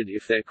uncorrelated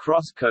if their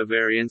cross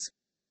covariance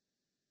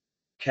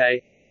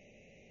k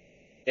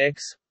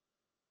x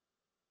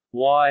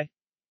y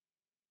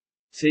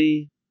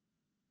t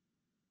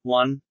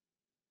 1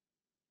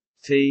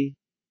 t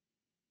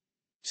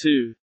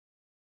 2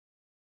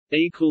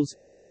 equals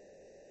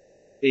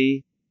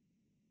e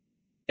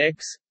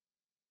x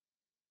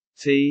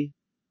t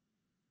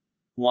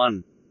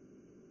 1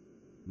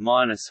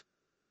 minus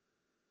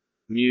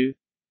mu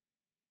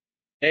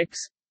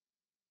x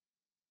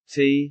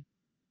t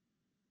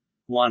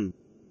 1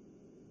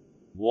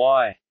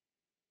 y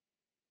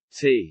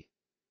t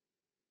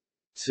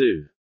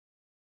 2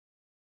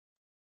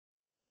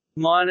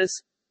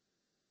 minus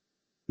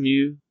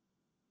mu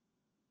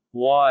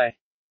y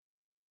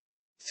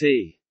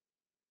t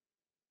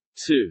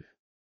 2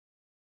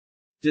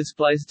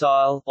 display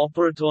style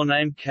operator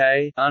name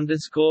k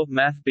underscore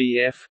math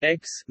bf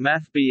x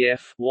math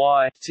bf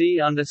y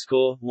t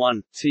underscore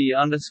 1 t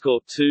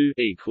underscore 2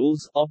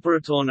 equals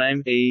operator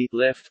name e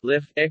left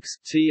x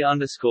t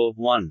underscore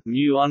 1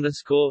 mu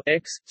underscore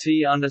x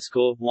t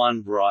underscore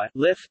 1 right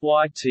left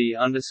y t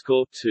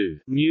underscore 2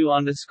 mu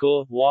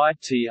underscore y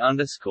t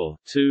underscore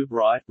 2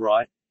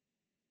 right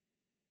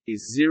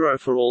is 0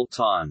 for all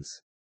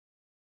times.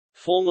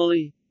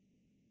 Formally,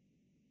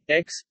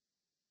 x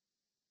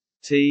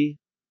t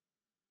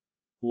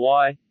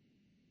y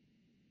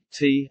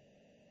t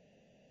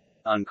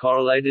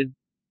uncorrelated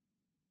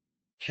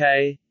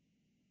k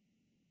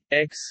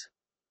x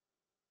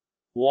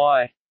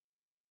y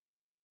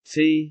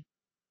t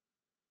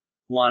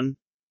 1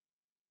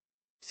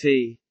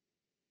 t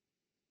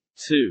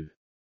 2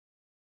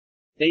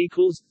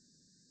 equals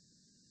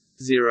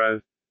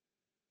 0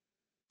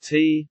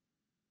 t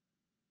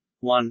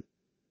 1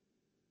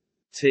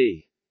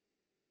 t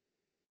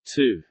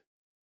 2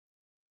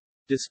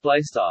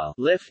 display style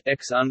left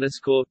x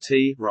underscore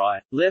t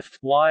right left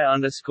y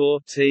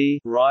underscore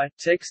t right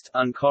text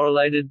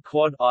uncorrelated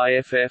quad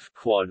iff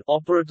quad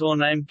operator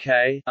name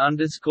k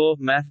underscore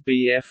math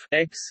bf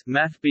x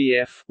math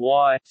bf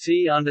y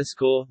t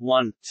underscore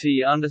 1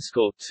 t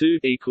underscore 2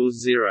 equals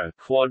 0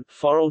 quad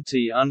foral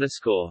t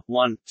underscore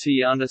 1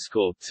 t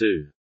underscore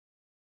 2.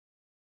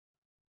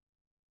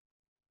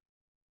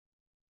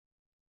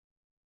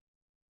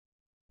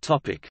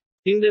 Topic: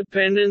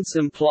 Independence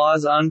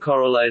implies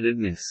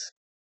uncorrelatedness.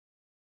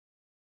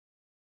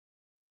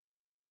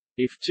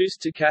 If two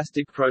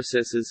stochastic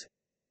processes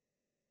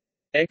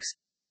x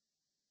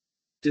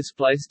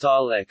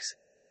x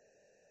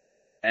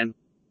and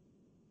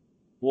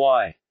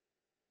y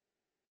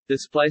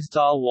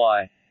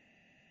y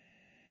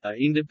are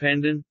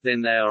independent,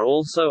 then they are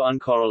also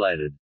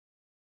uncorrelated.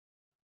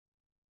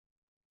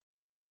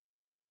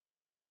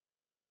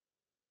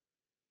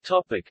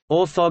 Topic: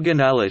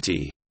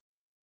 Orthogonality.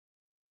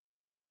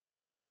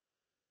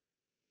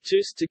 Two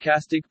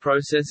stochastic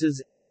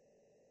processes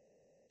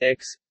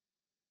x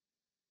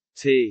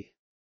t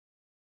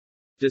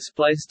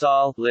display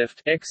style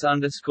left x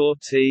underscore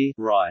t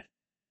right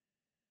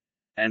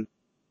and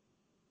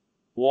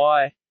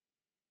y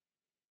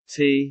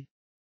t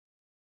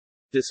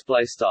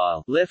display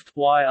style left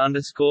y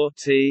underscore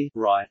t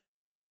right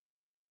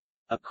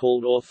are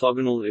called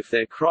orthogonal if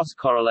their cross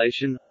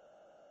correlation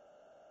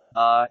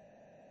r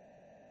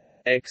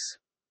x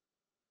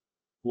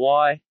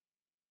y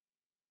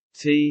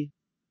t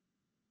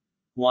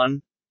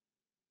 1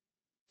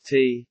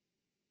 t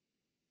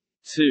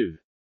 2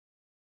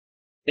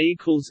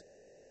 equals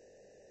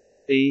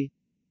e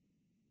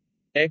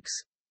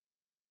x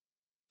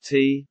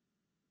t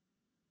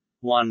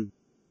 1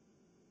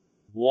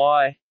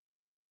 y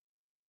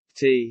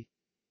t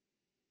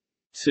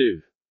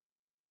 2.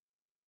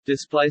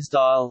 Display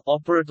style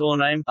operator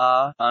name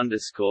r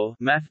underscore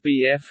math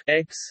BF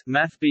x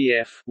math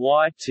BF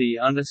y t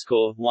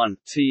underscore 1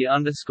 t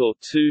underscore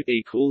 2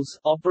 equals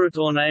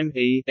operator name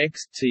e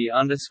x t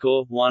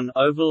underscore 1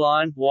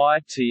 overline y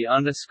t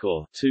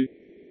underscore 2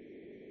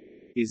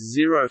 is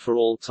 0 for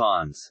all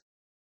times.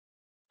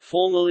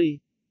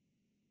 Formally,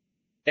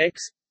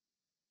 x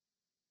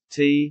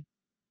t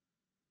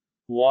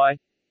y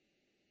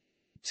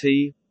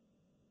t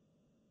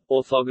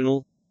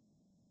orthogonal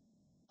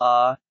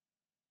r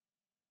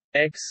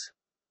x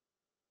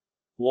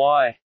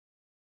y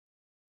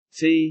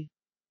t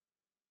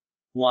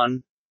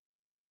 1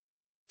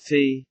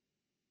 t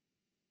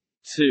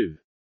 2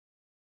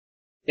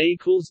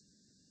 equals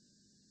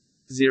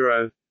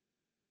 0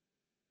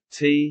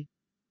 t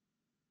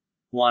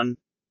 1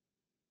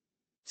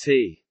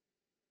 t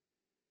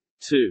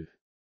 2.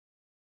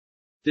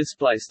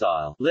 Display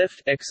style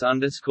left x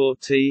underscore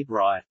t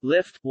right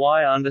left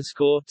y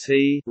underscore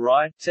t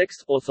right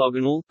text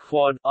orthogonal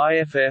quad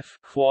IFF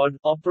quad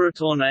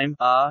operator name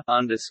r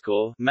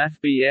underscore math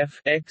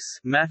BF x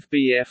math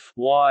BF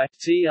y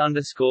t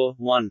underscore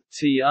 1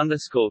 t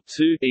underscore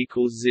 2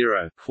 equals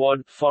 0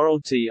 quad foral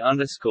t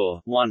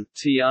underscore 1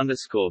 t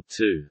underscore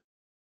 2.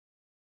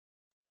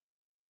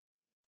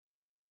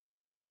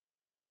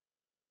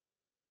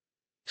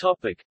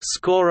 Topic: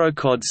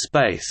 Skorokhod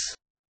space.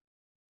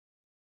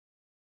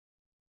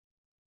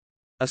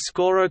 A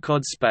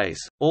Skorokhod space,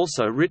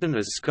 also written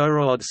as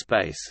Skorokhod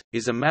space,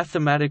 is a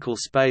mathematical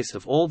space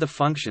of all the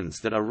functions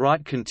that are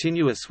right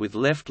continuous with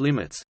left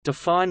limits,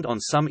 defined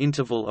on some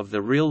interval of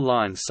the real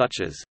line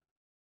such as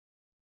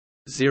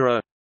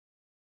 0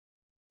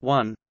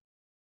 1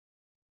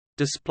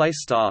 display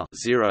star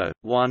 0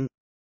 1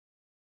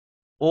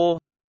 or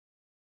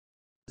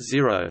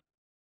 0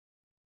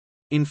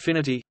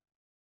 infinity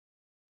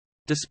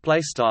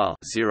display style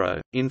 0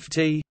 inf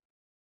t,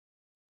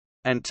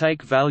 and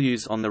take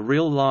values on the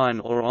real line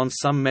or on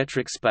some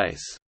metric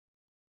space.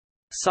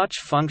 Such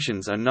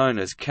functions are known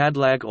as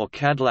Cadlag or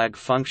Cadlag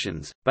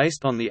functions,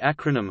 based on the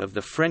acronym of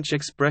the French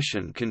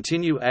expression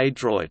continue à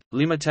droite,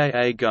 limité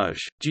à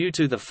gauche, due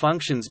to the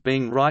functions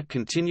being right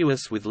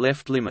continuous with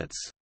left limits.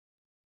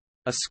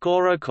 A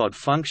Skorokhod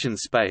function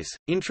space,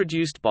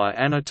 introduced by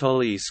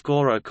Anatoly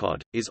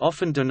Skorokhod, is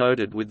often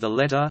denoted with the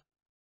letter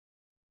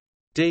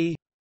d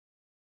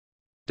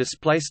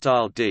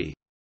d.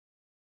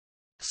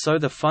 So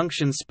the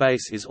function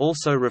space is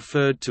also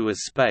referred to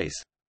as space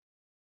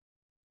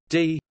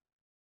d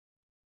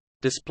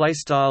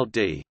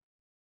d.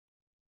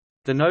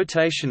 The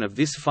notation of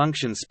this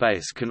function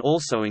space can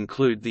also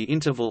include the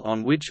interval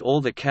on which all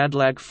the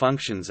Cadlag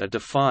functions are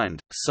defined.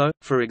 So,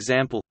 for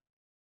example,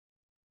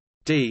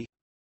 d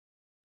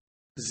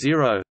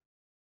 0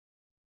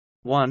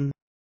 1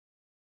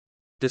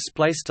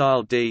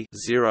 d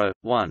 0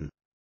 1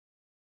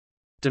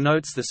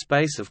 denotes the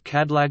space of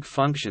Cadlag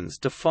functions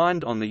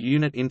defined on the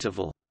unit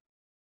interval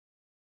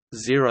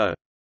 0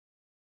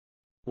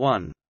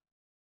 1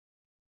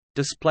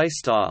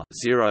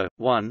 0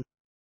 1.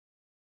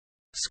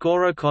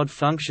 Skorokhod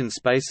function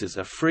spaces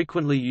are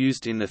frequently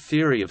used in the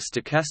theory of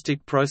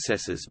stochastic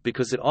processes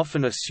because it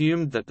often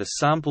assumed that the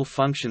sample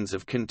functions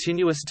of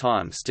continuous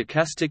time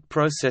stochastic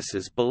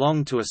processes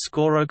belong to a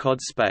Skorokhod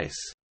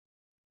space.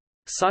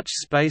 Such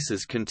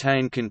spaces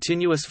contain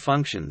continuous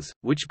functions,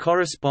 which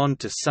correspond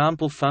to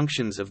sample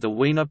functions of the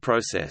Wiener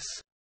process.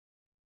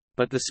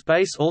 But the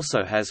space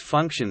also has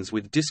functions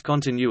with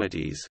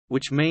discontinuities,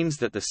 which means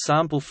that the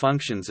sample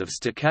functions of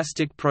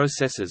stochastic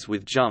processes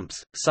with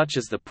jumps, such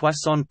as the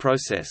Poisson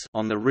process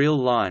on the real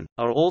line,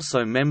 are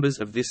also members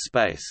of this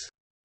space.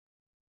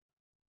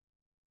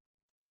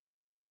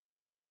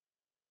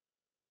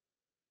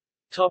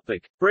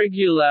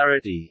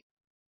 Regularity.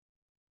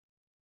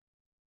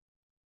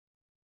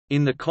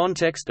 In the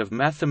context of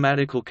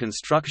mathematical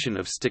construction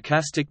of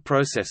stochastic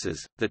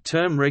processes, the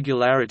term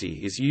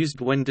regularity is used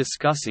when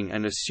discussing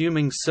and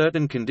assuming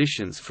certain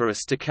conditions for a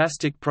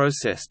stochastic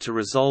process to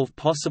resolve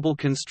possible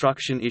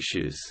construction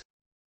issues.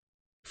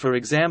 For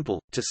example,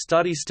 to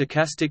study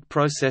stochastic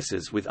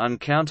processes with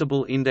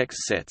uncountable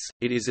index sets,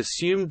 it is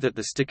assumed that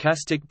the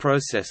stochastic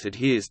process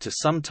adheres to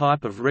some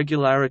type of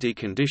regularity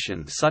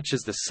condition, such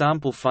as the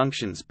sample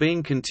functions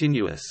being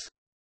continuous.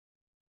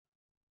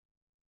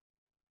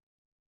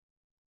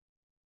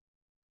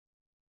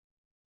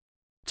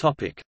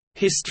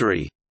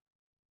 History.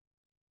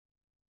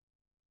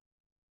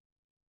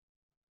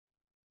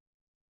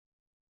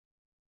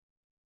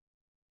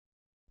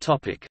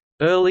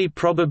 Early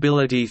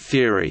probability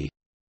theory.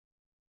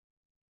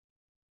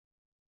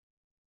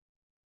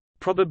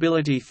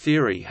 Probability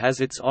theory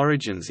has its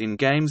origins in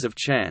games of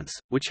chance,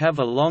 which have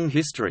a long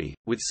history,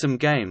 with some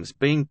games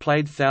being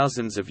played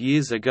thousands of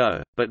years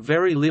ago, but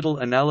very little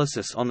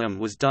analysis on them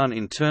was done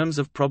in terms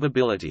of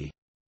probability.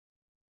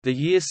 The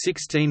year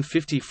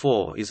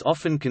 1654 is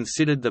often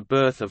considered the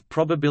birth of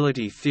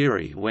probability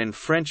theory, when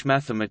French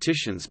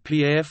mathematicians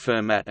Pierre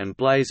Fermat and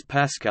Blaise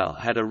Pascal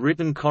had a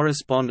written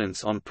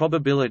correspondence on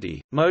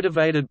probability,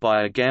 motivated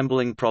by a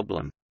gambling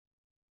problem.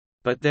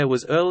 But there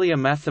was earlier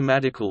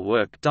mathematical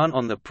work done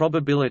on the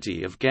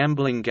probability of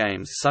gambling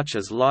games, such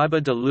as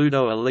Liber de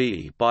Ludo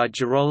Alii by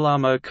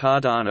Girolamo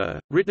Cardano,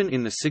 written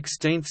in the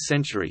 16th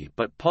century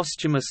but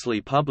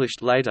posthumously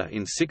published later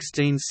in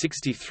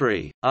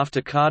 1663.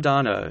 After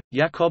Cardano,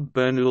 Jacob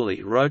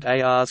Bernoulli wrote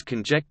Ars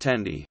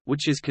Conjectandi,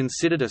 which is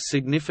considered a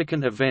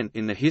significant event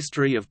in the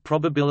history of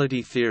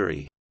probability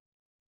theory.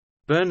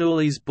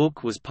 Bernoulli's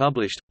book was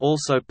published,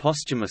 also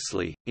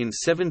posthumously, in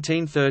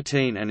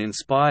 1713 and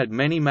inspired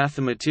many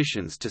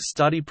mathematicians to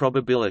study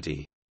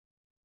probability.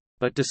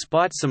 But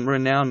despite some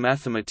renowned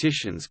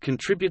mathematicians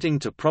contributing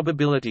to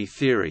probability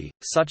theory,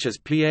 such as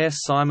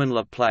Pierre-Simon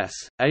Laplace,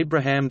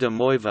 Abraham de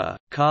Moivre,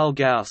 Carl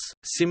Gauss,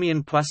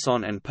 Simeon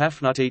Poisson and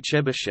Pafnuty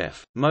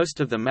Chebyshev, most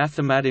of the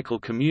mathematical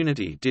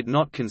community did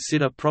not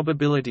consider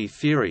probability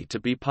theory to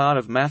be part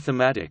of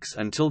mathematics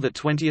until the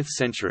 20th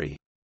century.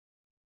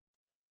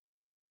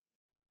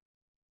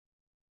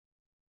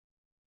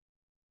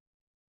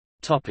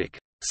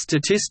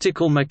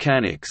 Statistical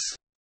mechanics.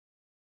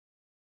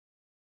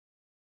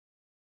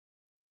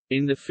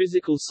 In the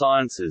physical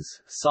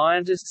sciences,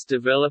 scientists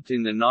developed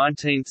in the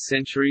 19th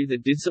century the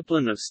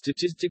discipline of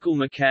statistical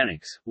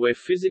mechanics, where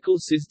physical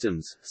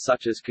systems,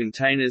 such as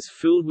containers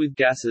filled with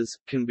gases,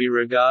 can be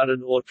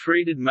regarded or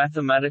treated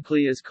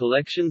mathematically as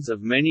collections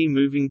of many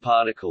moving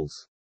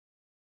particles.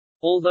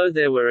 Although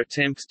there were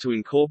attempts to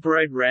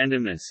incorporate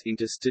randomness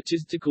into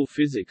statistical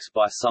physics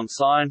by some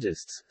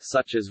scientists,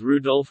 such as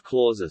Rudolf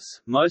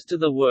Clausius, most of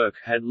the work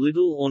had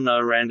little or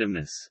no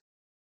randomness.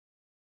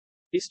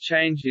 This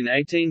changed in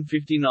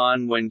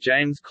 1859 when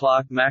James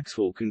Clerk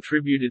Maxwell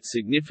contributed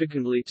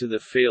significantly to the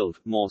field,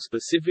 more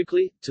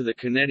specifically, to the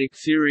kinetic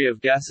theory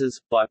of gases,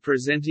 by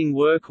presenting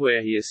work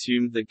where he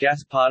assumed the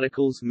gas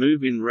particles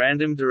move in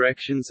random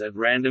directions at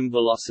random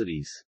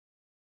velocities.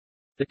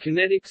 The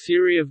kinetic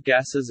theory of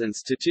gases and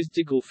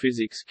statistical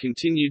physics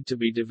continued to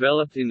be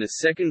developed in the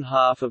second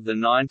half of the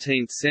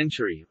 19th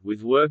century,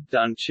 with work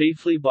done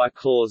chiefly by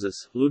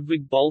Clausius,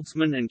 Ludwig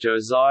Boltzmann and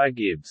Josiah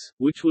Gibbs,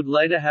 which would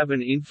later have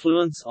an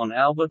influence on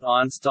Albert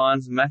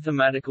Einstein's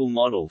mathematical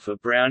model for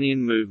Brownian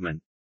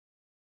movement.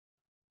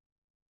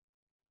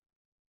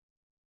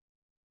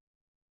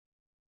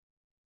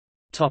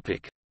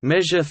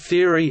 Measure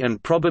theory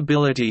and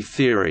probability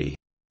theory.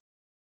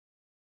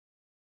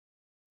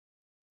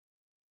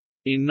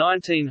 In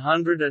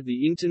 1900 at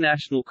the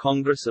International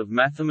Congress of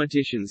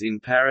Mathematicians in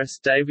Paris,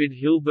 David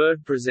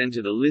Hilbert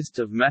presented a list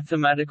of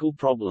mathematical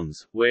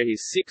problems, where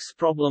his sixth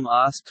problem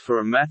asked for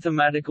a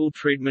mathematical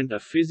treatment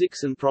of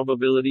physics and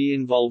probability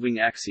involving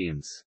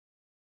axioms.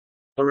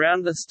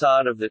 Around the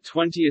start of the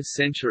 20th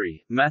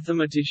century,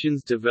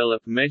 mathematicians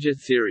developed measure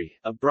theory,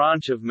 a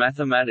branch of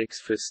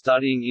mathematics for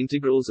studying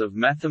integrals of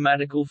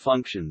mathematical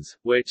functions,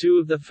 where two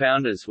of the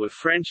founders were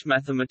French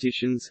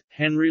mathematicians,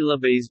 Henri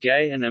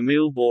Lebesgue and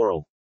Émile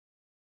Borel.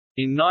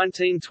 In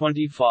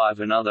 1925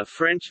 another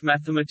French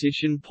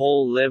mathematician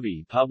Paul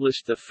Lévy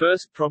published the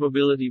first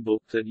probability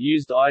book that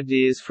used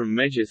ideas from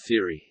measure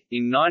theory.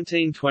 In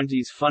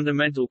 1920s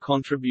fundamental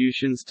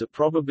contributions to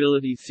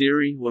probability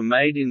theory were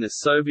made in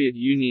the Soviet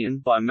Union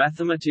by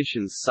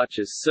mathematicians such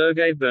as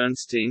Sergei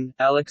Bernstein,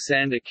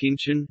 Alexander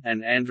Khinchin,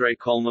 and Andrei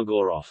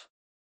Kolmogorov.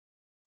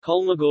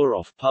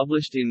 Kolmogorov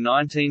published in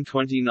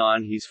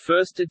 1929 his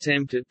first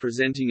attempt at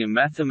presenting a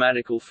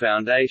mathematical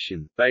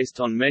foundation,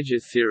 based on measure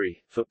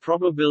theory, for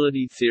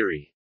probability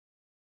theory.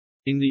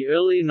 In the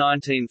early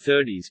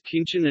 1930s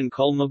Khinchin and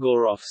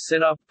Kolmogorov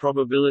set up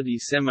probability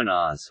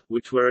seminars,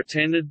 which were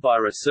attended by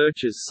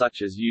researchers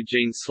such as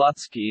Eugene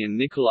Slutsky and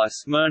Nikolai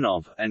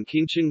Smirnov, and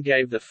Khinchin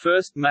gave the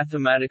first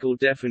mathematical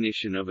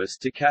definition of a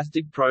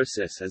stochastic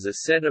process as a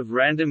set of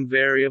random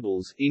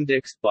variables,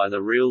 indexed by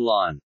the real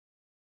line.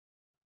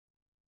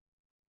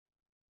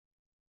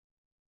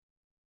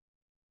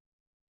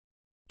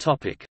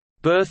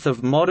 Birth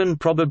of modern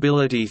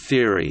probability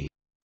theory.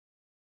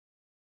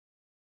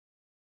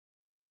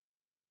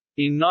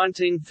 In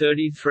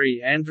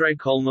 1933 Andrei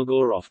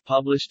Kolmogorov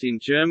published in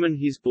German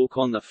his book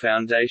on the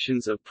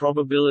foundations of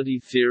probability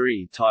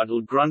theory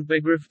titled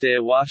Grundbegriff der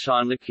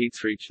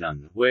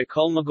Wahrscheinlichkeitsrechnung, where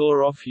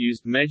Kolmogorov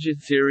used measure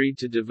theory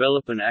to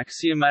develop an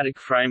axiomatic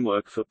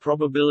framework for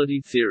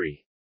probability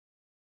theory.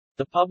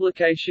 The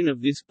publication of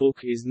this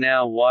book is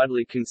now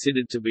widely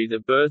considered to be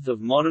the birth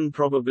of modern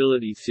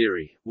probability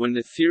theory, when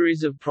the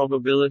theories of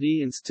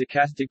probability and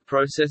stochastic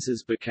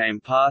processes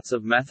became parts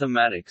of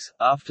mathematics.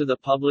 After the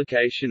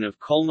publication of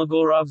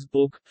Kolmogorov's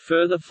book,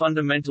 further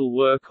fundamental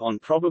work on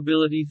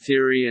probability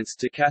theory and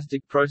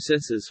stochastic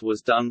processes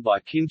was done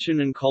by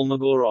Khinchin and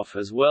Kolmogorov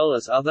as well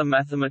as other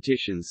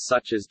mathematicians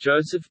such as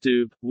Joseph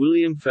Doob,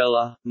 William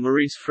Feller,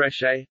 Maurice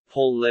Fréchet,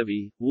 Paul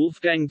Lévy,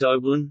 Wolfgang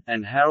Doblin,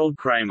 and Harold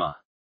Kramer.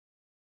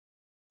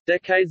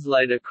 Decades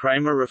later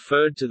Kramer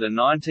referred to the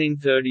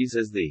 1930s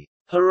as the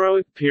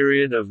heroic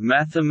period of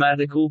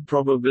mathematical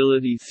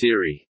probability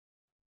theory.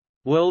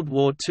 World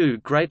War II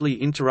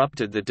greatly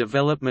interrupted the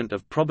development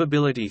of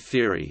probability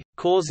theory,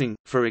 causing,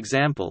 for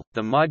example,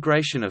 the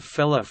migration of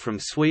Feller from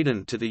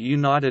Sweden to the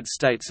United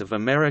States of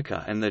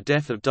America and the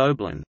death of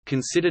Doblin,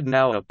 considered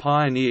now a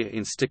pioneer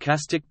in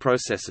stochastic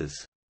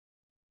processes.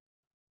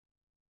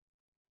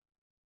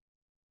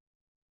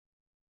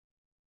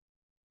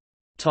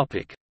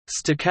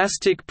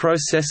 Stochastic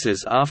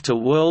processes after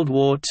World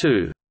War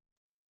II.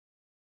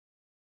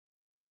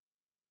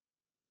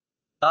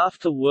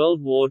 After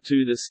World War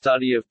II the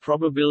study of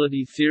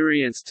probability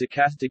theory and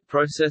stochastic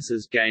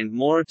processes gained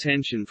more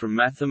attention from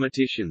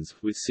mathematicians,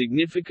 with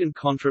significant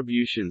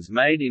contributions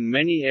made in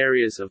many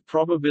areas of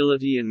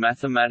probability and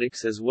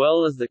mathematics as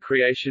well as the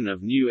creation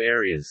of new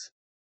areas.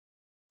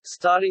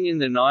 Starting in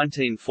the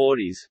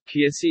 1940s,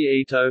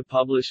 Keiichi Ito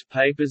published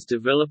papers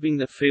developing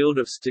the field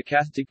of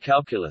stochastic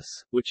calculus,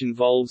 which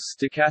involves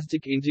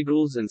stochastic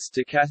integrals and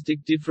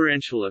stochastic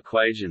differential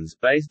equations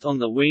based on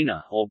the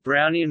Wiener or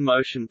Brownian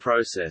motion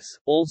process.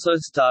 Also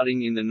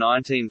starting in the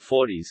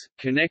 1940s,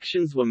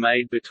 connections were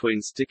made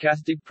between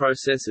stochastic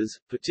processes,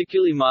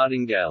 particularly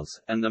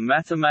Martingale's, and the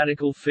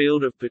mathematical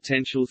field of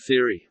potential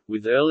theory,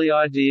 with early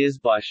ideas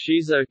by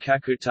Shizo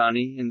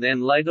Kakutani and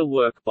then later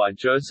work by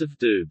Joseph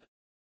Doob.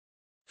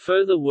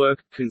 Further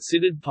work,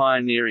 considered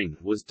pioneering,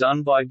 was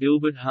done by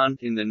Gilbert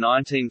Hunt in the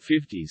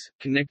 1950s,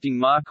 connecting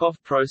Markov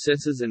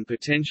processes and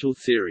potential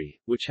theory,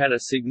 which had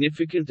a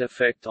significant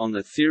effect on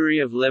the theory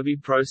of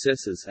Lévy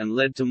processes and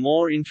led to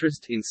more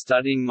interest in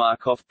studying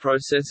Markov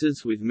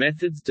processes with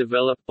methods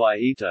developed by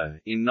Ito.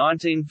 In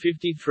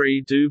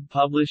 1953 Doob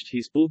published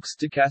his book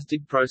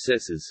Stochastic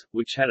Processes,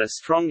 which had a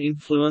strong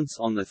influence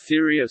on the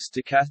theory of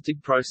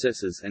stochastic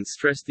processes and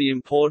stressed the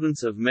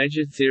importance of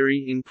measure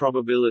theory in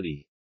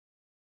probability.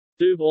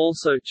 Doob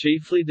also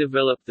chiefly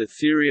developed the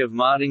theory of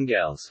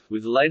martingales,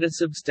 with later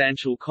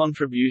substantial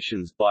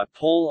contributions by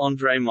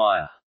Paul-André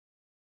Meyer.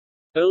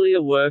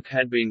 Earlier work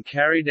had been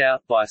carried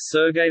out by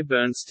Sergei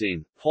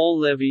Bernstein,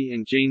 Paul Lévy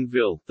and Jean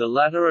Ville, the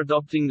latter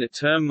adopting the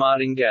term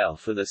martingale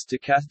for the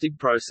stochastic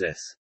process.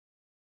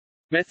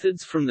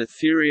 Methods from the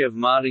theory of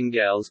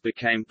martingales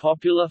became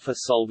popular for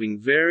solving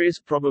various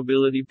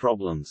probability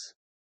problems.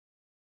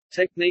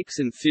 Techniques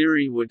and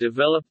theory were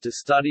developed to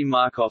study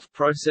Markov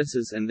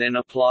processes and then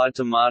applied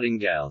to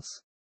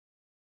martingales.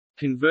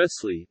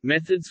 Conversely,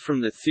 methods from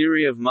the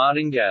theory of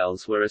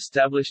martingales were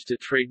established to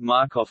treat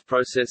Markov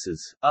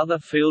processes. Other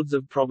fields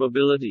of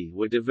probability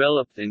were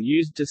developed and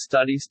used to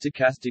study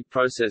stochastic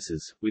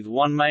processes, with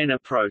one main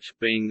approach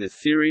being the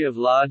theory of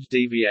large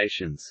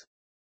deviations.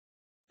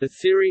 The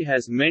theory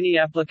has many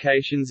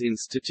applications in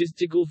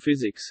statistical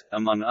physics,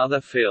 among other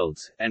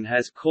fields, and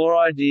has core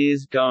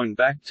ideas going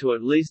back to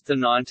at least the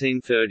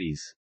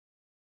 1930s.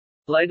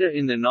 Later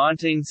in the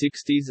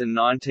 1960s and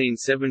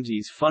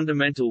 1970s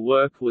fundamental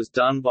work was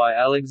done by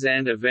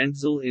Alexander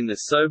Wenzel in the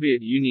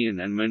Soviet Union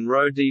and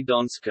Monroe D.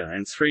 Donska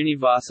and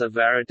Srinivasa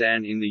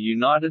Varadhan in the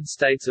United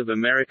States of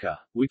America,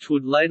 which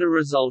would later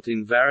result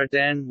in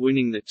Varadhan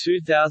winning the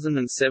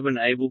 2007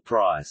 Abel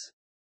Prize.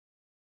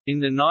 In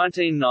the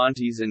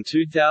 1990s and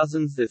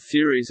 2000s the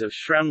theories of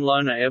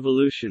Schramm-Lohner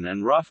evolution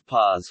and rough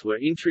paths were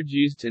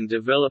introduced and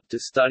developed to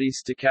study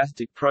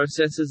stochastic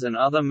processes and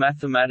other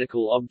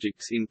mathematical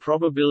objects in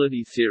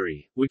probability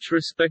theory, which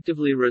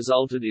respectively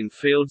resulted in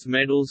Fields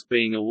Medals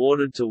being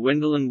awarded to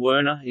Wendell and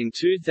Werner in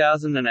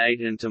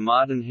 2008 and to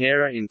Martin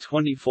Hare in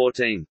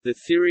 2014. The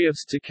theory of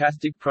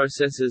stochastic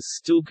processes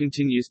still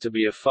continues to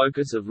be a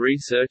focus of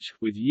research,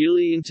 with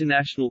yearly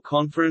international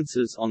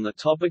conferences on the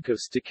topic of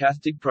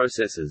stochastic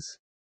processes.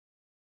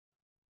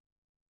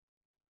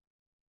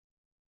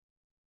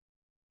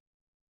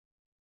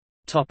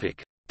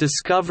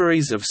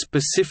 Discoveries of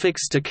specific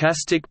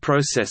stochastic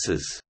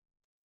processes.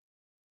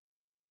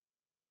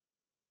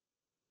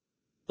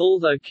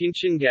 Although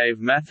Khinchin gave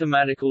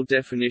mathematical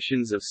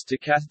definitions of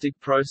stochastic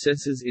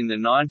processes in the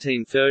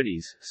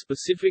 1930s,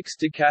 specific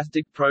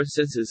stochastic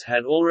processes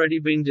had already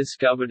been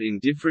discovered in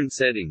different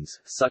settings,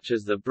 such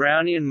as the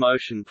Brownian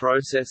motion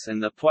process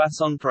and the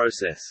Poisson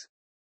process.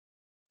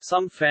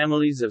 Some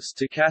families of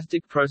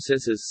stochastic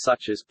processes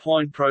such as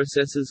point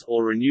processes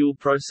or renewal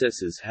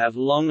processes have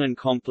long and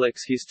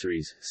complex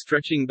histories,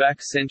 stretching back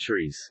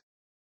centuries.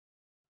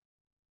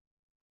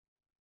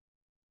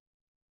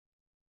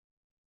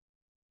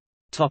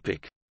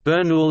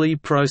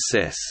 Bernoulli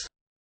process.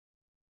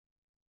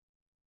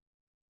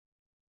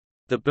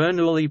 The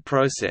Bernoulli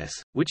process,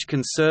 which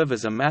can serve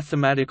as a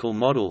mathematical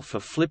model for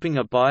flipping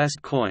a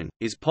biased coin,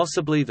 is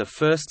possibly the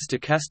first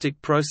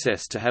stochastic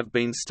process to have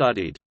been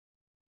studied.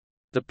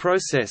 The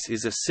process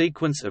is a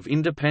sequence of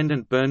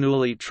independent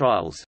Bernoulli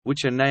trials,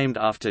 which are named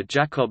after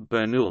Jacob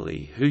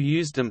Bernoulli, who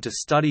used them to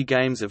study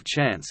games of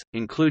chance,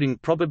 including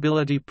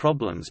probability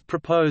problems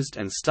proposed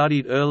and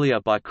studied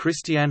earlier by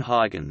Christian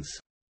Huygens.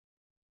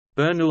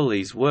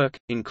 Bernoulli's work,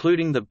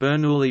 including the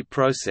Bernoulli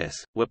process,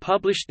 were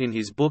published in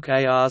his book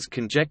Ars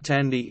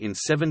Conjectandi in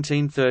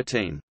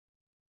 1713.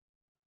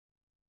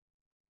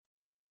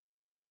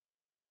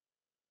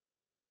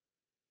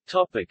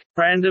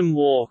 Random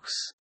walks.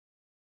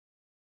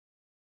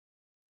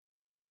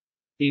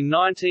 In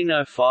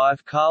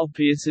 1905, Carl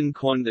Pearson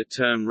coined the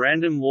term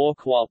random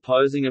walk while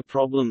posing a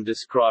problem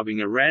describing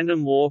a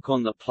random walk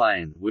on the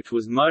plane, which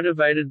was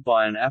motivated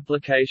by an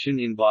application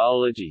in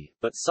biology,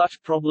 but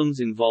such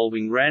problems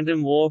involving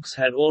random walks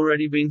had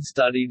already been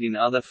studied in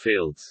other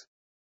fields.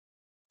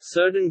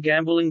 Certain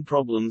gambling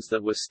problems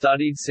that were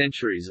studied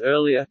centuries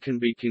earlier can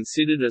be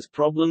considered as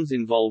problems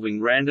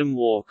involving random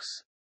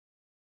walks.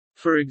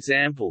 For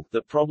example,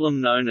 the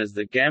problem known as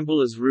the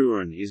gambler's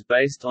ruin is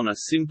based on a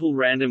simple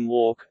random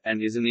walk,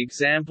 and is an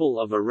example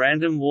of a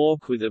random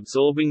walk with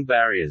absorbing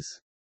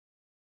barriers.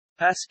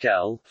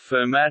 Pascal,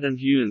 Fermat and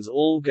Huygens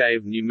all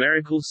gave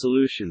numerical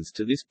solutions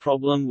to this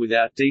problem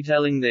without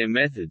detailing their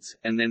methods,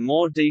 and then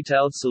more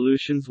detailed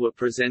solutions were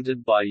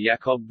presented by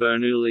Jacob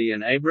Bernoulli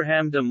and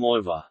Abraham de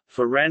Moivre,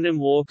 for random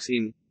walks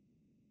in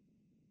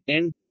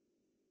n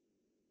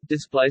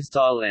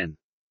n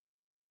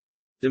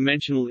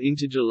dimensional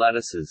integer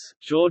lattices.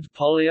 George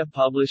Polya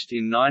published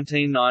in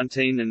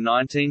 1919 and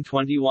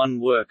 1921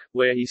 work,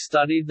 where he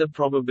studied the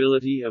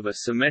probability of a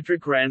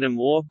symmetric random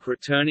walk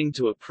returning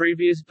to a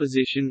previous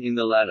position in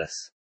the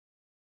lattice.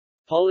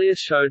 Polya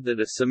showed that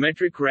a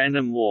symmetric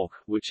random walk,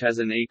 which has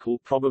an equal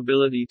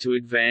probability to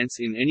advance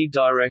in any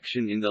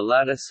direction in the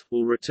lattice,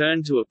 will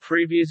return to a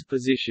previous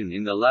position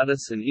in the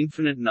lattice an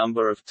infinite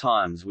number of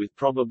times with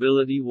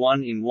probability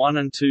 1 in 1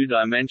 and 2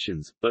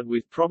 dimensions, but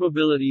with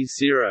probability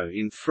 0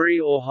 in 3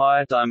 or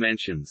higher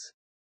dimensions.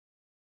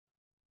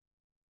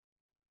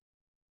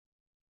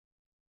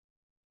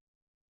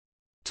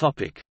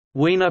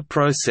 Wiener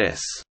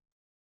process.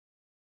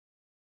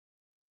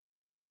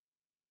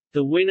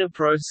 The Wiener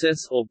process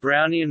or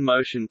Brownian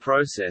motion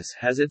process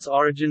has its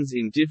origins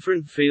in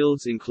different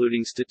fields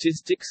including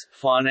statistics,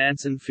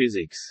 finance and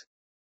physics.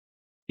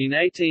 In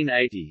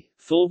 1880,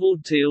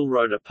 Thorvald Thiel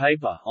wrote a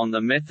paper on the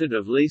method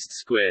of least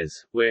squares,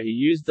 where he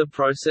used the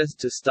process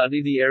to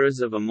study the errors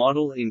of a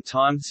model in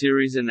time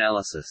series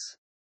analysis.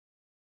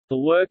 The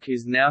work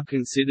is now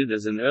considered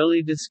as an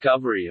early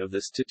discovery of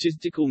the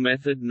statistical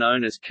method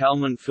known as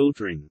Kalman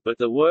filtering, but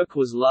the work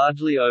was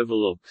largely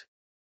overlooked.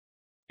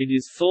 It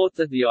is thought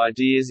that the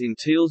ideas in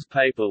Thiel's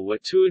paper were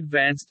too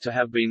advanced to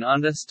have been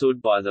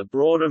understood by the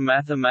broader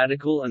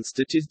mathematical and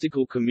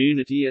statistical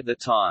community at the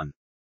time.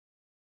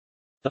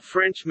 The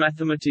French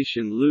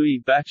mathematician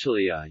Louis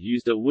Bachelier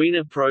used a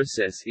Wiener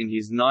process in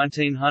his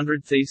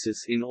 1900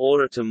 thesis in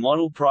order to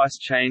model price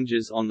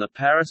changes on the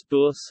Paris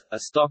Bourse, a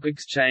stock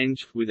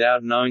exchange,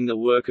 without knowing the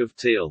work of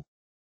Thiel.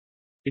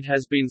 It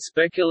has been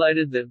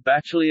speculated that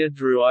Bachelier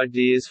drew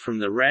ideas from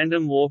the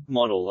random walk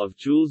model of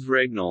Jules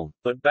Regnault,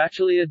 but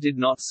Bachelier did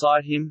not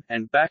cite him,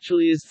 and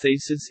Bachelier's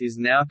thesis is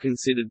now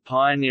considered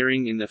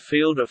pioneering in the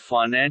field of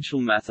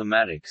financial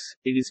mathematics.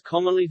 It is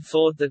commonly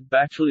thought that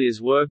Bachelier's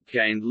work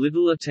gained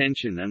little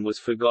attention and was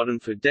forgotten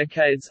for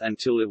decades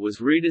until it was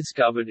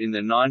rediscovered in the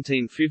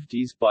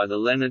 1950s by the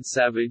Leonard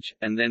Savage,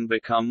 and then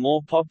become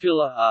more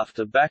popular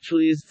after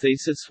Bachelier's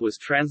thesis was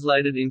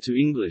translated into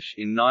English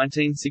in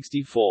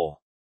 1964.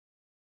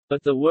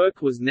 But the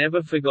work was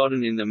never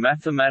forgotten in the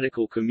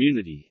mathematical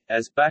community,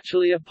 as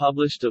Bachelier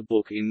published a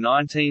book in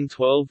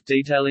 1912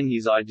 detailing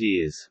his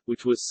ideas,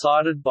 which was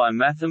cited by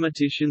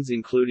mathematicians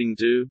including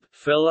Dubé,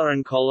 Feller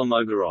and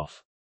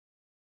Kolmogorov.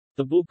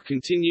 The book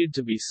continued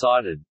to be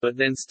cited, but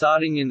then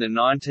starting in the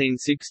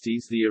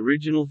 1960s the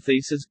original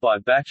thesis by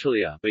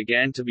Bachelier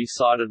began to be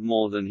cited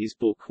more than his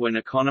book when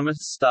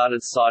economists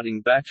started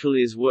citing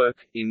Bachelier's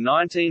work. In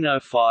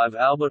 1905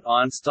 Albert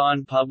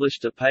Einstein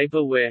published a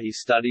paper where he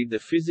studied the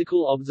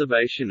physical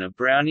observation of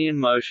Brownian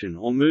motion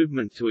or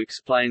movement to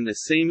explain the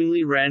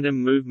seemingly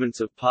random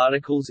movements of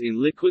particles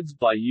in liquids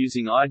by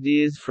using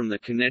ideas from the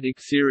kinetic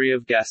theory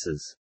of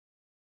gases.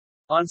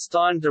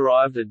 Einstein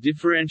derived a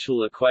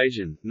differential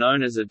equation,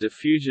 known as a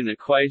diffusion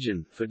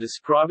equation, for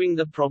describing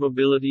the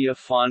probability of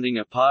finding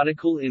a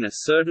particle in a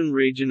certain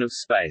region of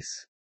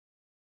space.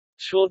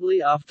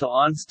 Shortly after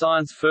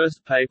Einstein's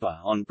first paper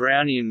on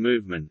Brownian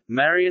movement,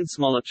 Marian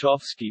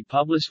Smoluchowski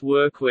published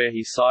work where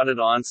he cited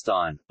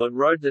Einstein, but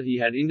wrote that he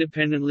had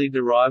independently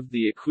derived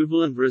the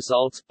equivalent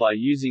results by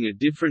using a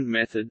different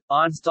method.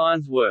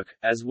 Einstein's work,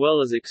 as well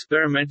as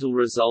experimental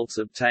results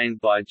obtained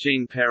by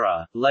Jean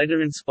Perrin,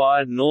 later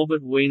inspired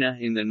Norbert Wiener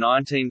in the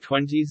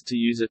 1920s to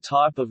use a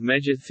type of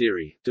measure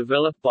theory,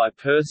 developed by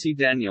Percy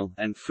Daniel,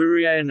 and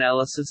Fourier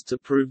analysis to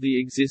prove the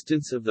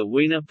existence of the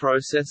Wiener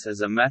process as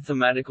a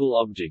mathematical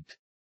object.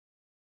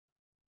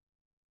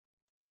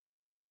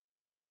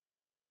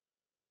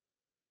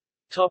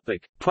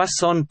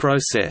 Poisson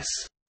process.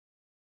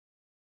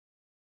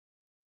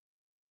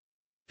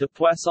 The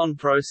Poisson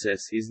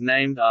process is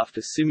named after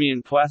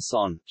Simeon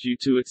Poisson, due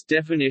to its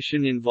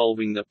definition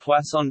involving the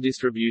Poisson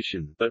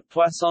distribution, but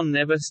Poisson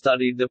never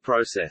studied the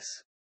process.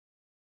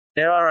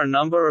 There are a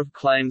number of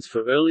claims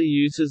for early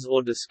uses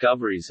or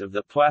discoveries of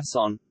the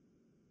Poisson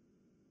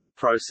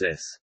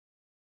process.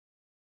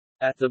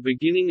 At the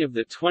beginning of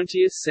the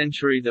 20th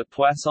century, the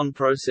Poisson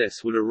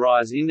process would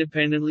arise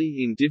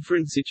independently in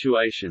different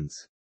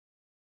situations.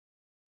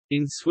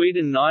 In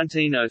Sweden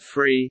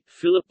 1903,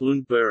 Philip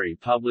Lundberg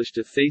published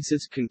a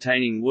thesis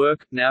containing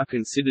work, now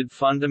considered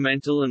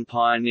fundamental and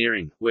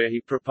pioneering, where he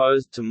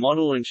proposed to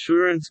model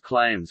insurance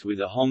claims with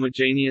a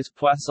homogeneous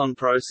Poisson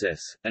process.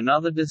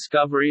 Another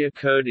discovery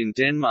occurred in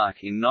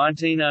Denmark in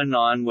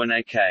 1909 when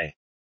A.K.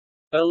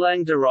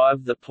 Erlang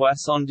derived the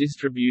Poisson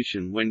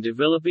distribution when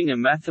developing a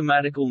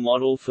mathematical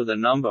model for the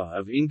number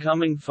of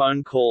incoming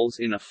phone calls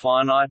in a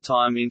finite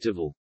time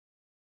interval.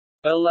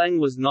 Erlang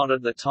was not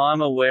at the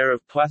time aware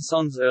of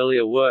Poisson's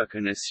earlier work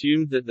and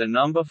assumed that the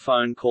number of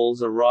phone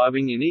calls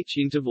arriving in each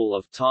interval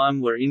of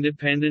time were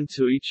independent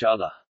to each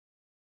other.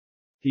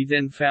 He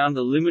then found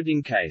the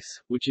limiting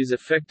case, which is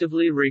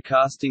effectively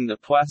recasting the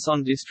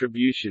Poisson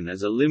distribution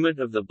as a limit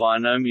of the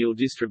binomial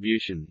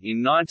distribution.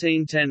 In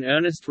 1910,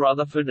 Ernest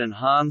Rutherford and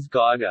Hans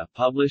Geiger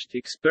published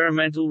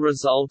experimental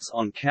results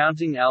on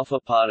counting alpha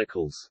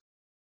particles.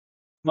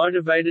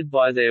 Motivated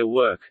by their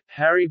work,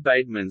 Harry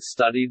Bateman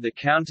studied the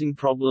counting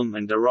problem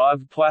and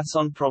derived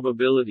Poisson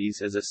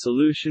probabilities as a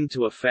solution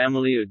to a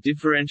family of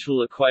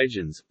differential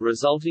equations,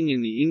 resulting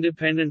in the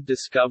independent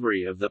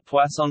discovery of the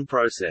Poisson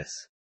process.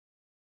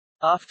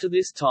 After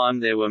this time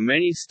there were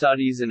many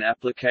studies and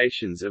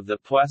applications of the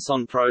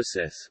Poisson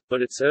process, but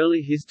its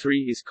early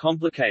history is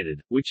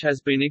complicated, which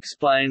has been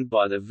explained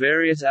by the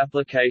various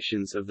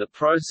applications of the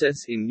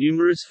process in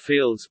numerous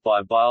fields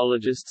by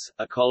biologists,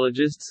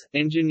 ecologists,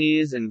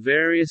 engineers and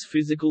various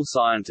physical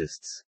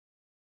scientists.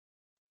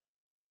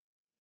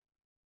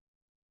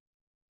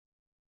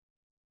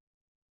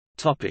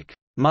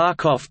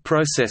 Markov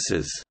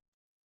processes.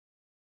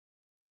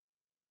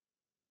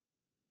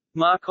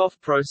 Markov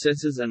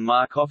processes and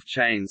Markov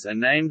chains are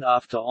named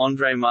after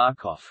Andrei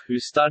Markov, who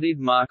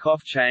studied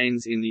Markov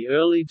chains in the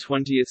early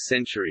 20th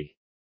century.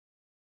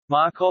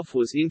 Markov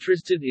was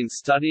interested in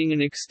studying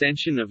an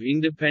extension of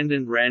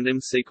independent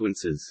random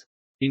sequences.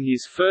 In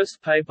his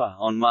first paper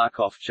on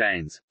Markov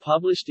chains,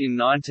 published in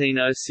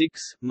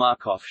 1906,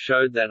 Markov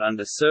showed that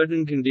under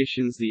certain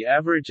conditions the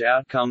average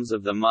outcomes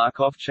of the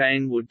Markov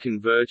chain would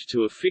converge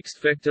to a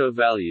fixed vector of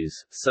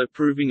values, so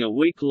proving a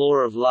weak law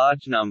of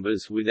large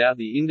numbers without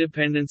the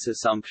independence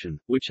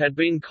assumption, which had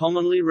been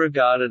commonly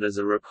regarded as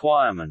a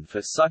requirement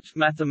for such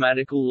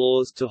mathematical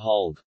laws to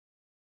hold.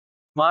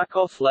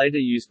 Markov later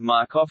used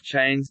Markov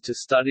chains to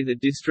study the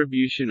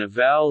distribution of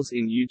vowels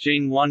in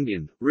Eugene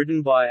Onegin,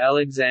 written by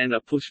Alexander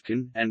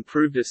Pushkin, and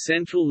proved a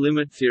central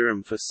limit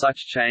theorem for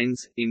such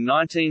chains. In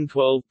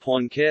 1912,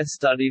 Poincare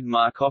studied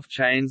Markov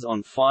chains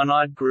on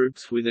finite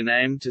groups with an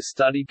aim to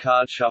study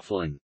card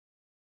shuffling.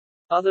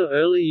 Other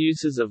early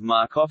uses of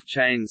Markov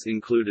chains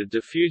include a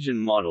diffusion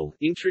model,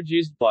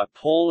 introduced by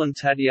Paul and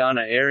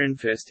Tatiana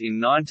Ehrenfest in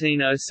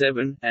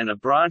 1907, and a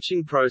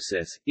branching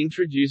process,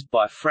 introduced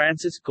by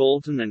Francis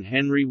Galton and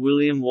Henry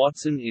William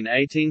Watson in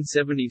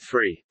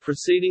 1873,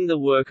 preceding the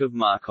work of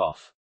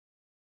Markov.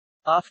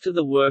 After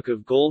the work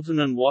of Galton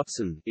and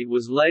Watson, it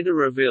was later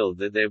revealed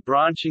that their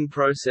branching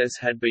process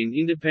had been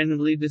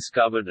independently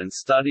discovered and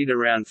studied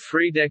around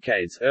 3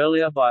 decades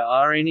earlier by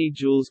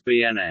René-Jules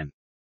Bianam.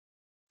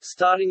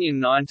 Starting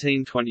in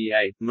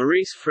 1928,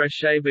 Maurice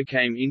Fréchet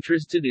became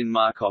interested in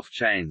Markov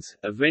chains,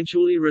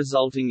 eventually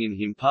resulting in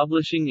him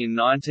publishing in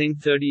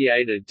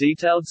 1938 a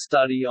detailed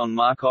study on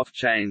Markov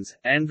chains.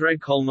 Andrei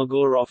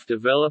Kolmogorov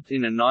developed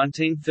in a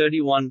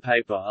 1931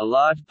 paper a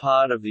large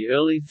part of the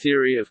early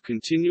theory of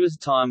continuous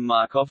time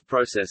Markov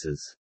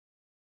processes.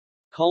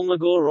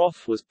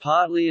 Kolmogorov was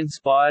partly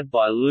inspired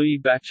by Louis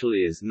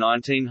Bachelier's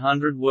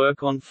 1900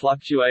 work on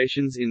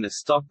fluctuations in the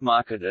stock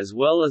market as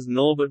well as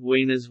Norbert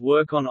Wiener's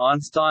work on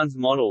Einstein's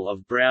model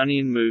of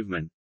Brownian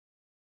movement.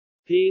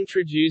 He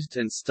introduced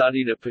and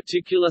studied a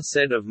particular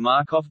set of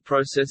Markov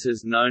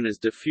processes known as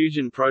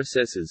diffusion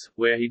processes,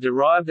 where he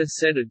derived a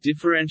set of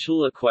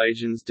differential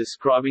equations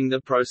describing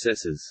the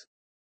processes.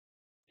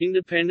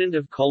 Independent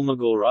of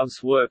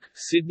Kolmogorov's work,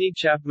 Sidney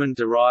Chapman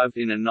derived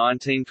in a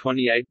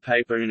 1928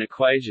 paper an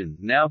equation,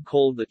 now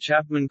called the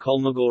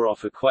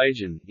Chapman-Kolmogorov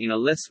equation, in a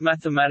less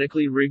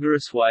mathematically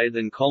rigorous way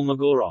than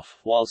Kolmogorov,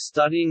 while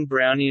studying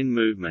Brownian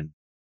movement.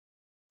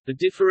 The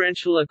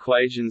differential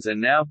equations are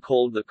now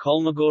called the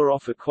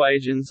Kolmogorov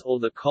equations or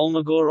the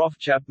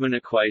Kolmogorov-Chapman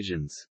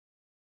equations.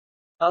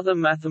 Other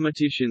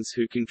mathematicians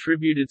who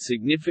contributed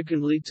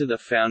significantly to the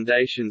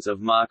foundations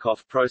of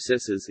Markov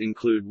processes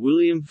include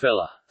William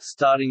Feller,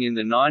 starting in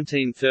the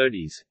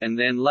 1930s, and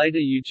then later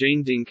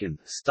Eugene Dinkin,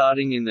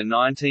 starting in the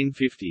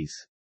 1950s.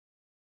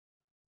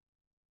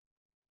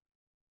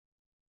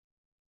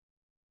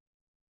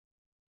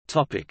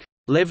 Topic: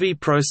 Lévy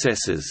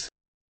processes.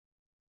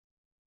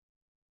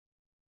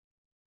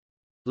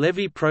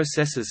 Lévy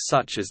processes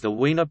such as the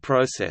Wiener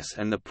process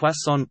and the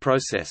Poisson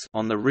process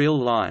on the real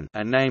line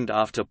are named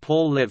after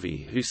Paul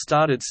Lévy, who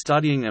started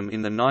studying them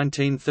in the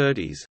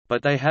 1930s,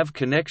 but they have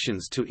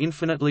connections to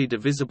infinitely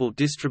divisible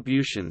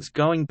distributions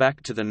going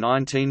back to the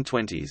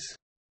 1920s.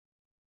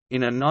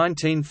 In a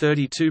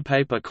 1932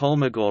 paper,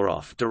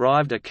 Kolmogorov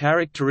derived a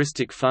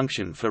characteristic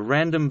function for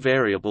random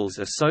variables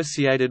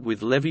associated with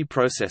Lévy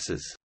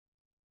processes.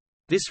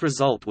 This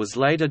result was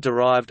later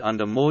derived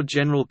under more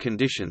general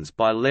conditions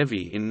by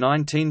Lévy in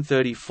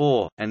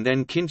 1934, and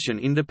then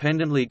Khinchin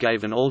independently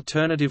gave an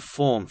alternative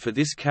form for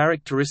this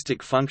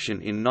characteristic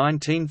function in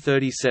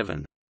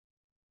 1937.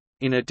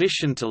 In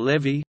addition to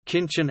Lévy,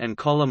 Khinchin and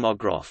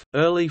Kolmogorov,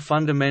 early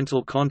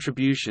fundamental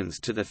contributions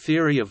to the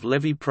theory of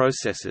Lévy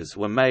processes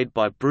were made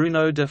by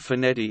Bruno de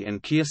Finetti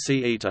and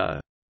Kirsi Ito.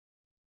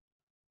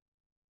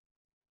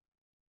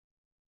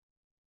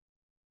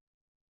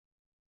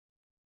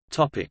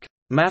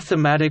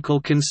 Mathematical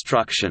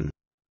construction.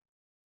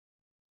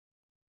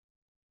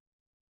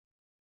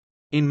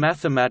 In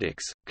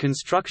mathematics,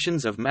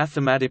 constructions of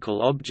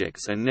mathematical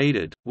objects are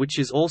needed, which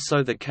is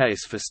also the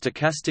case for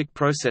stochastic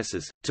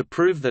processes, to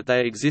prove that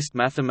they exist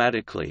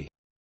mathematically.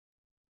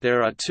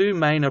 There are two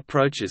main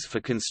approaches for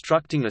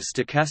constructing a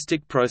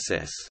stochastic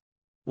process.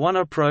 One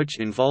approach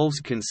involves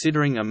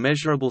considering a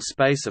measurable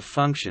space of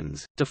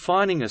functions,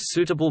 defining a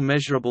suitable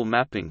measurable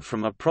mapping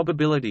from a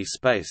probability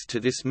space to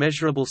this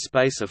measurable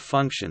space of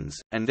functions,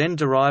 and then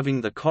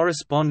deriving the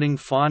corresponding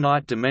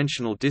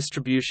finite-dimensional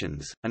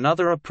distributions.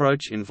 Another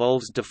approach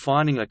involves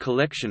defining a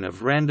collection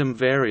of random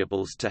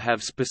variables to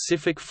have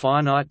specific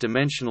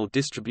finite-dimensional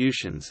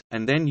distributions,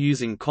 and then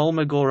using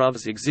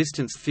Kolmogorov's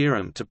existence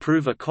theorem to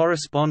prove a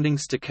corresponding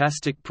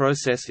stochastic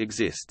process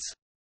exists.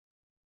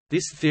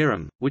 This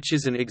theorem, which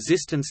is an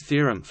existence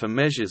theorem for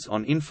measures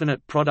on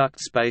infinite product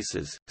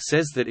spaces,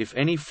 says that if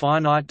any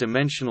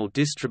finite-dimensional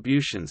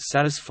distributions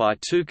satisfy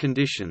two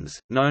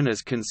conditions, known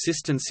as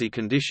consistency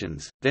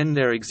conditions, then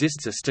there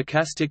exists a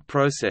stochastic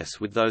process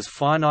with those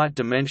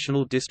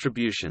finite-dimensional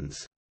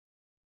distributions.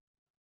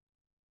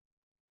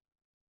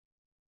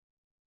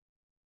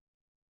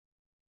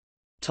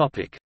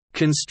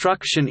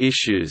 Construction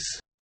issues.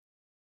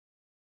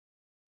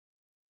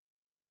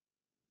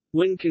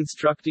 When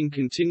constructing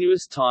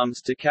continuous time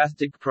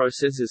stochastic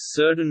processes,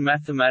 certain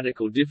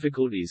mathematical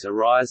difficulties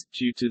arise,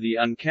 due to the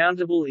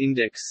uncountable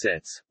index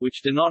sets,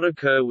 which do not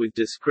occur with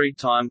discrete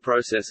time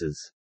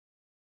processes.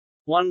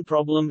 One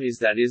problem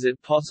is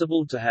it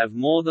possible to have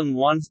more than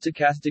one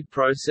stochastic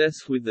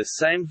process with the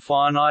same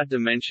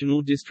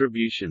finite-dimensional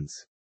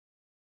distributions?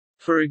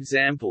 For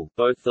example,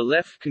 both the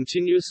left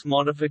continuous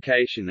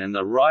modification and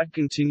the right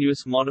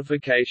continuous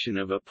modification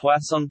of a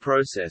Poisson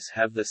process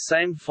have the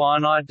same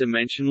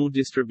finite-dimensional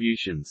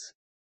distributions.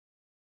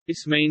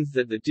 This means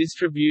that the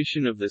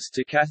distribution of the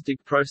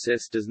stochastic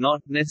process does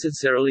not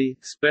necessarily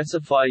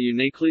specify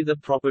uniquely the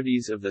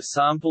properties of the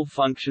sample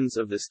functions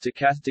of the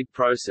stochastic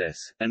process.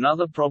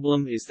 Another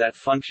problem is that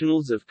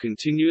functionals of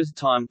continuous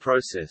time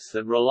process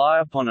that rely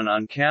upon an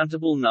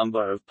uncountable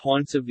number of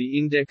points of the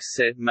index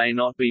set may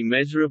not be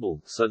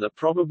measurable, so the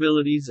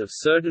probabilities of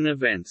certain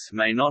events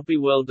may not be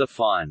well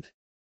defined.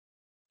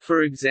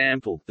 For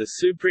example, the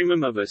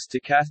supremum of a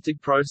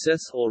stochastic process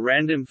or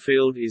random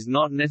field is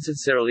not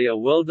necessarily a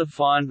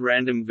well-defined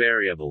random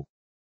variable.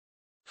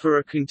 For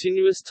a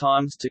continuous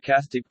time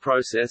stochastic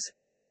process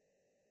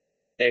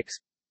x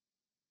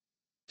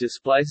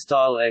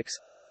x,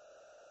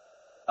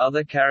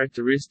 other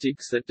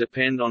characteristics that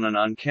depend on an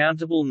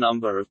uncountable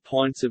number of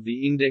points of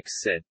the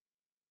index set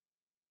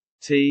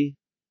t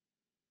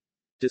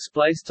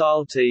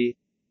t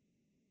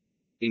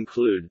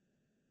include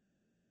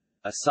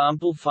a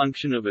sample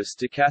function of a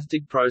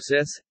stochastic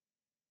process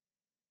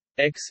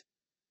x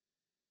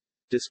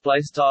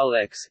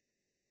x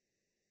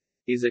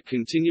is a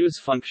continuous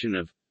function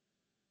of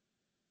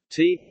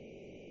t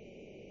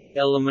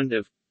element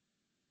of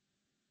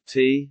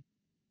t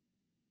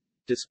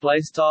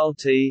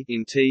t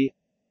in t.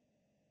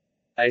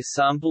 A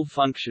sample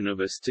function of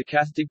a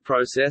stochastic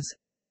process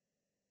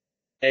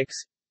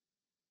x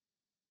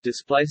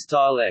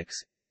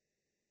x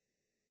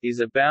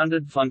is a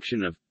bounded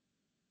function of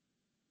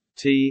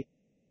t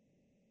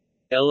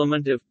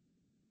element of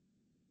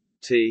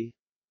t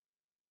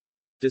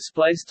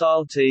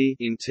t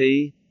in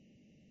t,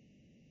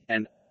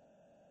 and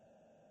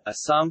a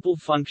sample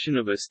function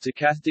of a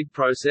stochastic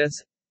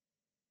process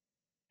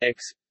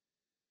x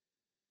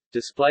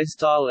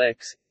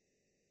x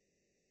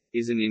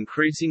is an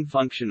increasing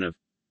function of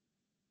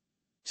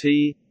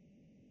t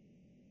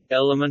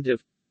element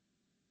of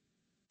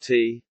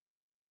t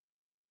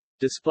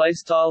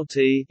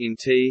t in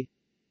t.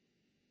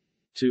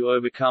 To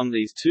overcome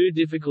these two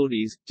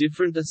difficulties,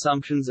 different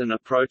assumptions and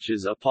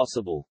approaches are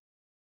possible.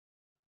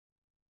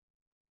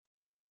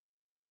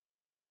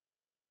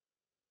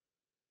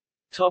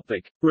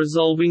 Topic: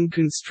 Resolving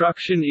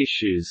construction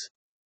issues.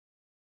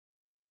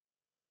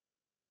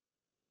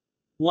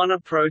 One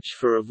approach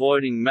for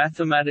avoiding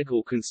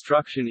mathematical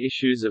construction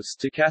issues of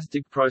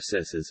stochastic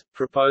processes,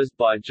 proposed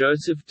by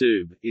Joseph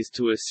Doob, is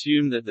to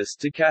assume that the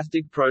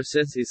stochastic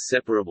process is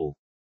separable.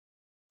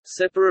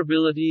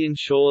 Separability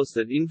ensures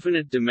that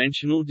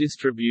infinite-dimensional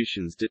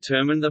distributions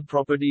determine the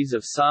properties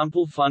of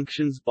sample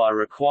functions by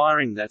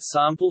requiring that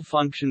sample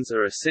functions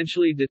are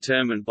essentially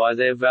determined by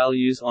their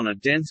values on a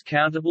dense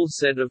countable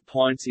set of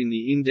points in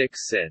the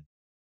index set.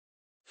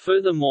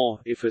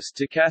 Furthermore, if a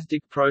stochastic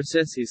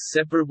process is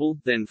separable,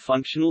 then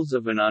functionals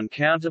of an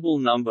uncountable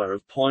number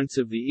of points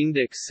of the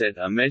index set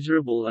are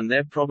measurable and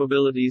their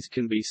probabilities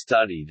can be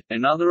studied.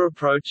 Another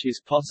approach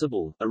is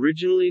possible,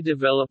 originally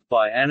developed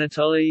by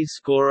Anatoly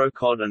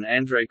Skorokhod and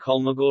Andrei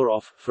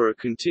Kolmogorov, for a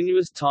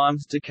continuous time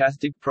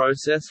stochastic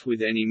process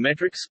with any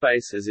metric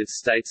space as its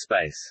state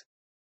space.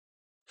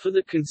 For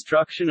the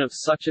construction of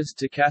such a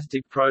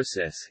stochastic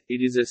process,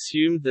 it is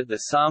assumed that the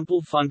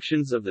sample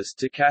functions of the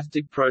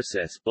stochastic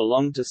process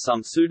belong to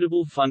some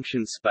suitable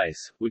function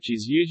space, which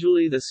is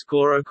usually the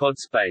Skorokhod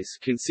space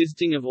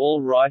consisting of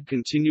all right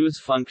continuous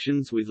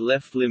functions with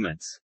left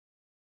limits.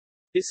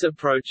 This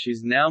approach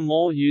is now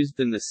more used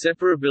than the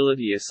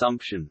separability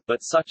assumption,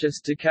 but such a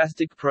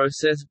stochastic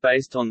process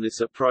based on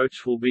this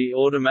approach will be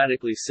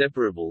automatically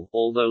separable.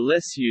 Although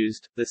less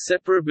used, the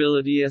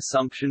separability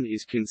assumption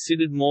is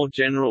considered more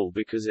general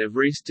because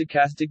every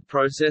stochastic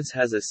process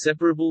has a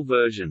separable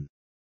version.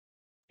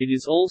 It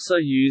is also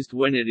used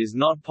when it is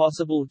not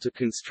possible to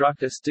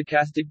construct a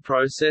stochastic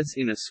process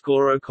in a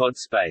Skorokhod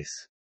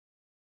space.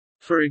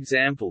 For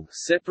example,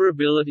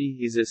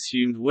 separability is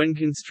assumed when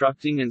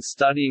constructing and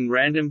studying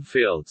random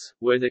fields,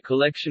 where the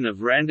collection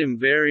of random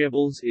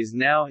variables is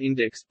now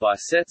indexed by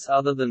sets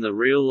other than the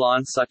real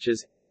line such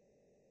as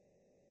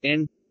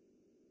n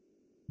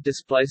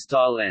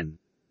n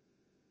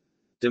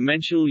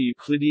dimensional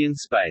Euclidean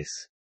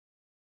space.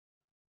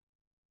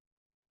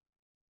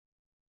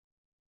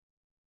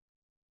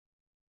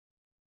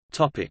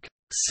 Topic: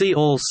 See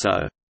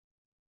also.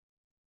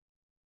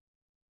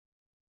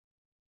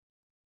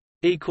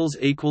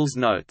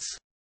 Notes